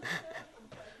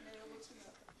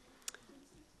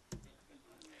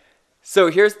 So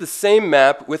here's the same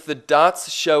map with the dots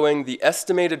showing the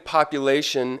estimated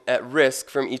population at risk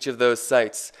from each of those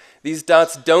sites. These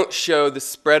dots don't show the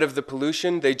spread of the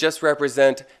pollution, they just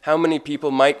represent how many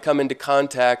people might come into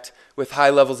contact with high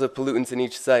levels of pollutants in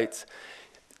each site.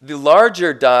 The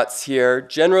larger dots here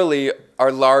generally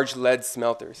are large lead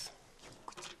smelters.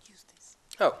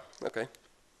 Oh, okay.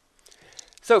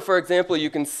 So for example, you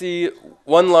can see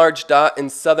one large dot in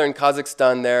southern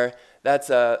Kazakhstan there.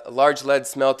 That's a large lead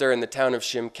smelter in the town of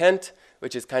Shymkent,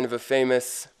 which is kind of a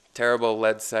famous, terrible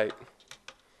lead site.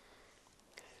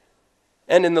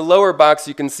 And in the lower box,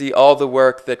 you can see all the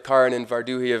work that Karin and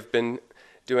Varduhi have been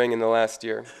doing in the last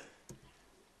year.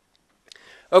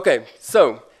 Okay,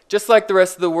 so just like the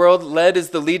rest of the world, lead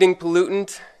is the leading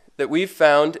pollutant that we've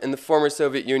found in the former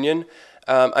Soviet Union.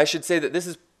 I should say that this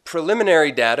is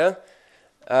preliminary data.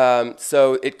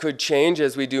 So it could change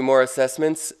as we do more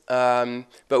assessments,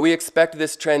 but we expect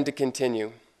this trend to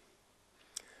continue.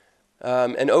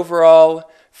 And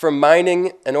overall, from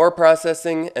mining and ore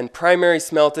processing and primary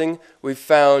smelting, we've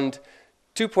found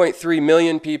 2.3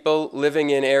 million people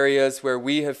living in areas where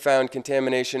we have found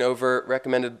contamination over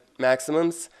recommended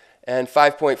maximums, and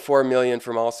 5.4 million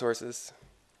from all sources.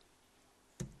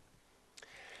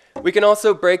 We can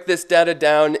also break this data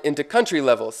down into country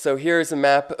levels. So here's a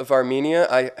map of Armenia.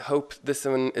 I hope this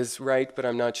one is right, but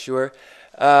I'm not sure.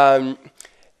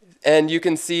 And you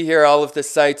can see here all of the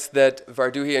sites that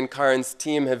Varduhi and Karin's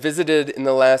team have visited in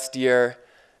the last year,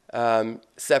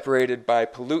 separated by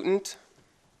pollutant.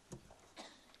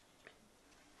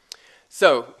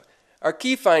 So our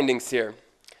key findings here.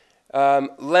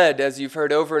 Lead, as you've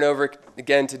heard over and over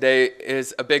again today,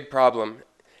 is a big problem.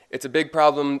 It's a big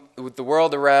problem with the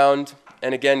world around,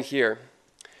 and again here.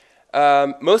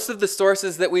 Most of the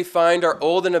sources that we find are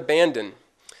old and abandoned.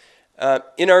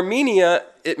 In Armenia,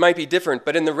 it might be different,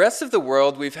 but in the rest of the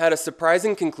world, we've had a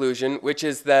surprising conclusion, which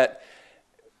is that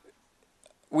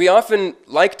we often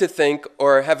like to think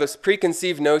or have a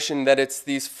preconceived notion that it's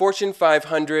these Fortune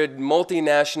 500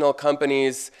 multinational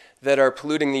companies that are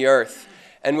polluting the earth.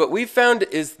 And what we've found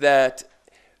is that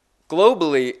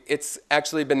globally, it's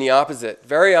actually been the opposite.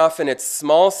 Very often, it's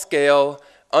small-scale,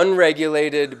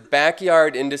 unregulated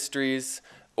backyard industries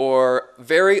or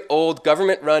very old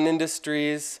government-run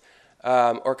industries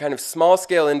or kind of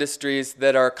small-scale industries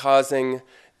that are causing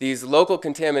these local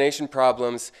contamination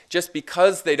problems just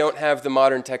because they don't have the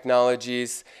modern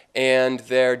technologies and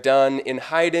they're done in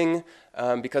hiding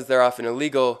because they're often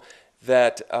illegal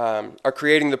that are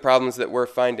creating the problems that we're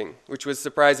finding, which was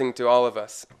surprising to all of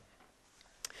us.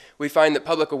 We find that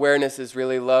public awareness is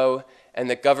really low and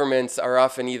that governments are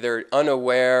often either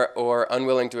unaware or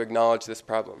unwilling to acknowledge this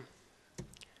problem.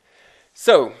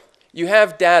 So you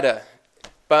have data,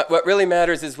 but what really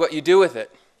matters is what you do with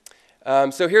it.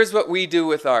 So here's what we do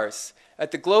with ours.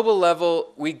 At the global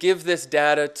level, we give this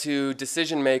data to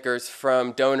decision makers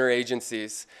from donor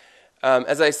agencies.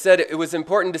 As I said, it was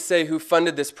important to say who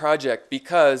funded this project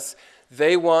because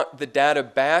they want the data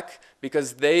back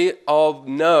because they all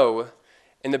know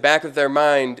in the back of their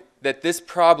mind that this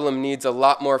problem needs a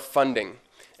lot more funding.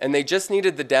 And they just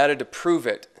needed the data to prove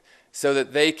it so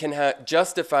that they can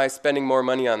justify spending more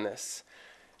money on this.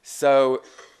 So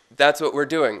that's what we're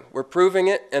doing. We're proving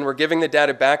it and we're giving the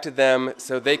data back to them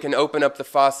so they can open up the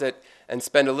faucet and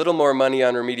spend a little more money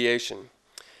on remediation.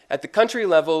 At the country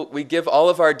level, we give all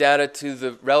of our data to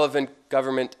the relevant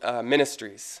government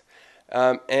ministries.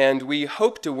 And we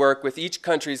hope to work with each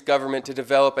country's government to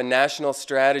develop a national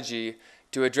strategy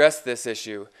to address this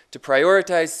issue, to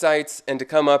prioritize sites, and to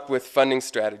come up with funding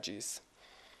strategies.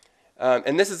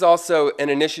 And this is also an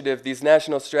initiative, these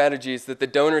national strategies, that the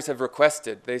donors have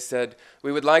requested. They said,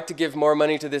 we would like to give more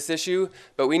money to this issue,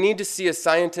 but we need to see a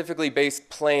scientifically based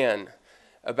plan,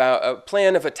 about a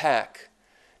plan of attack.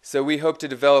 So we hope to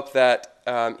develop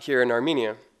that here in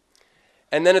Armenia.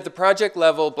 And then at the project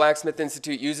level, Blacksmith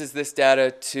Institute uses this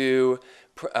data to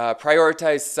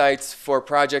prioritize sites for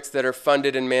projects that are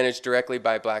funded and managed directly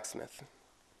by Blacksmith.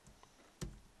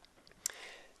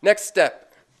 Next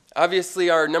step. Obviously,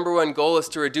 our number one goal is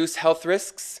to reduce health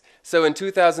risks. So in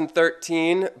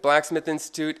 2013, Blacksmith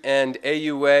Institute and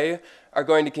AUA are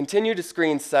going to continue to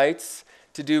screen sites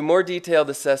to do more detailed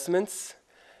assessments.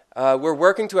 We're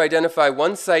working to identify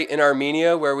one site in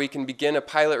Armenia where we can begin a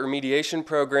pilot remediation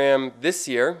program this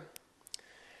year.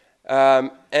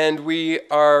 And we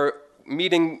are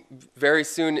meeting very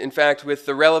soon, in fact, with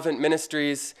the relevant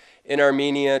ministries in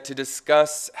Armenia to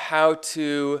discuss how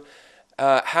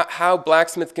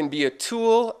Blacksmith can be a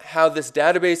tool, how this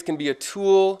database can be a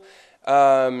tool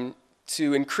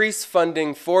to increase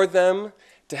funding for them,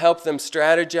 to help them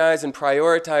strategize and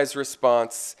prioritize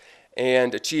response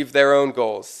and achieve their own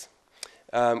goals,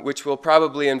 which will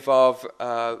probably involve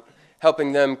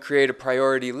helping them create a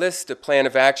priority list, a plan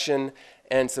of action,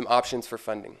 and some options for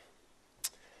funding.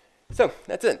 So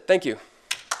that's it. Thank you.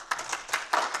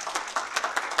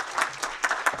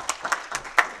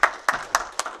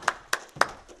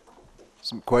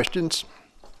 Some questions?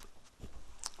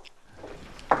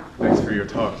 Thanks for your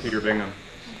talk, Peter Bingham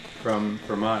from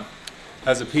Vermont.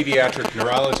 As a pediatric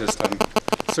neurologist, I'm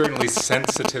certainly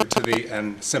sensitive to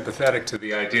and sympathetic to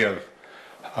the idea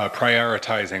of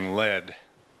prioritizing lead,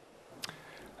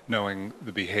 knowing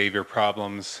the behavior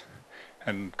problems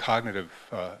and cognitive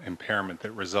impairment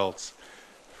that results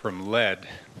from lead.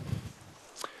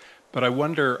 But I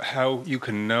wonder how you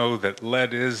can know that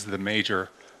lead is the major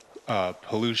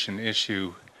pollution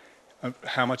issue.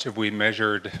 How much have we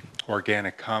measured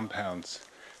organic compounds?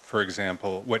 For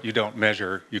example, what you don't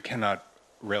measure, you cannot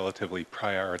relatively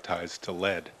prioritize to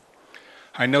lead.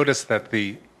 I noticed that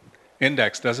the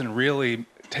index doesn't really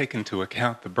take into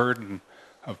account the burden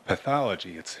of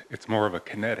pathology. It's more of a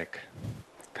kinetic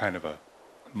kind of a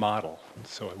model.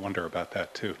 So I wonder about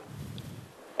that too.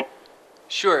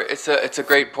 Sure, it's a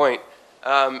great point.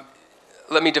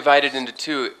 Let me divide it into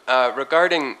two.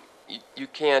 Regarding you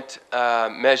can't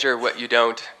measure what you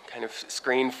don't kind of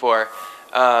screen for.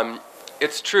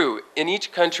 It's true. In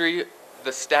each country,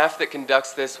 the staff that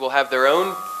conducts this will have their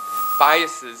own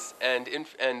biases and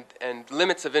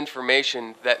limits of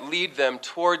information that lead them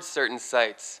towards certain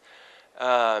sites.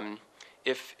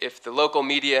 If the local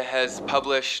media has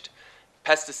published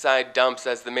pesticide dumps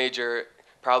as the major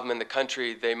problem in the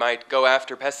country, they might go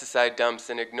after pesticide dumps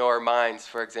and ignore mines,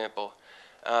 for example.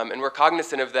 And we're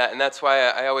cognizant of that, and that's why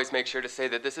I always make sure to say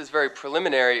that this is very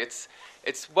preliminary. It's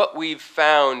what we've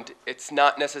found. It's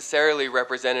not necessarily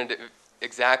representative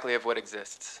exactly of what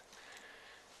exists.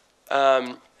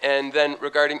 And then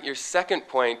regarding your second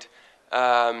point,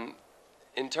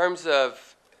 in terms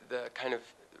of the kind of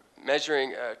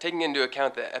measuring, taking into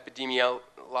account the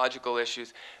epidemiological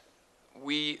issues,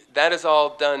 that is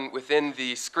all done within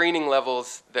the screening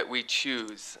levels that we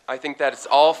choose. I think that it's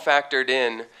all factored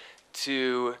in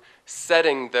to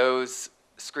setting those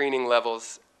screening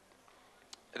levels,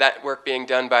 that work being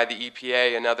done by the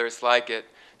EPA and others like it.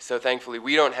 So thankfully,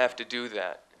 we don't have to do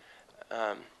that.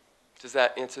 Does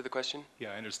that answer the question?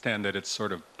 Yeah, I understand that it's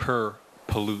sort of per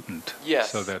pollutant.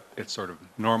 Yes. So that it sort of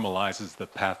normalizes the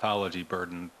pathology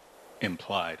burden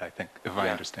implied, I think, if I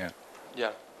understand.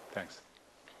 Yeah. Thanks.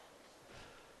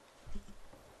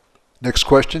 Next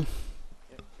question.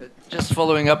 Just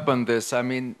following up on this, I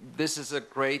mean, this is a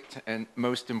great and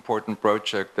most important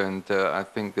project, and I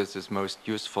think this is most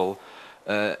useful.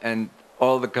 And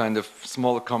all the kind of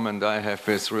small comment I have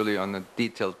is really on a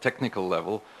detailed technical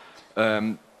level.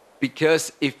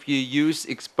 Because if you use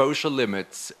exposure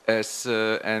limits as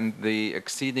and the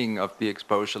exceeding of the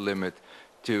exposure limit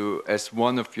as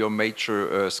one of your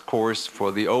major scores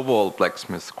for the overall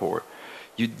Blacksmith score,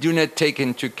 you do not take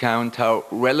into account how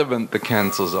relevant the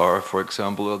cancers are, for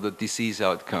example, or the disease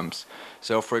outcomes.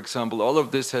 So, for example, all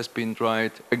of this has been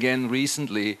tried again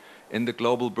recently in the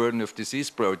Global Burden of Disease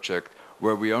project,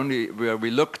 where we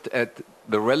looked at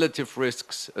the relative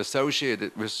risks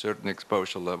associated with certain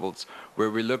exposure levels,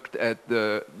 where we looked at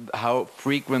how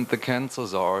frequent the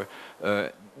cancers are.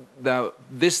 Now,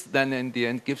 this then in the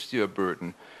end gives you a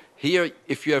burden. Here,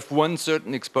 if you have one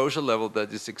certain exposure level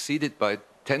that is exceeded by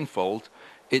tenfold,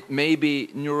 it may be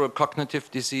neurocognitive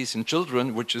disease in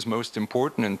children, which is most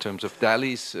important in terms of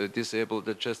DALYs, disabled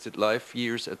adjusted life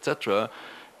years, etc.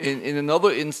 In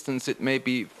another instance, it may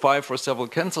be 5 or several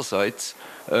cancer sites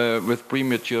with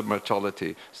premature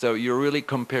mortality. So you're really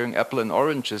comparing apple and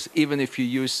oranges, even if you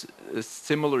use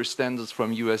similar standards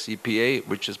from US EPA,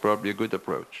 which is probably a good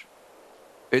approach.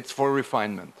 It's for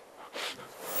refinement.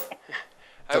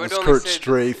 That was Kurt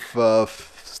Strafe.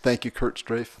 Thank you, Kurt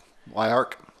Strafe.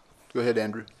 IARC. Go ahead,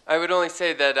 Andrew. I would only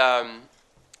say that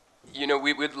you know,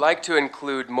 we would like to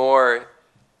include more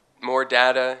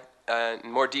data,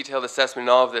 more detailed assessment in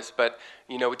all of this, but,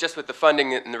 you know, just with the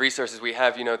funding and the resources we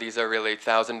have, you know, these are really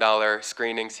 $1,000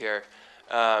 screenings here.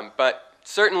 But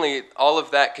certainly all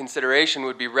of that consideration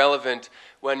would be relevant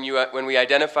when we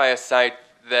identify a site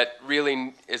that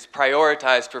really is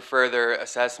prioritized for further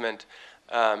assessment.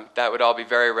 That would all be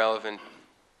very relevant.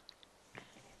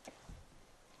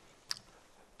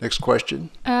 Next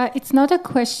question. It's not a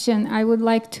question. I would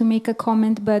like to make a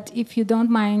comment, but if you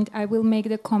don't mind, I will make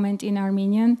the comment in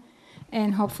Armenian,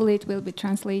 and hopefully it will be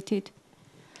translated.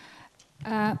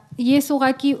 Ես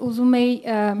ուղղակի ուզում եի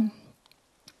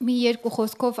մի երկու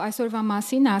խոսքով այսօրվա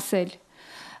մասին ասել,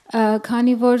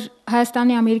 քանի որ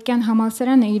Հայաստանի ամերիկյան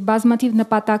համալսարանը իր բազմաթիվ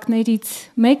նպատակներից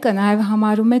մեկը նաև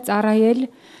համարում է ծառայել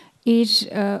իր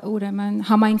ուրեմն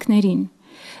համայնքներին։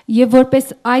 Եվ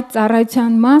որպես այդ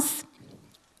ծառայության մաս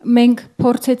մենք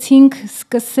փորձեցինք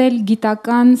սկսել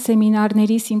գիտական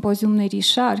սեմինարների, սիմպոզիումների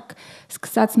շարք,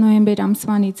 սկսած նոյեմբեր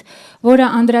ամսվանից, որը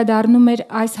անդրադառնում էր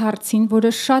այս հարցին,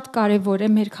 որը շատ կարևոր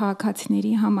է մեր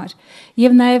քաղաքացիների համար։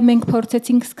 Եվ նաև մենք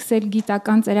փորձեցինք սկսել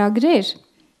գիտական ծրագրեր,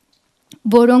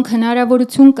 որոնք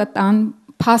հնարավորություն կտան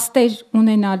փաստեր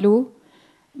ունենալու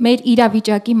մեր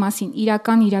իրավիճակի մասին,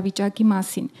 իրական իրավիճակի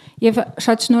մասին։ Եվ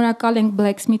շատ շնորհակալ ենք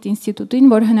Blacksmith Institute-ին,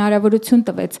 որ հնարավորություն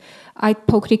տվեց այդ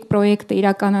փոքրիկ պրոյեկտը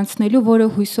իրականացնելու, որը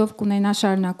հույսով կունենա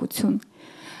շարունակություն։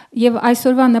 Եվ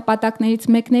այսօրվա նպատակներից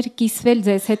մեկն էր կիսվել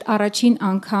ձեզ հետ առաջին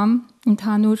անգամ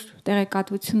ընդհանուր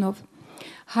տեղեկատվությունով։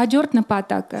 Հաջորդ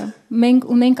նպատակը մենք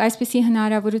ունենք այսպիսի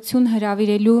հնարավորություն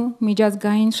հրավիրելու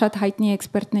միջազգային շատ հայտնի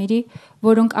էքսպերտների,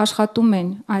 որոնք աշխատում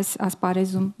են այս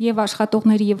ասպարեզում եւ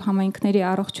աշխատողների եւ համայնքների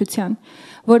առողջության,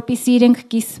 որպիսի իրենք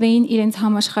կիսվեին իրենց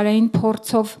համաշխարհային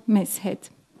փորձով մեզ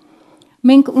հետ։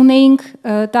 Մենք ունեինք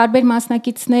տարբեր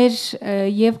մասնակիցներ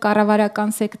եւ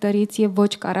կառավարական սեկտորից եւ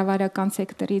ոչ կառավարական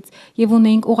սեկտորից եւ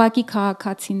ունեինք ուղակի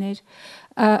քաղաքացիներ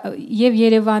եւ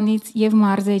Երևանից եւ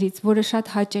մարզերից, որը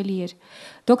շատ հաճելի էր։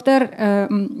 Դոկտոր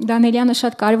Դանելյանը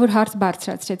շատ կարևոր հարց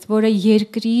բարձրացրեց, որը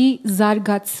երկրի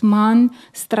զարգացման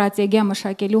ստրատեգիա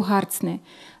մշակելու հարցն է։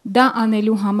 Դա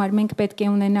անելու համար մենք պետք է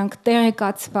ունենանք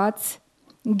տեղեկացված,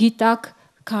 գիտակ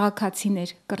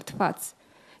քաղաքացիներ, կրթված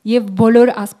եւ բոլոր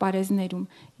ասպարեզներում,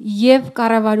 եւ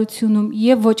կառավարությունում,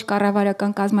 եւ ոչ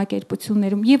կառավարական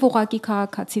կազմակերպություններում, եւ ուղակի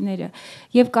քաղաքացիները,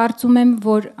 եւ կարծում եմ,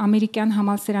 որ ամերիկյան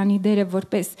համալսարանի դերը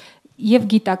որպես եւ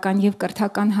գիտական եւ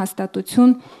կրթական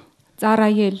հաստատություն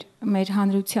ծառայել մեր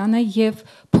հանրությանը եւ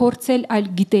փորձել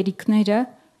այլ գիտելիքները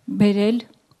բերել,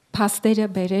 փաստերը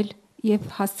բերել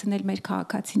եւ հասցնել մեր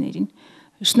քաղաքացիներին։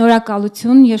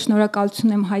 Շնորհակալություն, ես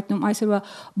շնորհակալություն եմ հայտնում այսօրվա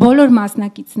բոլոր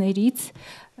մասնակիցներից,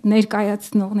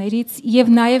 ներկայացնողներից եւ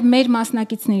նաեւ մեր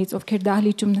մասնակիցներից, ովքեր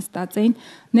դահլիճում նստած էին,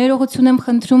 ներողություն եմ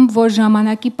խնդրում, որ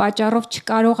ժամանակի պատճառով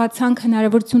չկարողացանք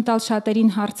հնարավորություն տալ շատերին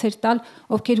հարցեր տալ,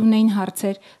 ովքեր ունեին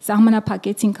հարցեր,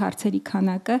 սահմանափակեցինք հարցերի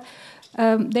քանակը,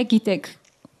 դե գիտեք,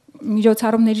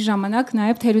 միջոցառումների ժամանակ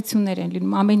նաեւ թերություններ են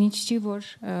լինում, ամեն ինչ չի, որ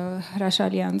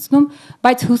հրաշալի անցնում,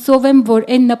 բայց հուսով եմ, որ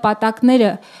այն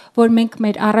նպատակները, որ մենք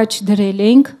մեր առաջ դրել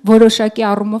ենք, որոշակի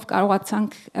առումով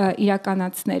կարողացանք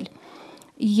իրականացնել։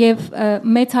 Եվ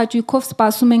մեծ հաճույքով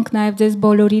սպասում ենք նաև ձեզ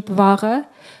բոլորիդ վաղը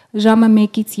ժամը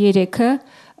 1-ից 3-ը,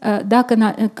 դա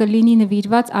կլինի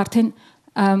նվիրված արդեն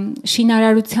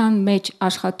շինարարության մեջ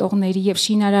աշխատողների եւ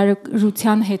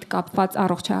շինարարության հետ կապված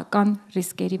առողջական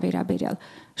ռիսկերի վերաբերյալ։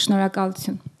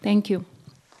 Շնորհակալություն։ Thank you.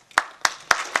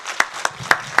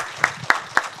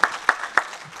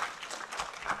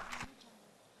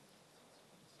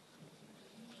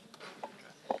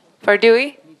 For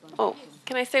Dewey? Oh.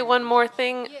 Can I say one more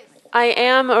thing? Yes. I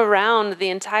am around the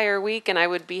entire week, and I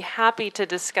would be happy to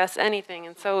discuss anything,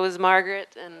 and so is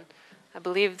Margaret, and I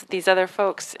believe these other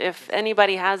folks. If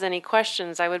anybody has any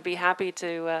questions, I would be happy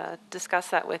to discuss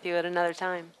that with you at another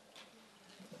time.